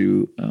hard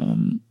to,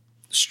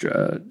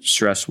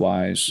 stress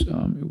wise.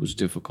 It was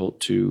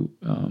difficult to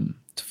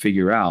to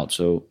figure out.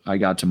 So I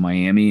got to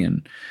Miami,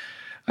 and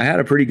I had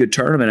a pretty good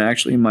tournament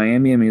actually in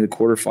Miami. I mean, the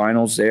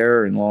quarterfinals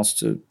there, and lost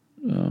to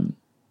an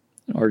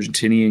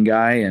Argentinian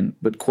guy,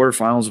 but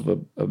quarterfinals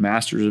of a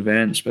Masters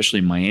event, especially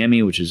in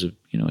Miami, which is a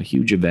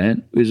huge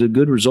event, is a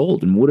good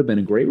result and would have been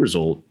a great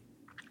result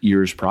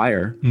years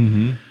prior.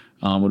 Mm-hmm.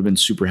 Would have been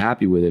super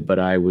happy with it, but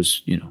I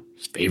was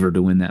favored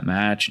to win that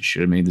match and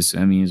should have made the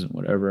semis and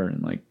whatever.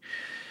 And like,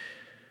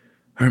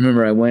 I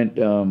remember I went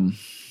out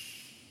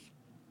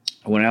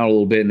a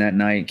little bit in that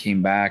night,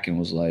 came back and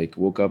was like,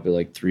 woke up at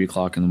like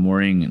 3:00 in the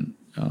morning, and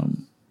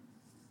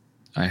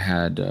I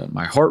had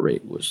my heart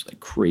rate was like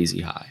crazy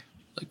high.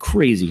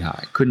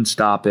 Couldn't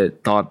stop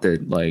it. Thought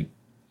that like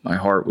my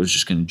heart was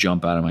just going to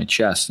jump out of my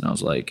chest. And I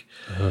was like,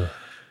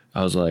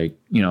 I was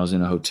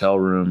in a hotel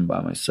room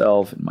by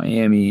myself in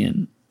Miami,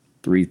 and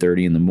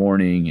 3:30 in the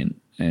morning.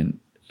 And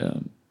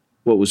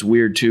what was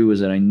weird too was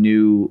that I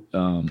knew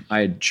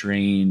I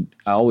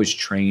always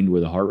trained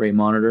with a heart rate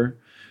monitor.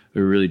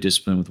 We were really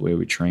disciplined with the way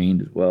we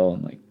trained as well.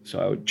 And so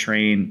I would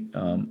train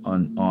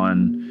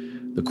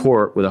on the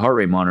court with a heart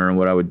rate monitor. And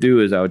what I would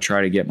do is I would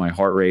try to get my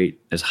heart rate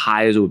as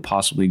high as it would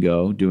possibly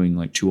go, doing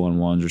like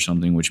 2-on-1s or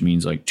something, which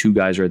means like two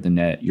guys are at the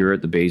net, you're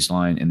at the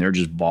baseline, and they're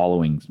just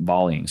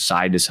volleying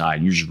side to side,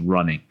 and you're just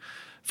running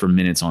for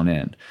minutes on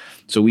end.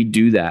 So we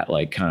do that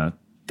like kind of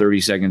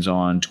 30 seconds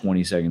on,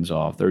 20 seconds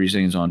off, 30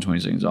 seconds on, 20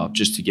 seconds off,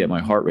 just to get my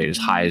heart rate as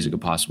high as it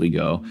could possibly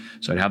go.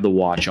 So I'd have the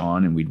watch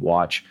on, and we'd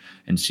watch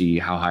and see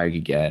how high I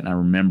could get. And I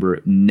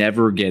remember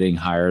never getting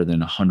higher than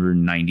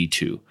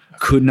 192.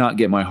 Could not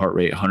get my heart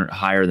rate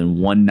higher than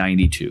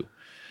 192.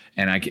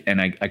 And I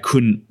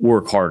couldn't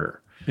work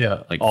harder.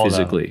 Yeah. Like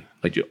physically.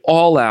 Like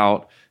all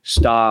out,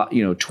 stop,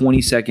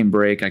 20-second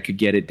break, I could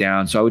get it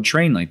down. So I would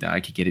train like that. I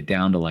could get it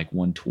down to like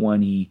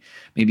 120,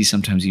 maybe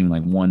sometimes even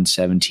like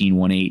 117,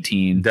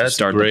 118. That's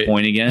start great. The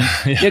point again.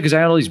 Yeah, because I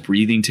had all these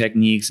breathing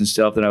techniques and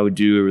stuff that I would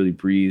do. I really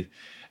breathe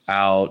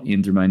out,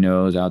 in through my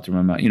nose, out through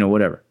my mouth,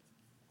 whatever.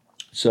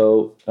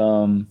 So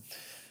I'm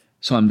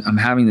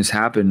having this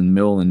happen in the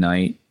middle of the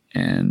night,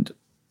 and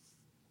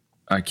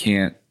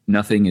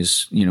nothing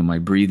is, my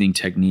breathing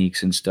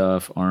techniques and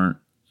stuff aren't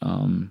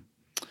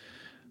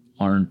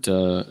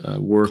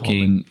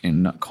working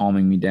and not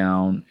calming me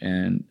down.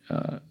 And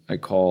I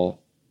call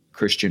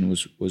Christian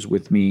was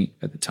with me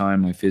at the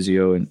time, my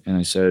physio, and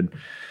I said,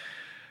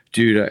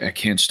 dude, I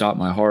can't stop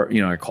my heart.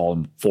 I called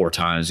him 4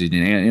 times. He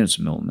didn't answer. It's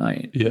the middle of the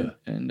night. Yeah.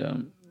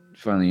 And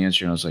finally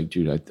answered, and I was like,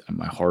 dude,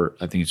 my heart,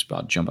 I think it's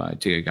about to jump out. I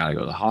think I got to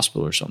go to the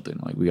hospital or something.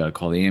 Like, we got to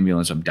call the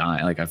ambulance. I'm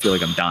dying. Like, I feel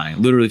like I'm dying.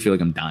 Literally feel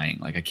like I'm dying.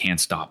 Like, I can't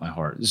stop my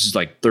heart. This is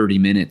like 30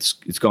 minutes.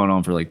 It's gone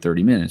on for like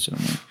 30 minutes. And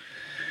I'm like,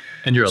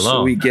 and you're alone.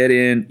 So we get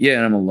in. Yeah,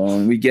 and I'm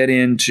alone. We get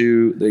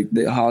into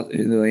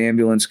the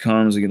ambulance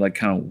comes. We get like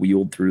kind of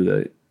wheeled through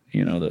the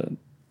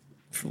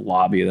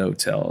lobby of the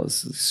hotel.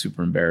 It's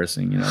super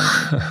embarrassing.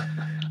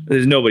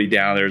 There's nobody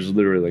down there. It's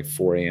literally like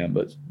 4 a.m.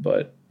 But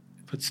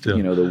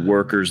still, the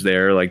workers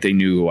there, like, they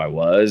knew who I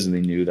was, and they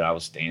knew that I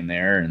was staying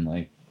there, and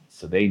like,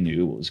 so they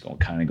knew what was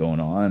going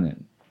on.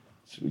 And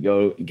so we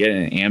go get in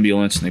an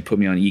ambulance, and they put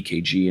me on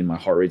EKG, and my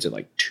heart rate's at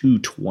like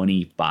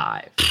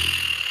 225.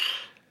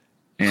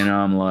 And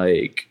I'm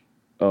like,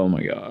 oh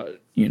my God,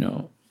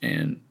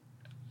 and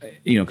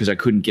because I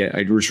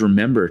just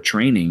remember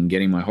training,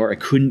 getting my heart, I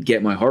couldn't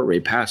get my heart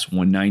rate past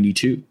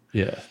 192.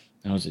 Yeah.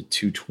 I was at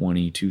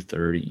 220,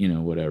 230,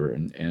 whatever.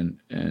 And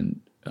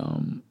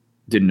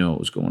didn't know what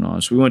was going on.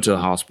 So we went to the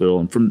hospital,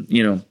 and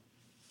and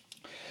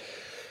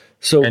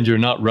you're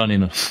not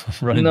running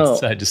no,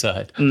 side to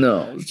side.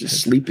 No,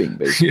 just sleeping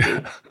basically.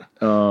 Yeah.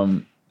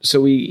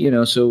 So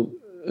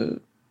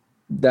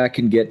that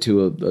can get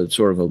to a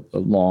sort of a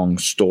long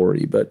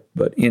story, but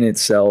in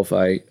itself,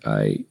 I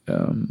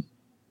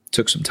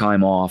took some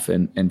time off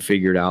and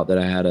figured out that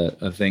I had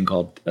a thing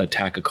called a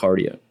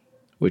tachycardia,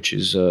 which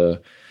is an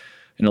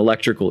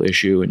electrical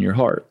issue in your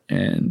heart.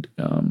 And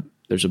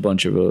there's a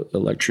bunch of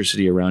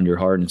electricity around your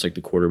heart, and it's like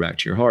the quarterback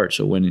to your heart.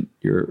 So when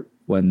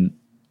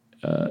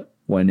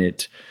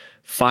it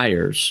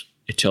fires,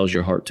 it tells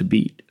your heart to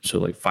beat. So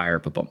like fire,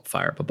 pa-bump,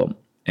 fire, pa-bump.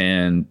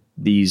 And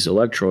these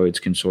electrodes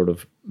can sort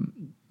of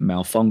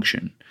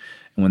malfunction.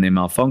 And when they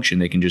malfunction,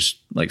 they can just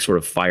like sort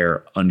of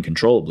fire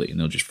uncontrollably, and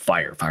they'll just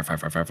fire.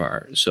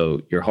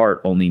 So your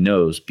heart only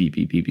knows beat,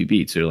 beat, beat, beat,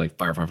 beat. So they're like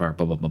fire, bum,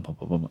 bum, bum, bum,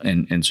 bum.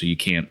 And so you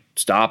can't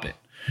stop it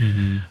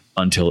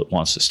until it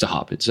wants to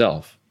stop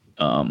itself.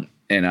 And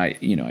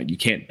you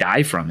can't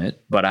die from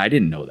it, but I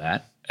didn't know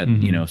that,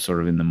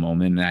 sort of in the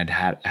moment. And I'd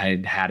had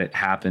it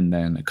happen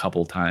then a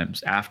couple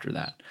times after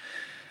that.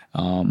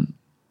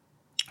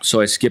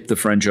 So I skipped the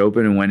French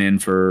Open and went in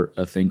for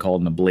a thing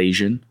called an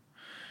ablation.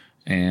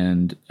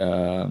 And,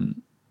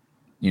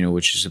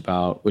 which is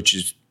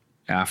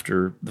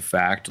after the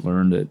fact,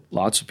 learned that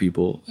lots of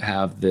people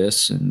have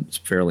this, and it's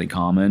fairly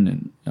common.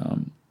 And,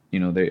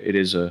 it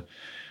is a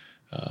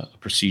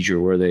procedure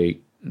where they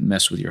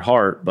mess with your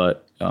heart,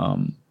 but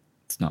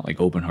it's not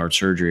like open heart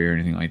surgery or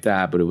anything like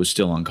that, but it was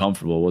still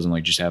uncomfortable. It wasn't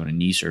like just having a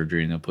knee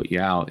surgery and they'll put you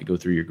out. They go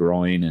through your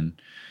groin and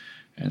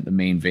and the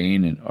main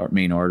vein and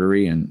main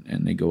artery, and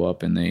they go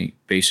up and they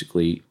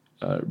basically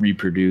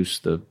reproduce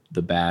the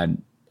bad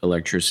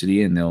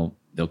electricity, and they'll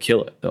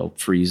kill it. They'll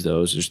freeze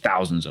those. There's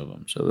thousands of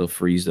them, so they'll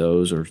freeze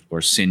those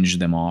or singe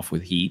them off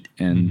with heat,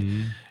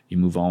 and you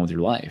move on with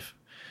your life.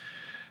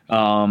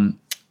 And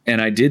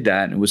I did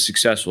that, and it was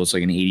successful. It's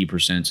like an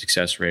 80%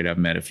 success rate. I've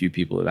met a few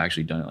people that have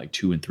actually done it like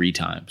 2 and 3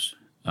 times,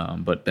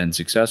 but been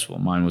successful.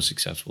 Mine was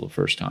successful the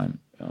first time.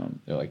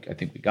 They're like, I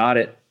think we got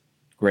it.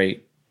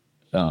 Great.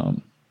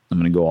 I'm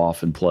going to go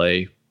off and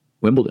play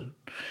Wimbledon.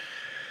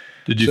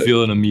 Did you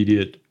feel an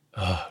immediate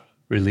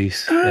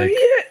release? Yeah.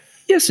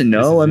 Yes and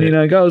no. I mean,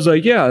 I was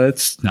like, yeah,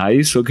 that's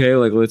nice. Okay,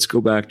 like let's go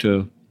back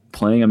to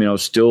playing. I mean, I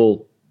was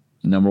still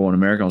number 1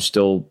 American. I was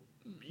still,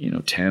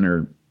 10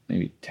 or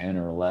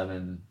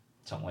 11,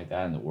 something like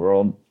that in the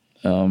world.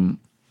 And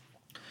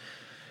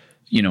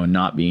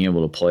not being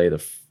able to play the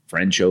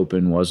French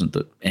Open wasn't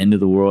the end of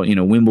the world.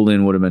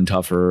 Wimbledon would have been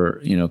tougher,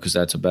 because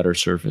that's a better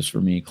surface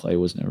for me. Clay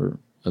was never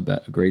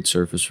a great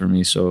surface for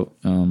me. So,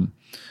 I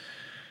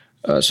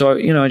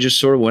just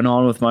sort of went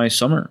on with my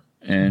summer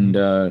and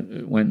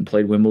went and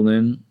played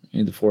Wimbledon.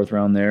 Made the 4th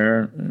round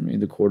there. Made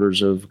the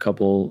quarters of a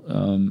couple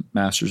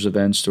Masters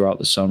events throughout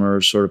the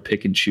summer. Sort of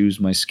pick and choose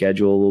my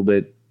schedule a little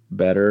bit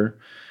better.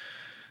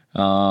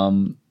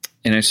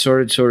 And I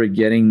started sort of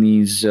getting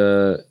these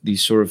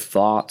sort of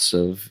thoughts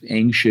of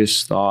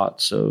anxious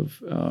thoughts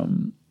of,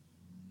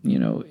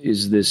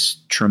 is this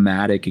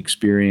traumatic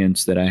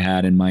experience that I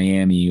had in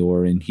Miami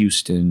or in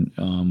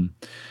Houston,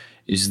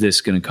 is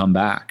this going to come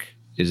back?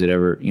 Is it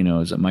ever,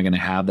 am I going to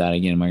have that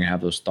again? Am I going to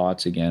have those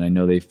thoughts again? I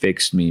know they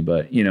fixed me,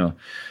 but,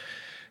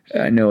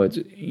 I know it's,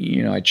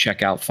 I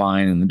check out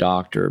fine in the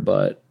doctor,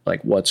 but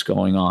like what's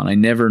going on? I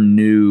never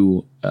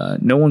knew,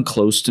 no one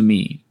close to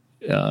me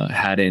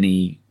had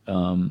any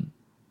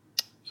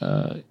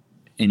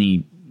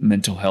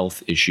mental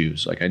health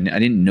issues. Like I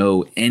didn't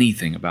know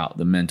anything about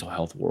the mental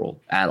health world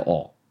at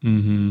all.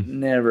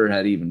 Never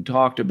had even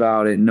talked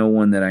about it. No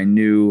one that I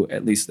knew,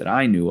 at least that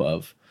I knew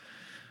of,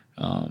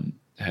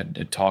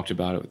 had talked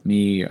about it with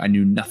me. I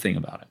knew nothing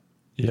about it.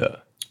 Yeah.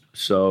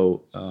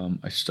 So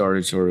I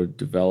started sort of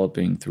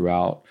developing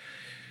throughout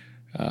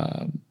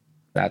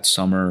that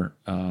summer,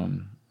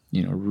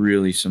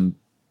 really some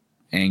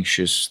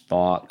anxious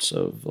thoughts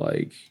of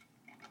like,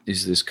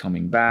 is this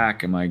coming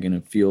back? Am I going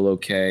to feel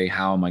okay?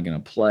 How am I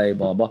going to play?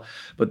 Blah, blah.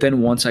 But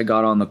then once I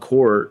got on the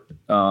court,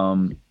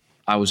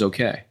 I was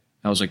okay.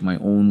 That was like my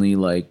only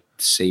like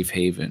safe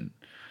haven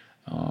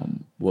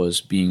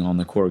was being on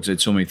the court because I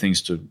had so many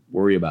things to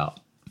worry about,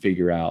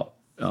 figure out.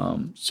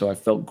 So I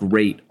felt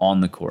great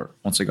on the court.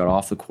 Once I got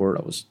off the court,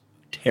 I was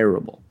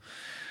terrible.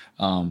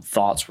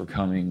 Thoughts were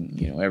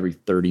coming, every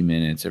 30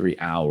 minutes, every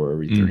hour,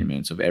 every 30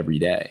 minutes of every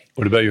day.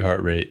 What about your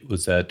heart rate?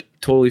 Was that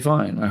totally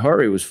fine? My heart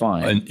rate was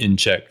fine. in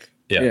check?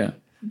 Yeah,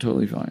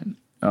 totally fine.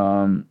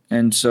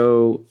 And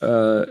so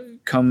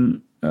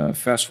come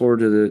fast forward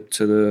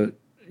to the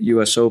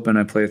U.S. Open,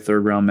 I play a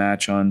 3rd round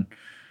match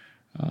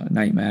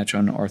night match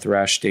on Arthur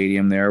Ashe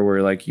Stadium there, where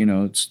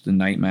it's the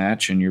night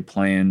match and you're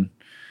playing.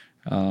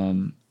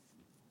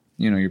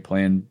 You're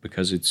playing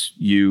because it's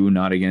you,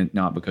 not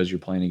because you're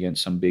playing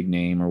against some big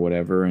name or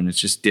whatever. And it's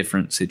just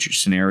different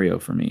scenario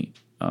for me.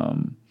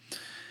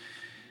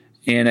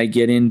 And I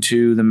get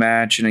into the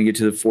match and I get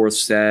to the 4th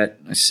set.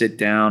 I sit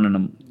down and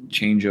I'm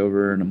change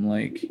over and I'm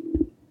like,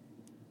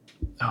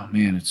 oh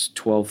man, it's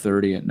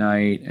 12:30 at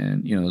night.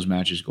 And, those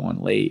matches go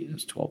on late.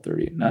 It's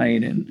 12:30 at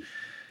night. And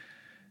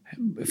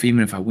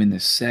even if I win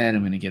this set,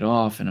 I'm going to get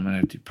off and I'm going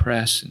to have to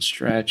press and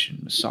stretch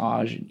and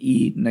massage and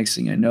eat. And next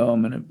thing I know,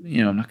 I'm not going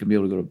to be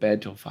able to go to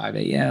bed till 5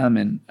 a.m.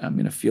 and I'm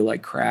going to feel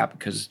like crap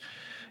because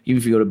even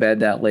if you go to bed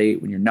that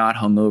late, when you're not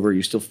hungover,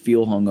 you still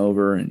feel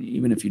hungover. And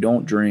even if you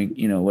don't drink,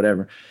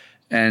 whatever.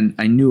 And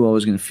I knew I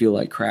was going to feel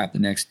like crap the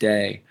next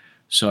day.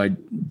 So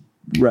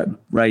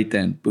right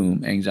then,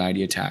 boom,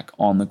 anxiety attack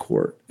on the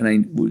court. And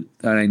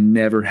I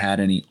never had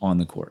any on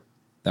the court.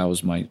 That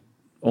was my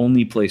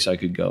only place I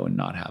could go and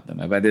not have them.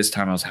 By this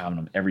time, I was having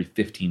them every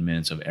 15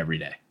 minutes of every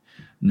day,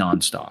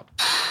 nonstop.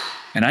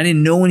 And I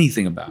didn't know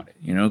anything about it,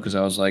 because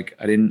I was like,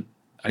 I didn't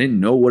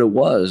know what it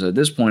was. At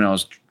this point, I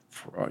was,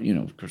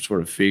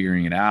 sort of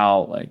figuring it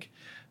out. Like,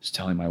 I was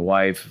telling my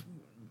wife,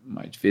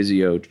 my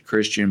physio,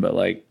 Christian, but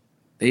like,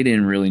 they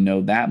didn't really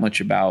know that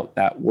much about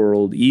that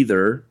world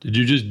either. Did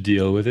you just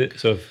deal with it?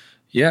 So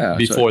yeah.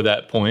 Before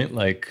that point,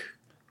 like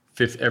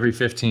every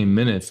 15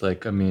 minutes,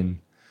 like, I mean,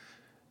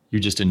 you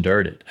just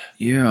endured it.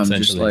 Yeah,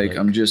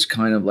 I'm just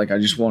kind of like, I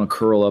just want to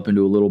curl up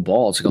into a little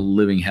ball. It's like a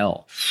living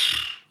hell.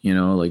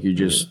 Like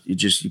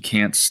you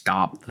can't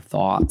stop the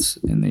thoughts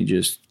and they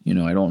just,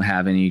 I don't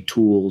have any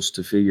tools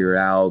to figure it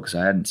out because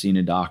I hadn't seen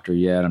a doctor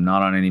yet. I'm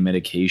not on any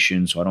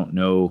medication. So I don't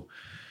know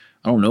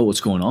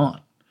what's going on.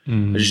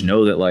 I just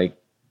know that like,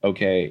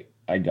 okay,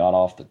 I got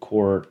off the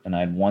court and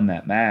I'd won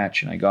that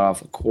match and I got off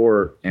the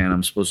court and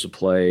I'm supposed to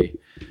play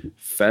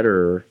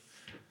Federer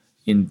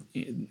in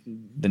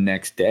the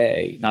next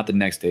day, not the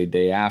next day,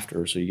 day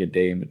after. So you get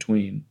day in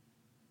between.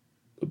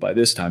 But by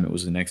this time it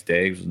was the next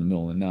day. It was in the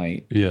middle of the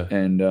night. Yeah.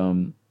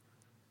 And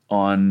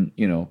on,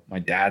 my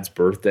dad's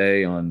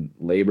birthday, on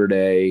Labor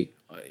Day,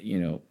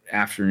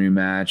 afternoon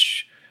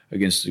match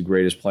against the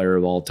greatest player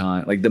of all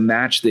time. Like the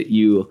match that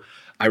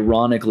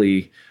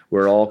ironically,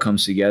 where it all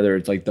comes together,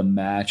 it's like the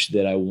match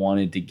that I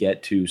wanted to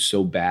get to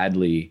so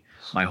badly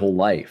my whole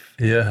life.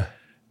 Yeah.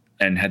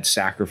 And had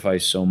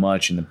sacrificed so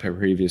much in the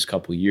previous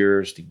couple of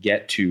years to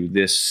get to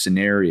this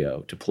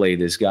scenario, to play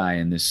this guy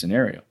in this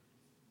scenario.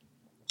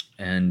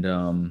 And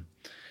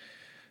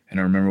I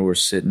remember we're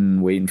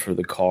sitting waiting for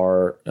the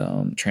car,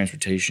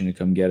 transportation to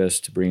come get us,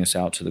 to bring us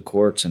out to the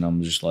courts. And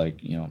I'm just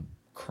like,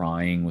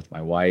 crying with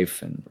my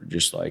wife, and we're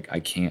just like, I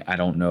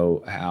don't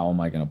know, how am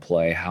I going to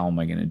play? How am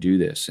I going to do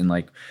this? And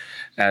like,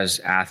 as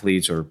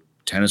athletes or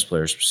tennis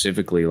players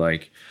specifically,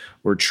 like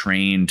we're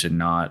trained to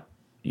not,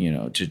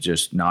 to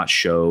just not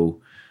show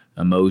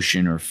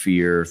emotion or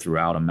fear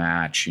throughout a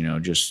match,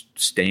 just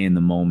stay in the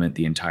moment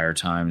the entire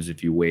time. As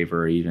if you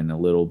waver even a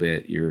little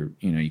bit, you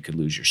could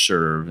lose your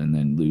serve and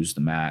then lose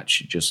the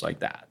match just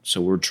like that.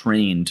 So we're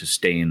trained to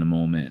stay in the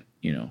moment,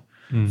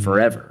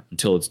 forever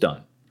until it's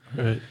done.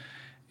 Right.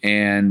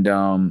 And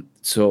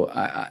so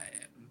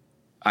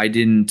I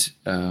didn't,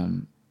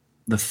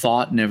 the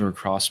thought never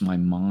crossed my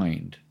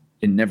mind.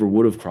 It never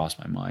would have crossed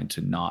my mind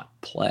to not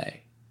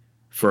play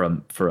for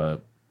a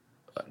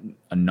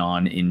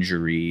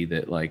non-injury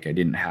that, like, I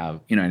didn't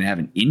have, I didn't have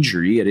an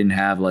injury. I didn't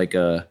have like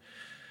a,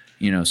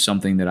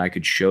 something that I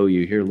could show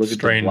you here. Look at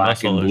the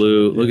black and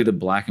blue. Look at the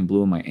black and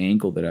blue in my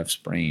ankle that I've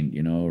sprained,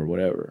 or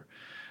whatever.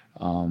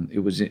 It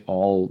was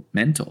all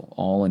mental,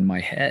 all in my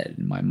head,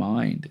 in my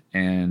mind.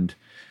 And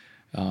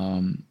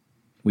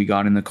we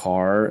got in the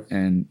car,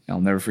 and I'll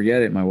never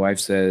forget it. My wife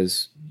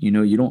says,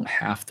 you don't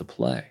have to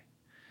play.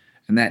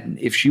 And that,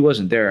 if she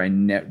wasn't there,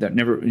 that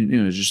never,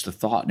 it was just the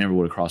thought never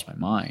would have crossed my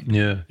mind.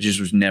 Yeah. It just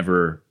was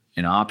never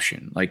an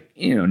option. Like,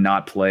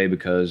 not play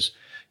because,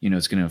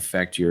 it's going to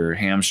affect your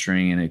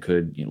hamstring and it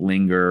could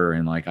linger.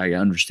 And like, I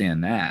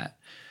understand that,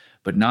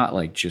 but not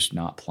like just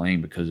not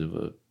playing because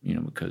of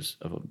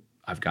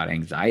I've got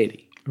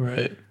anxiety.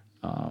 Right.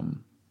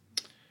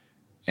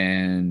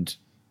 And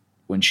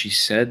when she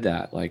said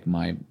that, like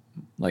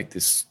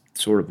this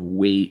sort of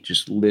weight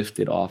just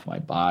lifted off my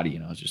body,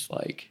 and I was just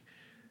like,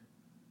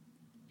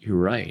 you're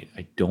right.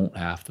 I don't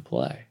have to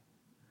play.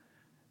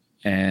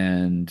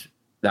 And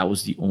that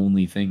was the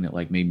only thing that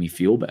like made me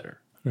feel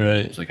better. Right.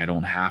 It's like, I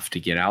don't have to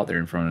get out there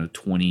in front of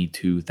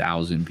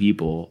 22,000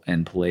 people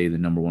and play the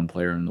number one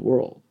player in the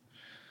world.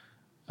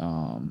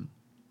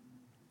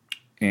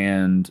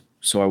 And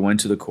so I went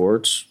to the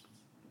courts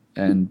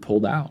and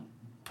pulled out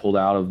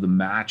of the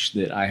match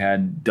that I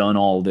had done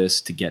all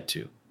this to get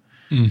to,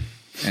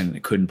 and I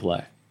couldn't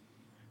play,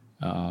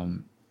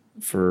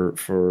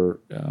 for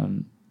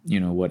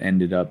what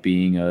ended up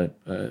being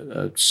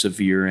a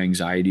severe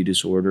anxiety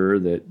disorder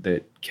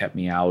that kept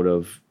me out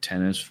of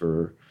tennis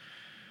for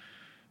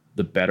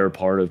the better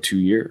part of 2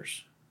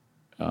 years.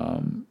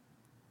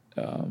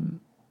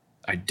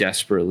 I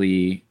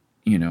desperately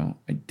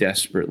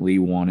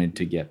wanted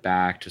to get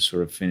back to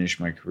sort of finish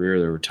my career.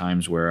 There were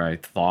times where I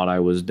thought I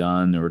was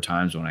done. There were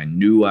times when I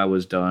knew I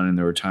was done. And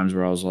there were times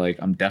where I was like,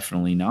 I'm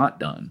definitely not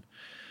done,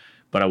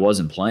 but I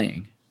wasn't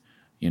playing.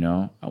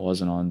 I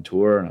wasn't on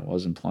tour and I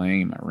wasn't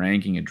playing. My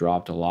ranking had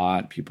dropped a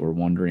lot. People were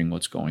wondering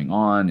what's going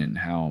on and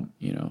how,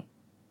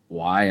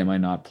 why am I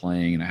not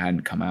playing? And I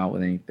hadn't come out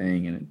with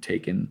anything. And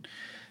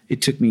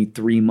it took me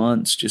 3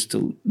 months just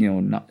to,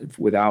 not,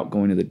 without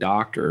going to the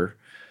doctor,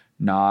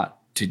 not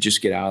to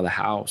just get out of the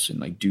house and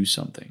like do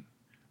something.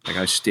 Like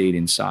I stayed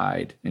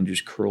inside and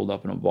just curled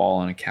up in a ball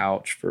on a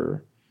couch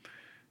for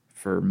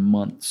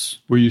months.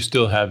 Were you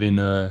still having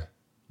the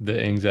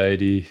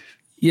anxiety?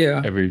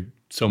 Yeah. Every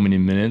so many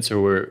minutes, or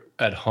were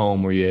at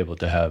home, were you able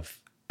to have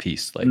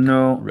peace? Like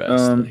no,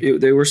 rest?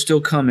 They were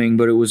still coming,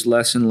 but it was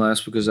less and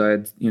less because I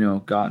had,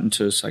 gotten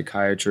to a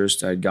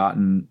psychiatrist. I'd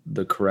gotten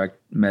the correct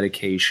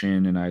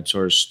medication, and I'd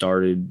sort of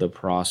started the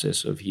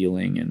process of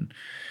healing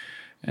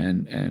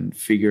and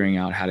figuring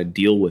out how to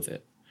deal with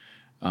it.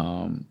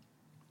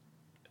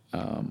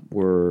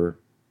 We're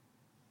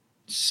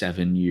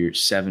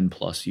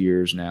 7+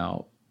 years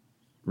now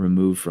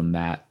removed from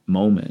that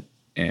moment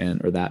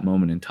or that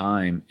moment in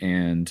time.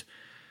 And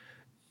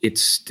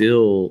it's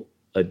still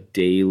a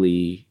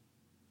daily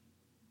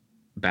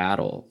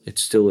battle.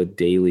 It's still a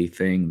daily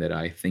thing that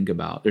I think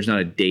about. There's not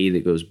a day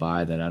that goes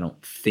by that I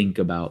don't think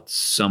about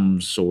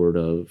some sort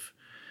of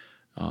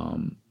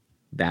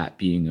that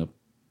being a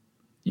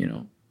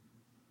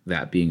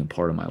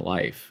part of my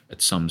life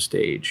at some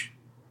stage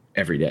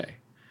every day.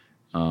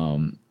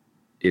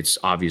 It's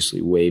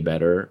obviously way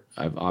better.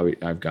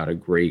 I've got a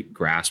great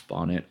grasp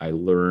on it. I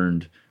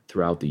learned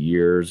throughout the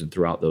years and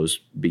throughout those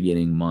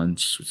beginning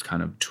months, it's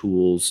kind of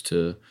tools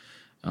to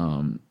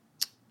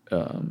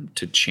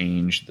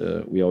change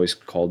we always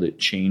called it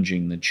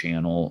changing the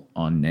channel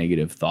on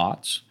negative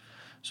thoughts.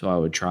 So I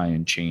would try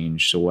and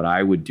change. So what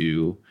I would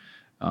do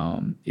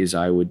is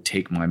I would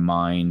take my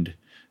mind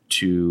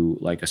to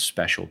like a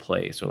special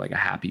place or like a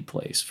happy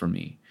place for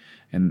me.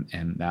 And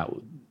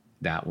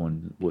that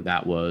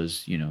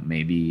was,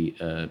 maybe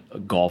a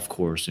golf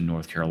course in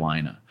North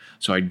Carolina.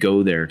 So I'd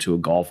go there to a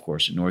golf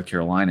course in North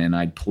Carolina and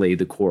I'd play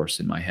the course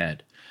in my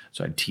head.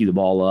 So I'd tee the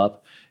ball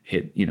up,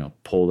 hit,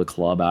 pull the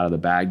club out of the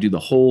bag, do the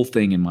whole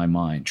thing in my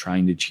mind,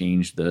 trying to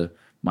change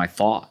my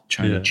thought,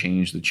 trying to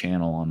change the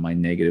channel on my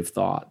negative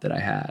thought that I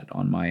had,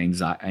 on my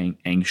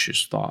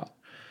anxious thought.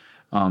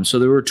 So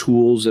there were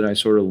tools that I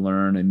sort of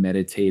learned. I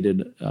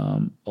meditated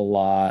a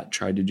lot,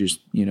 tried to just,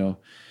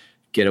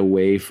 get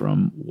away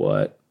from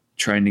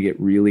trying to get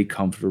really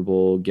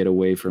comfortable, get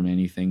away from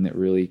anything that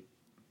really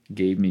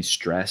gave me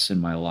stress in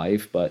my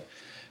life. But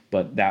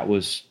that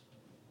was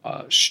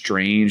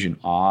strange and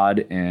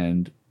odd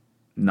and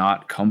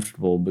not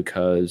comfortable,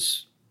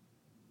 because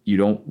I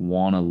didn't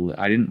want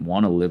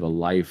to live a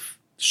life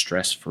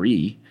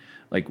stress-free.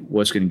 Like,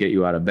 what's going to get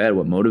you out of bed?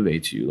 What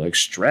motivates you? Like,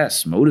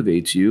 stress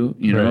motivates you,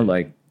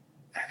 like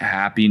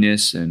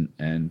happiness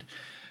and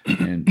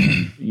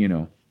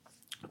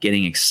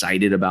getting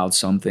excited about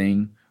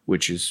something,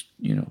 which is,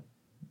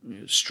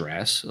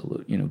 stress,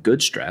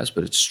 good stress,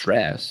 but it's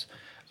stress.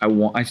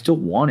 I still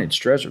wanted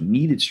stress or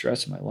needed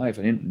stress in my life.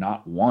 I didn't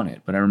not want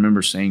it. But I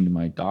remember saying to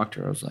my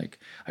doctor, I was like,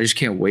 I just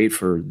can't wait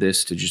for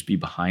this to just be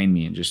behind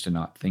me and just to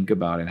not think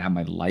about it and have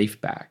my life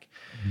back.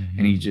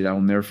 Mm-hmm. And I'll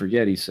never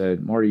forget, he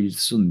said, Marty,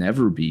 this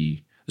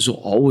will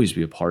always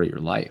be a part of your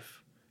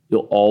life.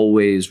 You'll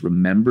always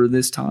remember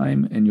this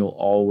time, and you'll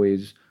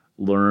always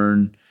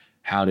learn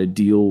how to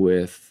deal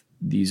with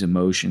these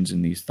emotions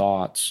and these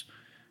thoughts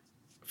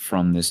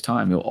from this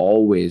time. It'll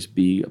always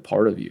be a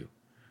part of you.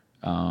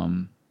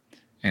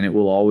 And it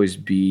will always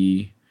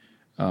be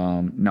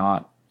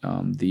not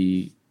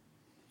the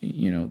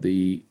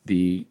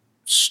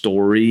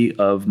story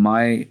of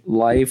my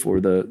life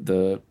or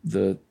the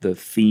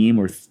theme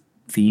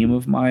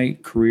of my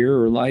career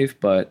or life,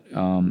 but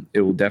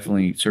it will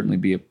certainly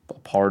be a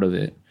part of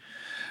it.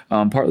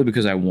 Partly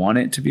because I want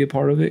it to be a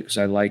part of it, because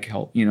I like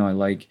help. I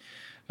like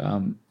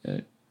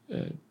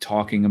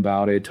talking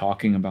about it,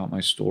 talking about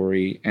my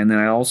story, and then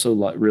I also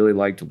really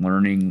liked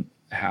learning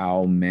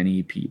how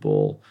many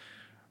people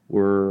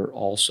were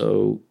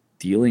also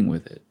dealing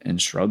with it and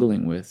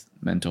struggling with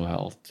mental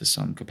health to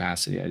some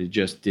capacity. I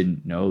just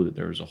didn't know that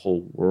there was a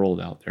whole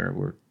world out there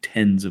where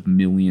tens of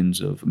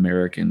millions of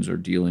Americans are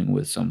dealing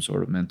with some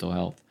sort of mental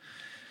health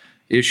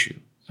issue.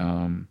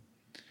 And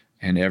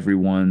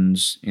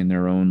everyone's in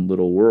their own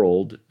little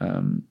world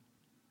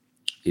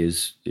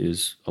is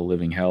a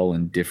living hell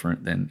and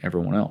different than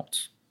everyone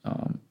else.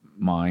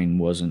 Mine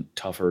wasn't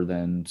tougher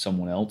than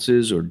someone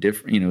else's or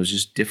different. It was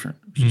just different.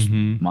 It was just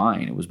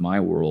mine. It was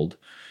my world.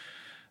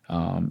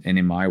 And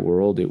in my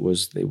world, it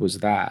was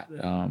that.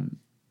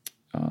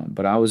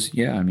 But I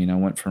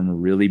went from a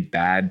really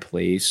bad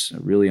place, a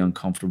really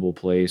uncomfortable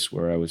place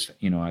where I was,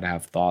 I'd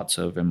have thoughts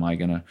of, am I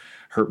going to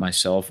hurt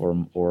myself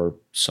or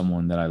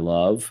someone that I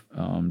love,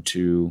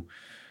 to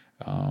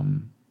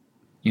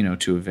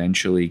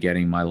eventually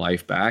getting my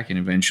life back and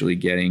eventually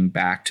getting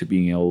back to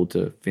being able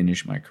to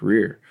finish my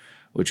career,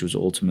 which was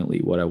ultimately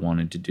what I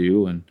wanted to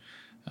do. And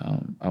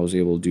I was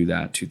able to do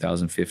that in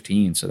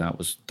 2015. So that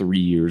was 3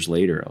 years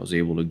later. I was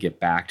able to get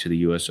back to the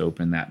U.S.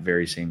 Open, that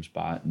very same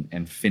spot,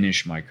 and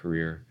finish my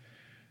career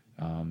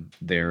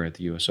there at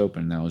the U.S.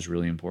 Open. And that was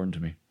really important to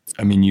me.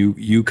 I mean,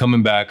 you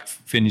coming back,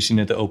 finishing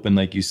at the Open,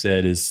 like you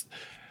said, is,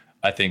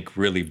 I think,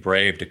 really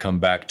brave to come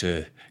back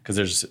to, because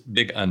there's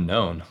big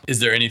unknown. Is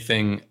there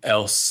anything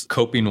else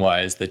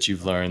coping-wise that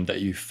you've learned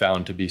that you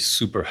found to be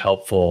super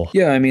helpful?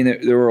 Yeah, I mean,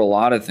 there were a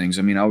lot of things.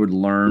 I mean, I would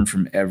learn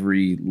from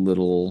every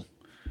little,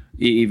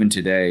 even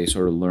today,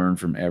 sort of learn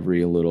from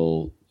every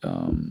little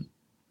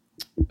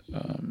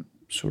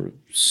sort of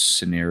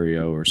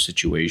scenario or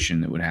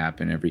situation that would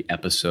happen, every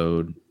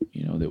episode,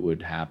 that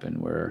would happen,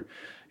 where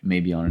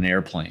maybe on an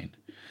airplane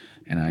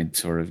and I'd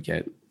sort of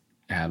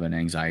have an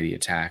anxiety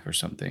attack or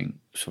something,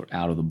 sort of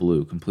out of the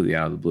blue, completely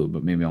out of the blue,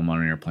 but maybe I'm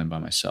on an airplane by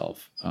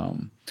myself.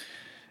 And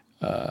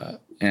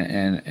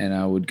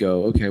I would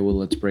go, okay, well,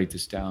 let's break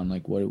this down.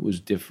 Like, what it was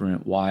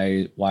different.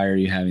 Why are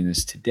you having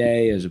this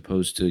today as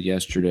opposed to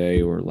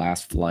yesterday or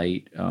last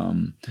flight?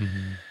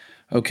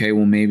 Okay,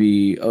 well,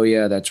 maybe, oh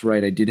yeah, that's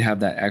right. I did have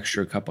that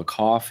extra cup of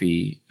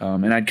coffee.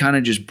 And I'd kind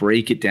of just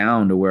break it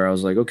down to where I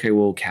was like, okay,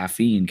 well,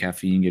 caffeine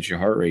gets your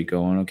heart rate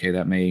going.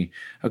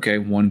 Okay,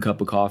 1 cup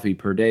of coffee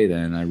per day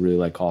then. I really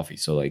like coffee.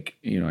 So like,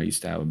 I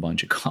used to have a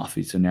bunch of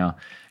coffee. So now,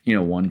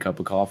 1 cup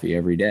of coffee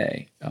every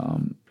day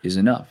is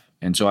enough.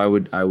 And so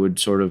I would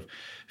sort of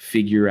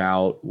figure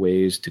out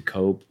ways to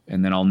cope.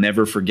 And then I'll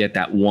never forget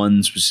that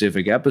one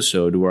specific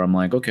episode where I'm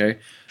like, okay,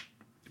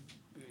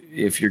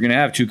 if you're going to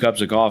have 2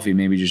 cups of coffee,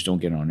 maybe just don't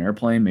get on an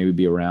airplane, maybe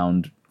be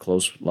around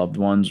close loved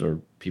ones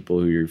or people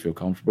who you feel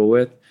comfortable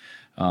with.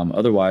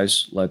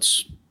 Otherwise,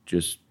 let's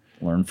just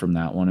learn from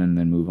that one and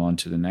then move on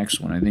to the next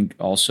one. I think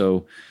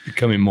also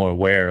becoming more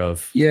aware of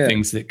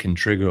things that can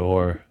trigger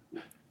or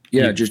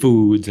just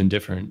foods and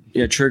different.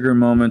 Yeah, trigger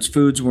moments.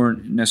 Foods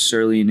weren't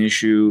necessarily an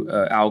issue.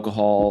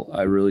 Alcohol,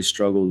 I really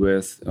struggled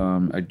with.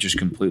 I just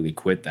completely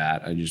quit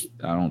that. I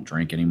don't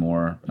drink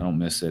anymore. I don't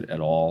miss it at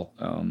all.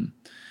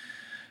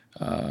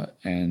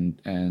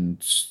 and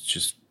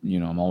just,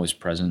 I'm always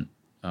present.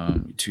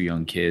 2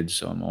 young kids,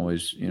 so I'm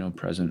always,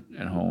 present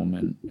at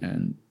home,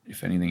 and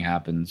if anything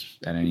happens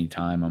at any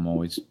time, I'm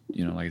always,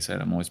 like I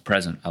said, I'm always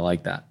present. I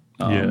like that.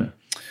 I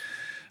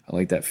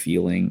like that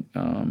feeling.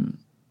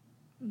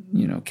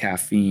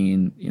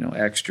 Caffeine,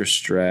 extra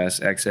stress,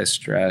 excess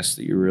stress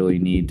that you really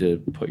need to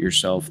put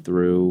yourself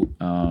through.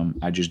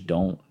 I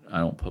don't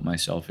put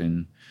myself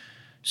in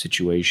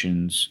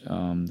situations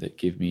that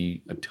give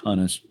me a ton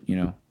of,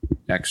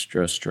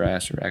 extra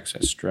stress or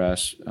excess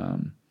stress.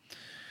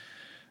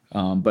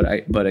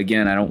 But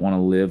again, I don't want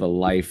to live a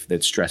life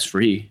that's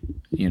stress-free,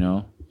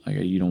 like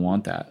you don't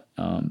want that.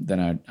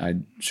 Then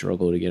I'd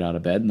struggle to get out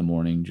of bed in the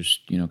morning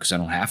just, cause I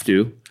don't have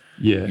to,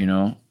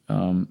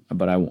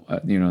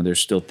 but there's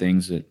still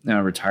things that I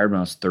retired when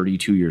I was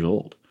 32 years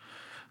old.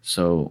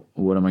 So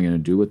what am I going to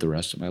do with the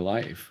rest of my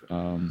life?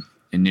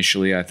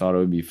 Initially I thought it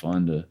would be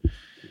fun to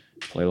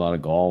play a lot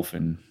of golf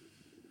and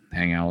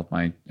hang out with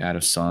I had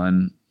a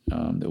son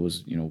that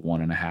was,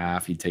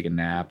 1.5. He'd take a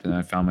nap, and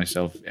I found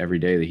myself every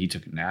day that he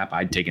took a nap,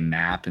 I'd take a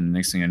nap, and the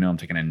next thing I know, I'm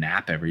taking a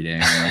nap every day.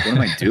 I'm like, what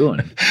am I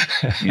doing?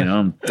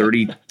 I'm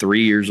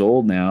 33 years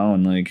old now,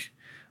 and like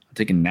I'm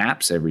taking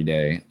naps every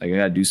day. Like I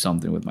got to do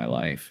something with my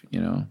life,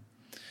 So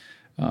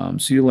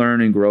you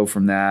learn and grow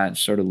from that.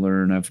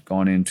 I've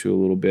gone into a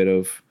little bit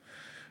of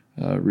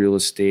real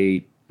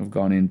estate. I've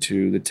gone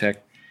into the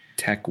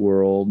tech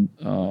world,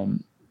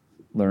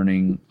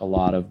 learning a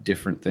lot of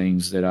different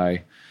things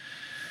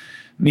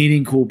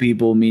meeting cool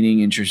people, meeting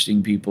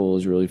interesting people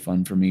is really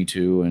fun for me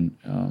too.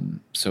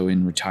 And so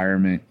in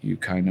retirement, you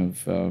kind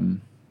of,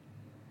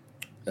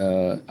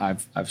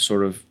 I've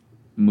sort of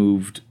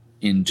moved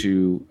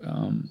into,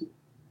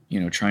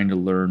 trying to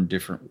learn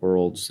different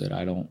worlds that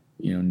I don't,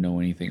 know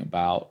anything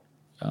about,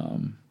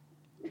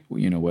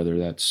 whether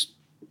that's,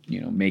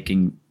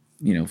 making,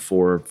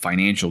 for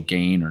financial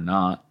gain or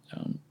not,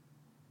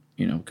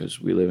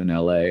 because we live in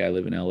LA. I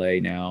live in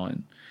LA now,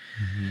 and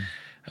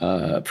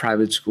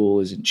private school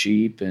isn't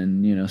cheap,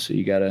 and so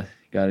you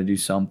gotta do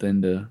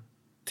something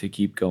to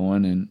keep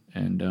going,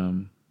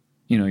 and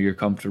you're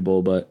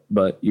comfortable, but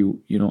I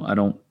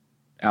don't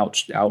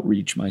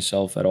outreach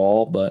myself at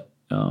all, but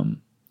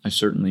I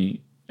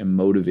certainly am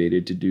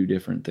motivated to do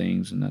different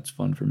things, and that's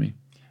fun for me.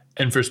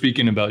 And for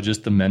speaking about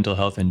just the mental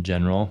health in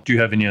general, do you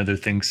have any other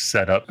things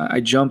set up? I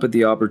jump at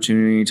the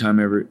opportunity anytime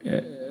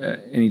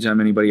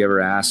anybody ever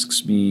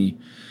asks me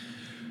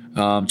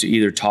to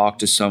either talk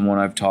to someone.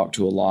 I've talked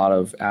to a lot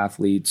of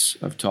athletes.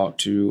 I've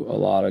talked to a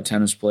lot of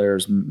tennis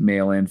players,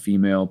 male and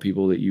female,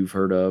 people that you've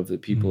heard of,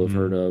 that people have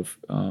heard of,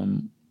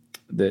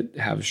 that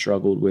have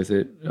struggled with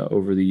it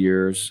over the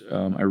years.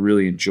 I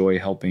really enjoy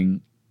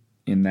helping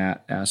in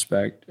that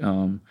aspect.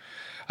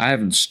 I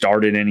haven't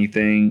started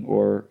anything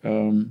or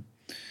a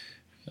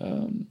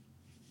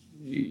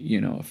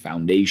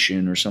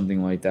foundation or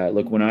something like that.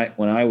 Look, when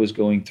I was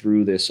going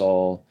through this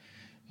all,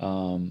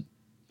 I'm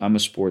a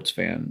sports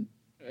fan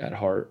at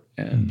heart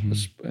and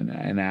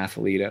an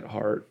athlete at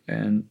heart.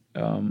 And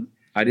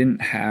I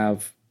didn't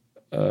have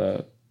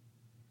a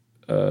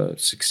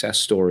success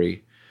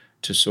story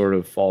to sort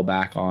of fall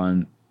back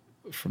on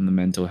from the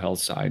mental health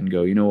side and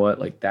go, you know what,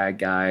 like that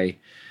guy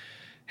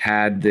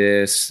had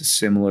this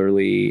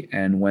similarly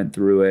and went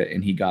through it,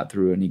 and he got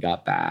through it, and he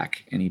got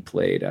back, and he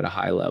played at a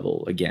high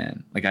level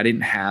again. Like I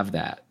didn't have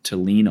that to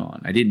lean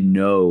on. I didn't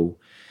know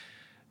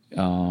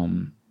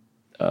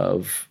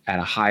of at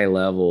a high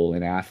level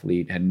an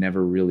athlete had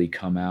never really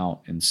come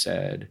out and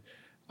said,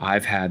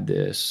 I've had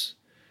this,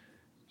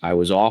 I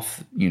was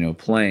off,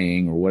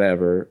 playing or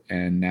whatever,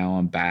 and now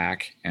I'm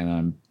back and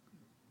I'm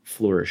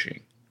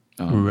flourishing.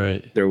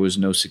 Right. There was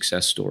no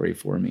success story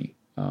for me.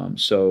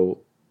 So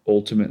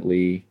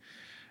ultimately,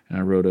 and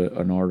I wrote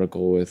an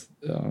article with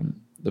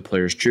the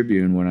Players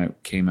Tribune when I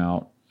came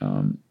out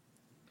on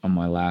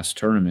my last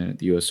tournament at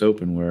the U.S.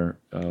 Open, where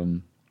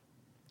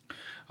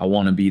I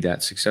want to be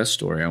that success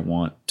story. I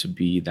want to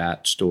be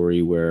that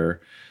story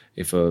where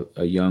if a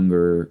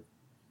younger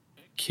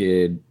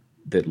kid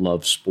that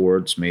loves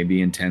sports,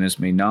 maybe in tennis,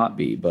 may not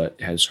be, but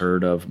has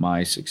heard of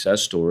my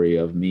success story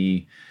of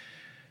me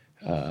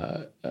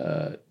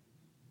of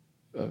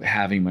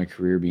having my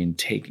career being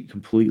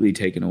completely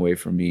taken away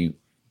from me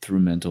through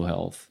mental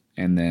health.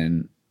 And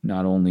then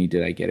not only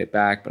did I get it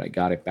back, but I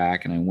got it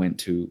back, and I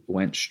went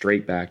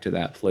straight back to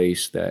that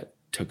place that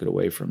took it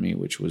away from me,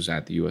 which was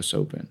at the US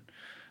Open.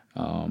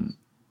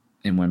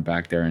 And went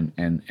back there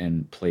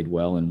and played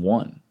well and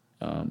won.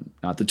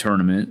 Not the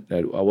tournament.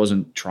 I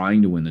wasn't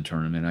trying to win the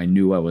tournament. I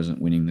knew I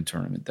wasn't winning the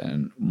tournament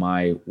then.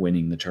 My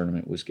winning the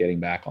tournament was getting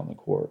back on the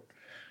court.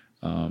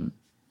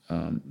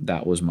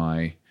 That was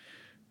my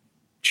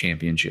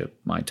championship,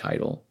 my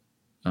title,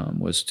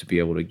 was to be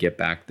able to get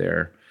back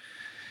there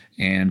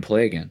and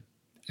play again,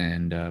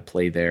 and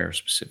play there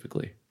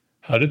specifically.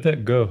 How did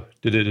that go?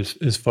 Did it,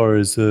 as far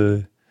as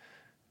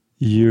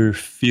you're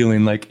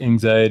feeling like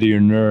anxiety or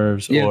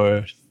nerves,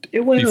 or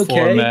it went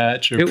before okay.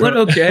 Match? Or it went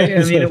okay.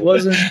 I mean, it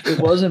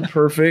wasn't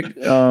perfect.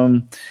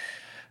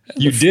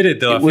 You did it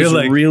though. It was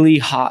really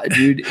hot,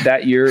 dude.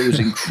 That year it was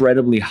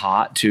incredibly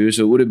hot too.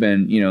 So it would have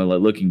been,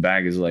 like looking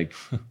back is like,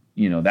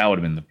 that would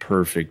have been the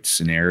perfect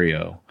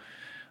scenario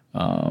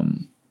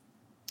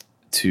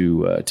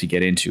to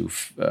get into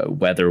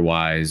weather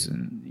wise.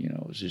 And,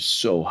 it was just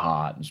so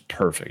hot. It was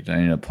perfect. I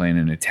ended up playing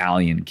an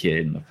Italian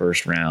kid in the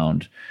first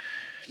round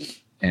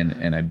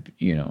and I,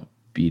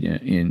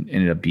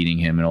 ended up beating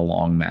him in a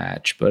long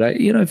match, but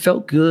I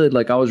felt good.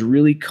 Like I was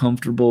really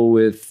comfortable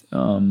with,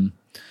 ended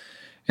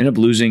up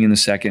losing in the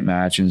second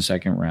match in the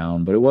second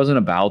round, but it wasn't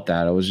about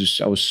that. I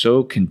was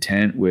so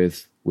content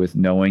with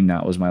knowing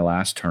that was my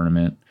last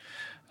tournament.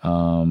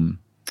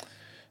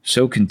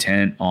 So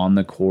content on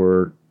the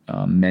court,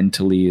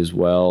 mentally as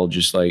well.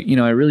 Just like,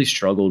 I really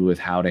struggled with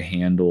how to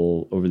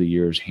handle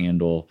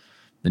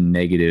the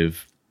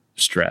negative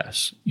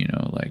stress,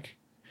 like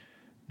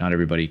not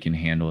everybody can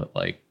handle it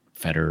like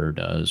Federer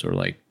does, or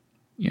like,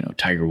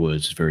 Tiger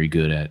Woods is very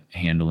good at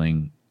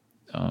handling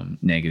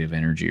negative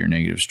energy or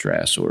negative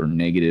stress or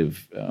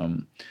negative,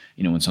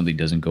 when something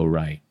doesn't go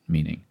right,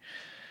 meaning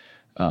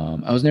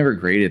I was never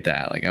great at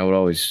that. Like I would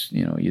always,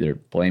 either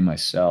blame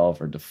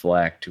myself or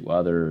deflect to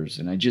others.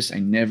 And I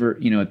never,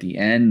 at the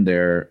end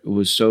there, I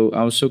was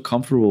so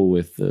comfortable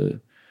with the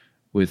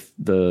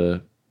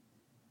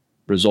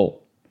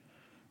result,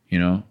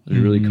 I was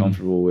really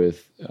comfortable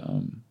with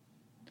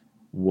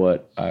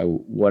what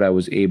I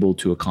was able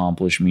to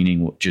accomplish,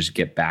 meaning just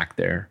get back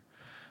there.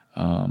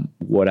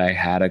 What I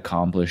had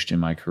accomplished in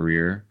my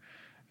career.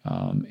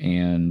 I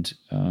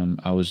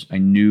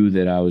knew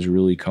that I was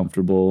really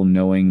comfortable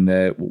knowing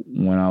that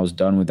when I was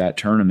done with that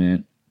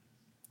tournament,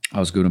 I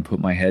was going to put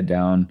my head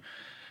down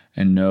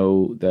and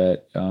know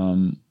that,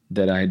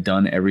 that I had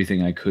done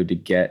everything I could to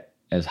get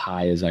as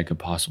high as I could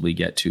possibly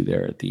get to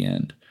there at the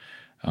end,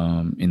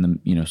 in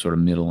the, sort of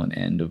middle and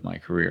end of my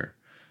career.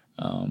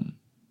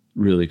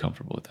 Really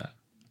comfortable with that.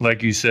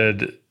 Like you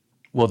said,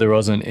 well, there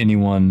wasn't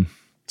anyone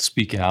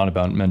speaking out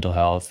about mental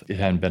health. It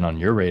hadn't been on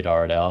your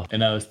radar at all.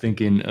 And I was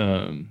thinking,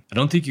 I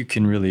don't think you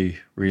can really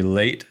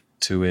relate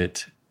to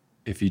it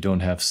if you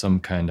don't have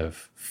some kind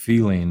of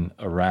feeling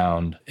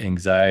around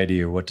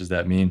anxiety or what does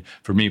that mean.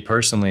 For me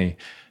personally,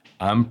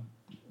 I'm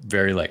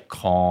very like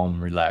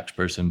calm, relaxed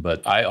person,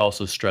 but I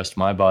also stressed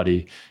my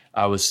body.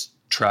 I was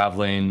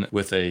traveling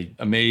with a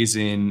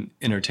amazing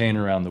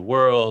entertainer around the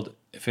world,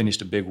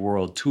 finished a big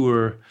world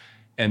tour,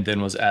 and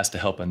then was asked to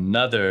help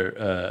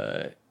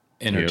another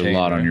entertainer. A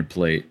lot on your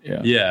plate.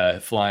 Yeah.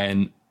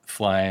 Flying,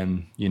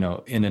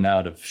 in and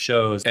out of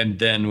shows. And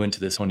then went to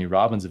this Tony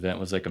Robbins event,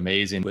 was like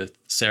amazing with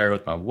Sarah,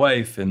 with my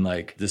wife. And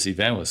like this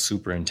event was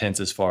super intense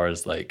as far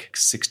as like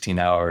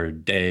 16-hour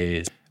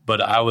days.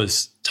 But I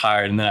was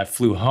tired. And then I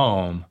flew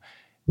home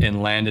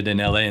and landed in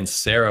LA, and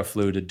Sarah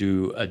flew to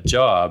do a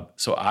job.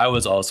 So I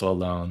was also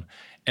alone.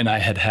 And I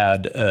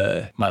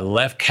had my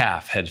left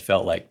calf had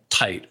felt like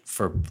tight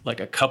for like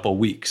a couple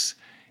weeks.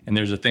 And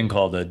there's a thing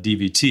called a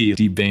DVT,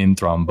 deep vein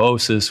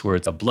thrombosis, where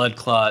it's a blood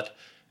clot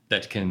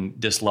that can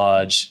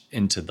dislodge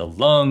into the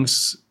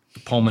lungs,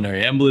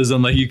 pulmonary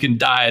embolism. Like you can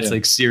die. It's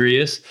like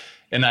serious.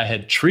 And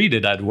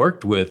I'd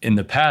worked with in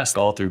the past,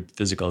 all through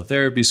physical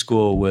therapy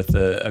school, with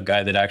a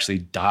guy that actually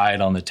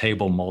died on the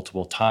table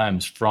multiple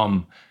times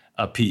from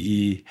a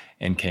PE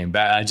and came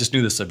back. I just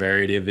knew the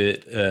severity of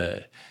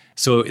it.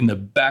 So in the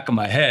back of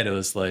my head, it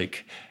was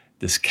like,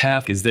 this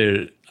calf is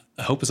there.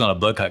 I hope it's not a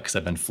blood clot because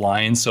I've been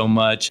flying so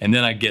much. And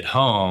then I get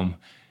home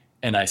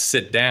and I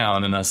sit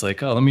down and I was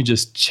like, oh, let me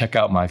just check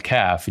out my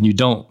calf. And you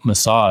don't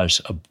massage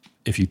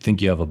if you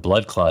think you have a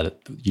blood clot.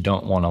 You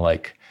don't want to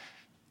like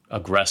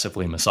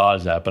aggressively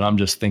massage that. But I'm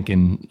just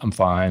thinking I'm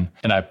fine.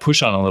 And I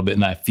push on a little bit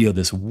and I feel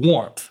this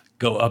warmth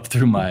go up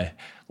through my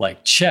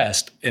like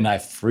chest. And I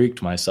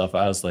freaked myself.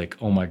 I was like,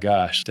 oh my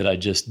gosh, did I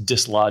just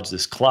dislodge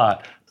this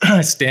clot?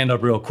 I stand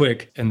up real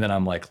quick and then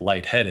I'm like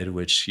lightheaded,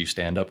 which you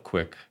stand up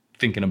quick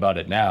thinking about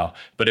it now.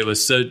 But it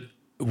was so,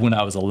 when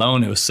I was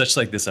alone, it was such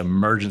like this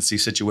emergency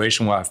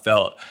situation where I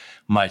felt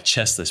my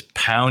chest this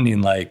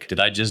pounding, like, did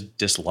I just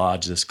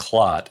dislodge this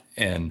clot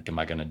and am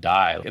I going to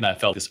die? And I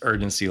felt this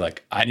urgency,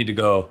 like I need to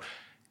go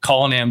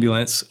call an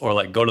ambulance or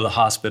like go to the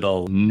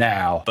hospital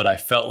now. But I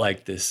felt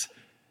like the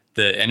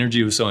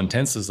energy was so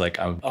intense. It's like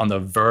I'm on the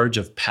verge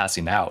of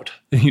passing out.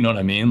 You know what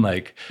I mean?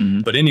 Like,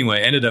 But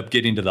anyway, ended up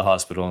getting to the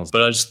hospital.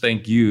 But I just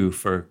thank you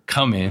for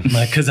coming.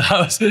 Like, cause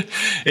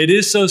it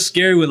is so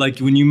scary with like,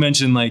 when you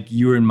mentioned like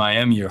you were in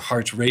Miami, your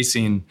heart's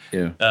racing.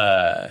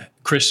 Yeah.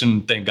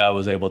 Christian, thank God,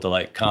 was able to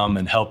like come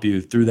and help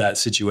you through that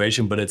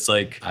situation. But it's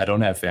like, I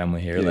don't have family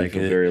here. Yeah, like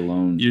you're very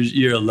alone.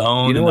 You're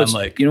alone.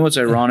 You know, what's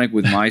ironic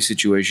with my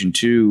situation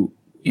too,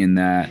 in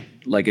that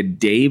like a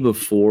day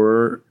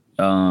before,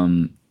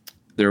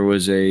 there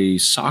was a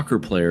soccer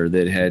player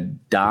that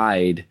had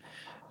died.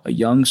 A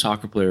young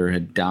soccer player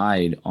had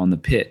died on the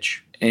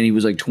pitch, and he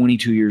was like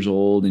 22 years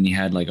old, and he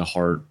had like a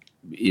heart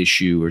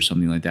issue or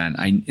something like that.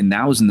 And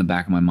that was in the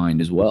back of my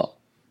mind as well.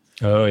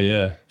 Oh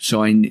yeah.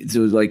 So it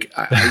was like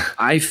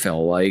I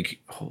felt like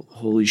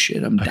holy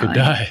shit, I'm dying. I could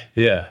die.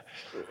 Yeah.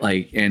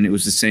 Like, and it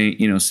was the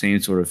same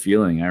sort of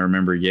feeling. I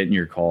remember getting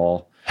your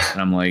call, and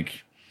I'm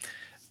like,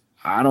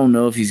 I don't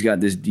know if he's got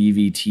this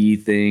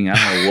DVT thing. I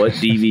don't know what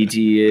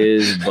DVT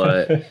is,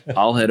 but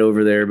I'll head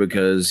over there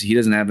because he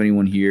doesn't have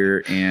anyone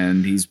here,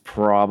 and he's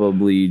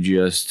probably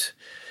just,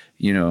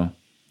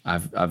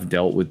 I've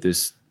dealt with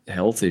this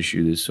health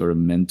issue, this sort of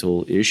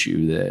mental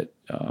issue that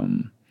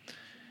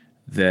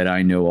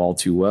I know all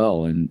too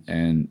well,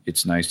 and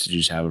it's nice to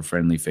just have a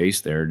friendly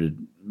face there to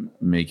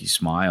make you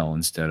smile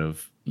instead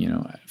of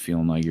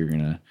feeling like you're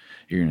gonna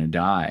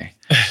die.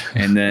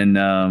 And then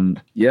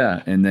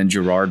and then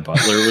Gerard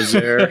Butler was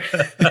there.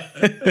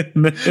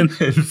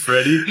 and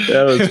Freddie.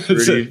 That was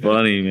pretty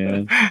funny,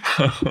 man.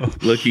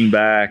 Looking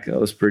back, that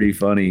was pretty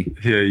funny.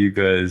 Yeah, you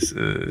guys.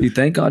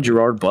 Thank God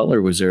Gerard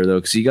Butler was there though,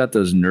 because he got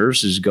those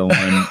nurses going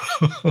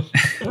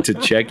to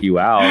check you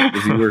out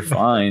because you were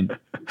fine.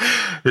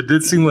 It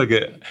did seem like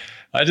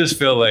I just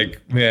feel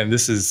like, man,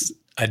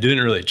 I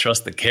didn't really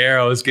trust the care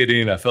I was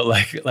getting. I felt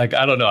like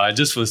I don't know. I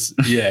just was,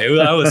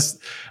 I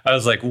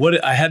was like,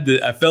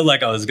 I felt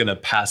like I was going to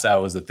pass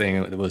out was the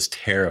thing that was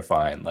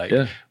terrifying. Like,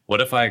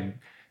 what if I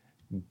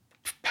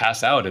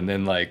pass out and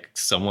then like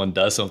someone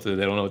does something,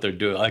 they don't know what they're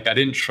doing. Like, I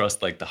didn't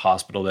trust like the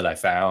hospital that I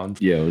found.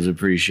 Yeah, it was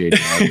appreciated.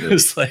 It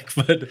was like,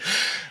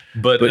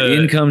 but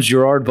in comes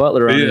Gerard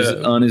Butler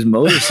on his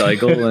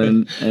motorcycle,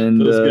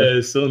 and those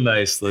guys so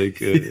nice. Like,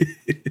 do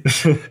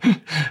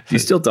you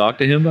still talk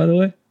to him, by the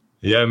way?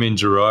 Yeah, I mean,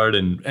 Gerard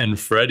and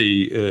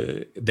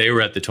Freddie, they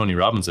were at the Tony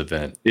Robbins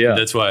event. Yeah,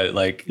 that's why.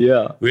 Like,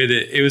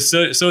 it was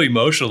so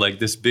emotional. Like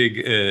this big,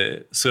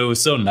 so it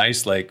was so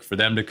nice. Like for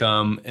them to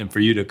come and for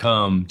you to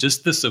come,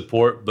 just the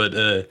support. But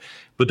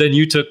then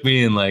you took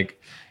me like,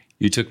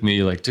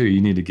 dude,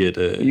 you need to get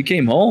you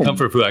came home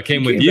comfort food. I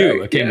came with you.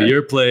 Back, I came to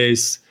your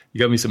place. You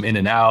got me some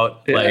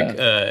In-N-Out.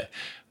 Yeah.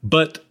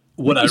 But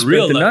what I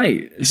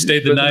realized,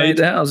 stayed the night at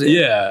the house.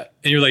 Yeah,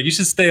 and you're like, you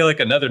should stay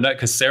like another night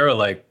because Sarah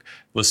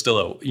was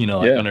still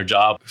on her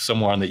job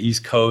somewhere on the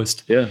East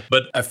Coast. Yeah.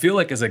 But I feel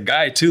like as a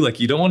guy too, like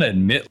you don't want to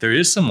admit there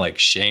is some like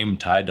shame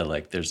tied to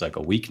like there's like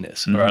a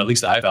weakness, or at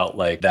least I felt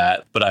like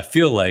that. But I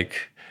feel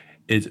like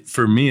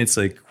for me, it's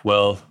like,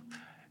 well,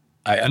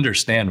 I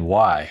understand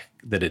why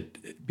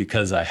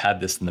because I had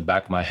this in the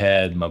back of my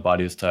head, my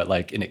body was tight,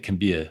 like, and it can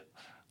be a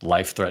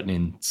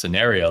life-threatening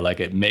scenario. Like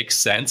it makes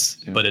sense,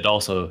 but it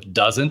also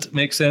doesn't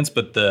make sense.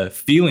 But the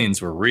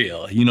feelings were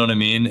real. You know what I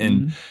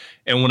mean?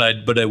 And what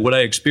I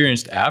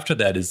experienced after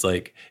that is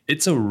like,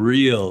 it's a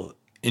real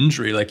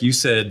injury. Like you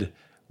said,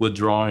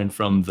 withdrawing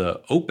from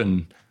the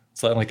open,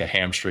 it's not like a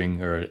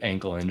hamstring or an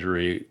ankle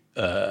injury,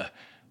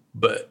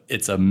 but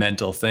it's a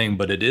mental thing.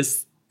 But it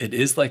is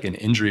like an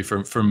injury.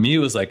 For me, it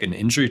was like an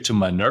injury to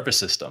my nervous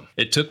system.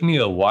 It took me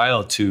a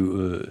while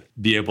to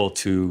be able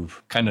to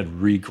kind of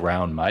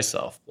reground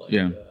myself.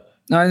 No,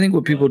 I think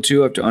what people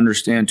too have to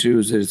understand too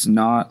is that it's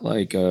not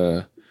like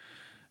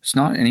it's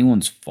not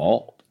anyone's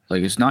fault.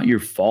 Like, it's not your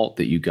fault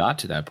that you got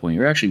to that point.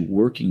 You're actually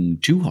working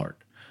too hard.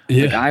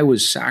 Yeah. Like, I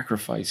was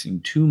sacrificing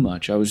too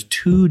much. I was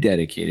too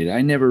dedicated.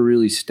 I never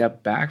really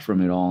stepped back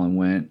from it all and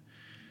went,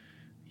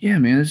 yeah,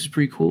 man, this is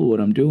pretty cool what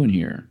I'm doing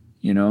here,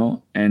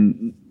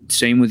 And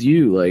same with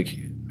you. Like,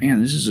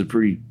 man, this is a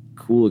pretty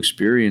cool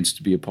experience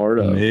to be a part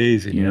of.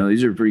 Amazing.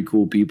 These are pretty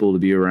cool people to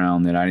be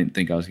around that I didn't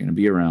think I was going to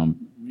be around,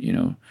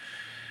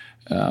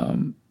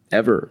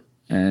 ever.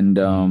 And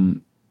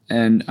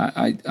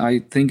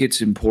I think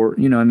it's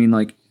important,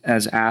 like,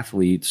 as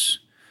athletes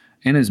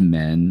and as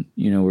men,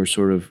 we're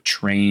sort of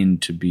trained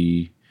to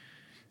be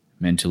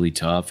mentally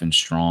tough and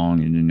strong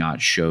and to not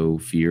show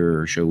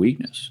fear or show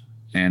weakness.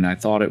 And I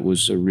thought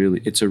it's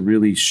a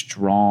really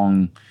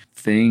strong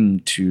thing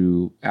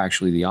to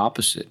actually the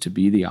opposite, to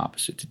be the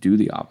opposite, to do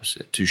the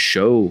opposite, to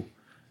show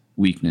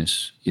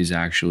weakness is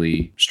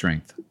actually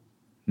strength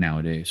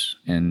nowadays,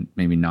 and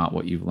maybe not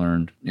what you've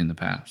learned in the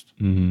past.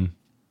 Mm-hmm.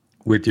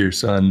 With your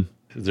son,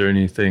 is there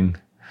anything?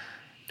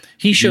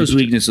 He shows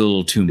weakness a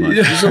little too much.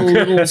 He's a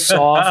little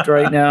soft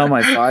right now,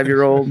 my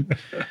 5-year-old.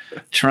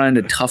 Trying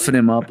to toughen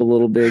him up a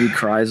little bit. He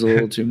cries a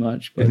little too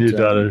much. But, and your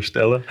daughter,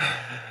 Stella?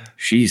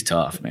 She's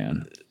tough,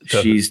 man.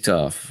 She's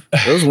tough.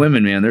 Those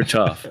women, man, they're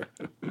tough.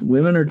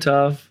 Women are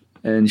tough,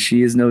 and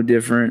she is no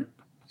different.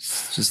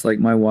 It's just like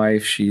my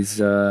wife. She's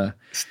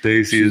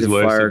Stacy's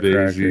wife's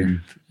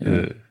amazing.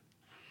 Yeah.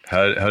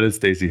 How did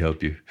Stacy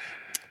help you?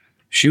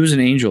 She was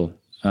an angel.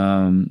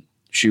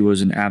 She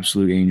was an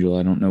absolute angel.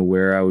 I don't know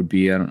where I would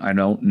be. I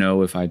don't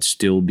know if I'd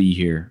still be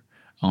here,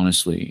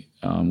 honestly,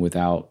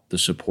 without the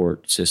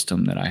support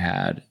system that I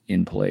had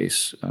in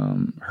place.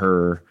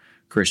 Her,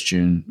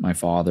 Christian, my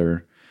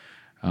father,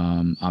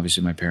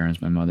 obviously my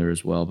parents, my mother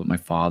as well. But my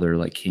father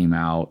came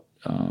out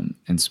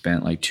and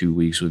spent 2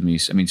 weeks with me.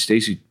 I mean,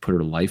 Stacy put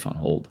her life on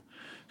hold,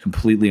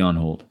 completely on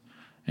hold,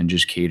 and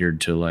just catered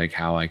to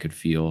how I could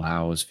feel,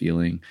 how I was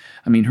feeling.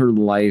 I mean, her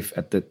life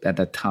at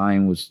that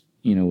time was,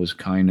 was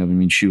kind of,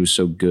 she was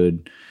so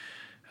good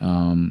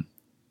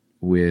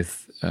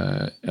with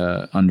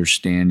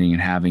understanding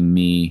and having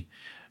me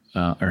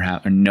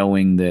or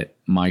knowing that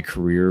my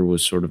career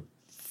was sort of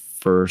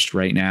first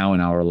right now in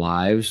our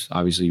lives.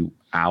 Obviously,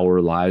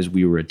 our lives,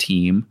 we were a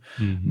team,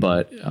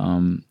 but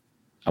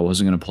I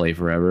wasn't going to play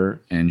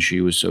forever. And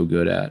she was so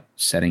good at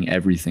setting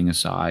everything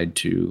aside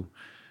to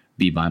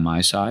be by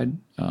my side,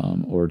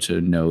 or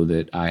to know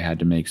that I had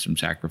to make some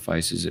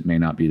sacrifices. It may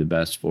not be the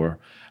best for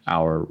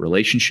our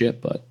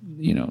relationship, but,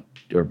 you know,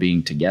 or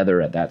being together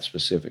at that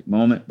specific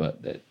moment,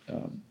 but that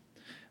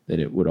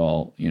it would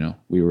all, you know,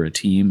 we were a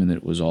team and that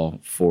it was all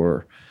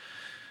for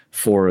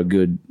a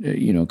good,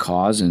 you know,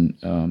 cause. And,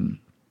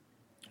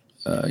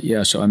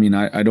 so, I mean,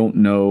 I don't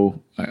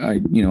know,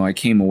 I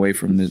came away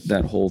from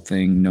that whole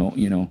thing,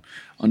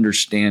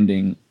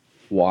 understanding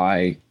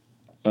why,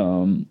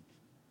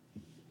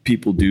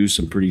 people do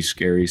some pretty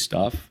scary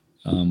stuff,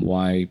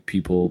 why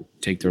people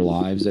take their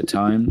lives at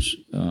times.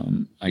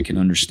 I can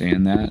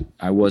understand that.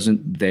 I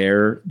wasn't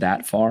there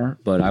that far,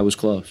 but I was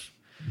close.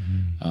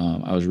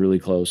 I was really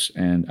close,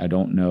 and I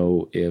don't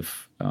know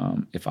if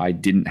I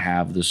didn't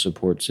have the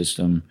support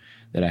system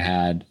that I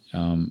had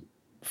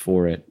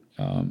for it,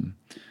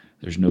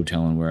 there's no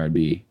telling where I'd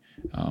be,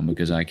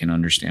 because I can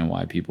understand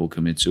why people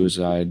commit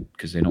suicide,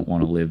 because they don't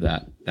want to live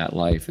that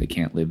life. They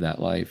can't live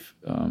that life.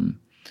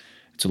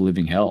 It's a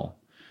living hell.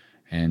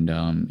 And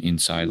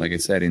inside, like I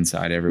said,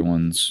 inside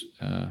everyone's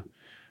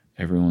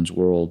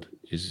world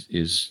is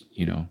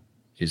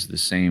the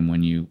same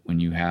when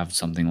you have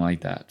something like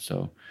that.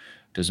 So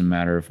it doesn't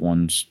matter if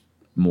one's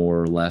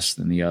more or less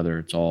than the other.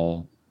 It's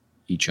all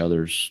each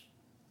other's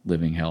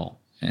living hell.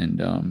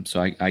 And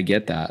so I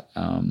get that.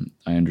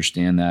 I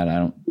understand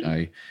that.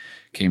 I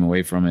came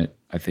away from it,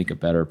 I think, a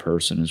better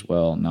person as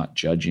well, not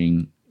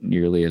judging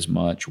nearly as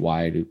much.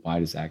 Why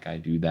does that guy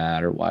do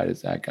that, or why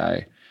does that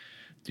guy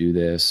do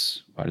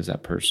this? Why does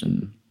that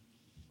person,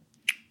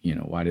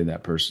 why did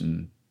that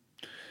person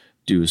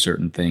do a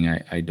certain thing?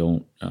 I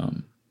don't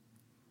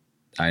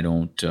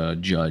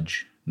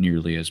judge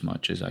nearly as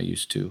much as I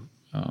used to.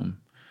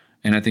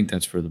 And I think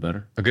that's for the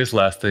better. I guess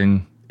last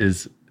thing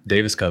is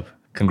Davis Cup.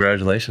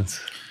 Congratulations.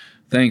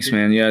 Thanks,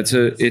 man. Yeah,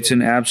 it's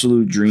an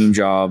absolute dream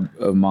job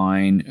of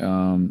mine.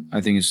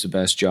 I think it's the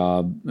best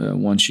job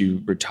once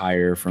you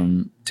retire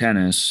from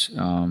tennis.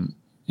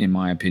 In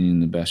my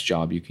opinion, the best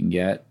job you can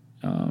get.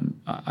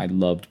 I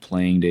loved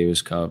playing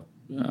Davis Cup.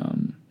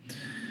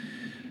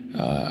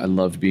 I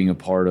loved being a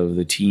part of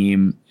the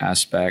team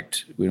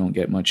aspect. We don't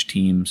get much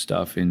team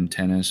stuff in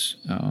tennis.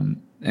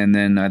 And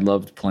then I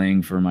loved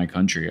playing for my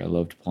country. I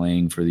loved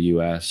playing for the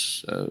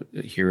U.S.,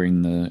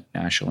 hearing the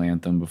national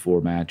anthem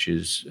before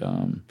matches,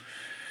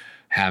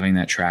 having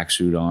that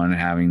tracksuit on,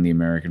 having the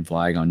American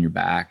flag on your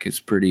back. It's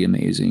a pretty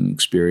amazing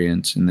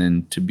experience. And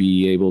then to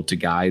be able to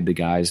guide the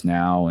guys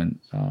now, and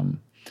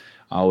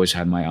I always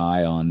had my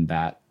eye on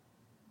that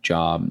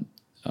job,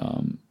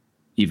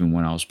 even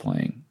when I was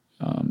playing.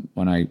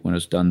 When I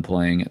was done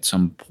playing, at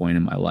some point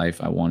in my life,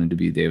 I wanted to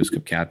be Davis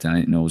Cup captain. I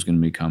didn't know it was going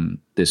to become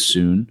this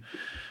soon,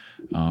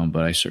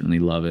 but I certainly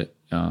love it.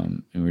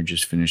 And we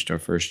just finished our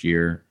first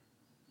year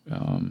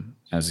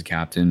as a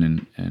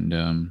captain,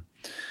 and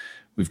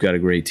we've got a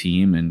great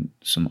team and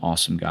some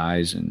awesome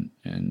guys,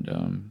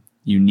 and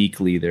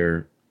uniquely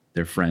they're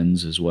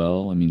friends as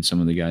well. I mean,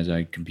 some of the guys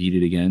I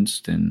competed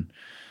against, and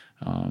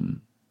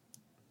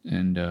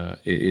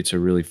it's a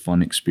really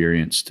fun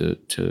experience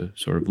to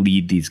sort of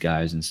lead these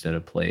guys instead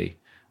of play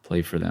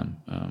for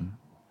them.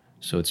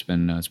 So it's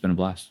been a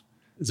blast.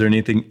 Is there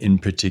anything in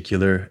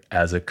particular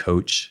as a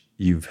coach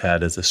you've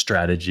had as a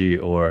strategy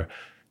or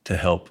to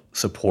help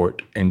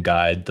support and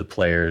guide the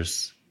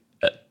players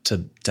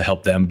to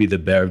help them be the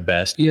very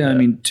best? Yeah, I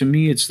mean, to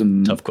me, it's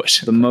the tough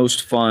question. The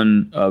most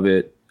fun of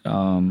it,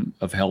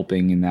 of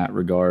helping in that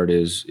regard,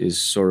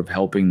 is sort of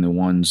helping the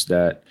ones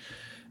that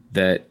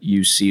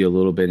you see a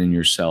little bit in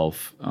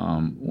yourself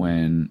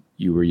when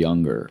you were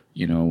younger.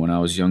 When I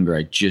was younger,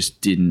 I just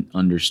didn't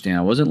understand.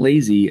 I wasn't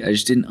lazy. I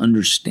just didn't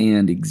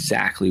understand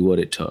exactly what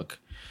it took.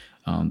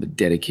 The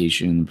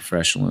dedication, the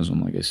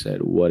professionalism, like I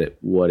said, what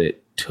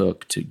it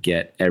took to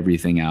get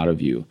everything out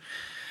of you.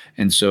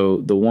 And so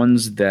the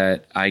ones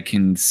that I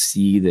can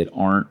see that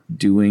aren't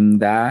doing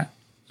that,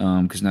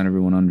 because not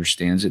everyone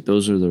understands it,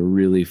 those are the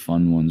really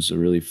fun ones, the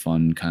really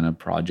fun kind of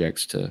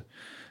projects to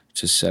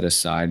set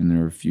aside. And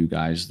there are a few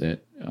guys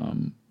that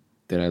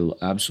I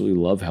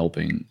absolutely love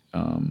helping,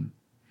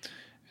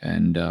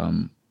 and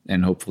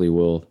hopefully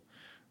will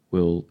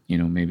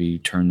maybe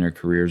turn their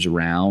careers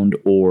around,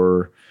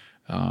 or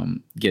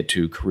get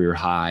to career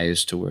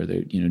highs to where they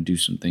do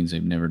some things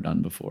they've never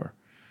done before.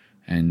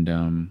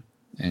 And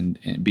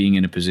being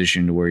in a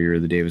position to where you're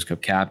the Davis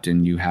Cup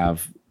captain, you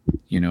have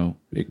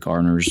it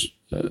garners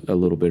a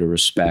little bit of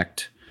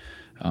respect,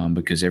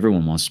 because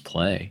everyone wants to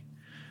play.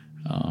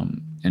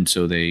 And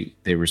so they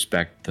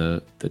respect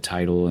the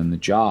title and the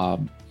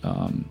job,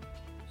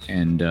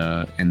 and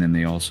then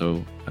they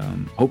also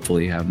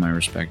hopefully have my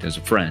respect as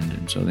a friend,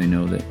 and so they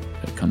know that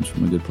it comes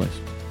from a good place.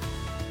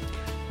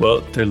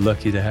 Well, they're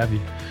lucky to have you.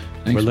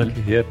 Thanks, We're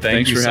lucky. Yeah,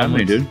 thanks for having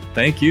me, dude.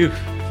 Thank you.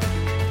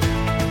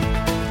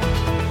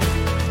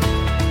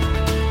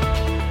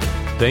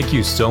 Thank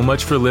you so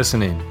much for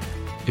listening.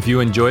 If you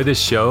enjoy this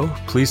show,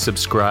 please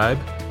subscribe,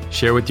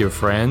 share with your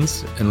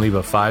friends, and leave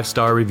a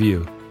 5-star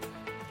review.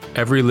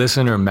 Every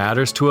listener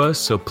matters to us,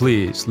 so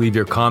please leave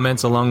your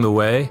comments along the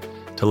way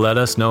to let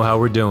us know how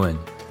we're doing.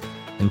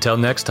 Until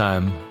next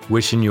time,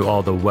 wishing you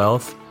all the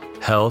wealth,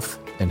 health,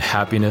 and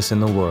happiness in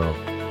the world.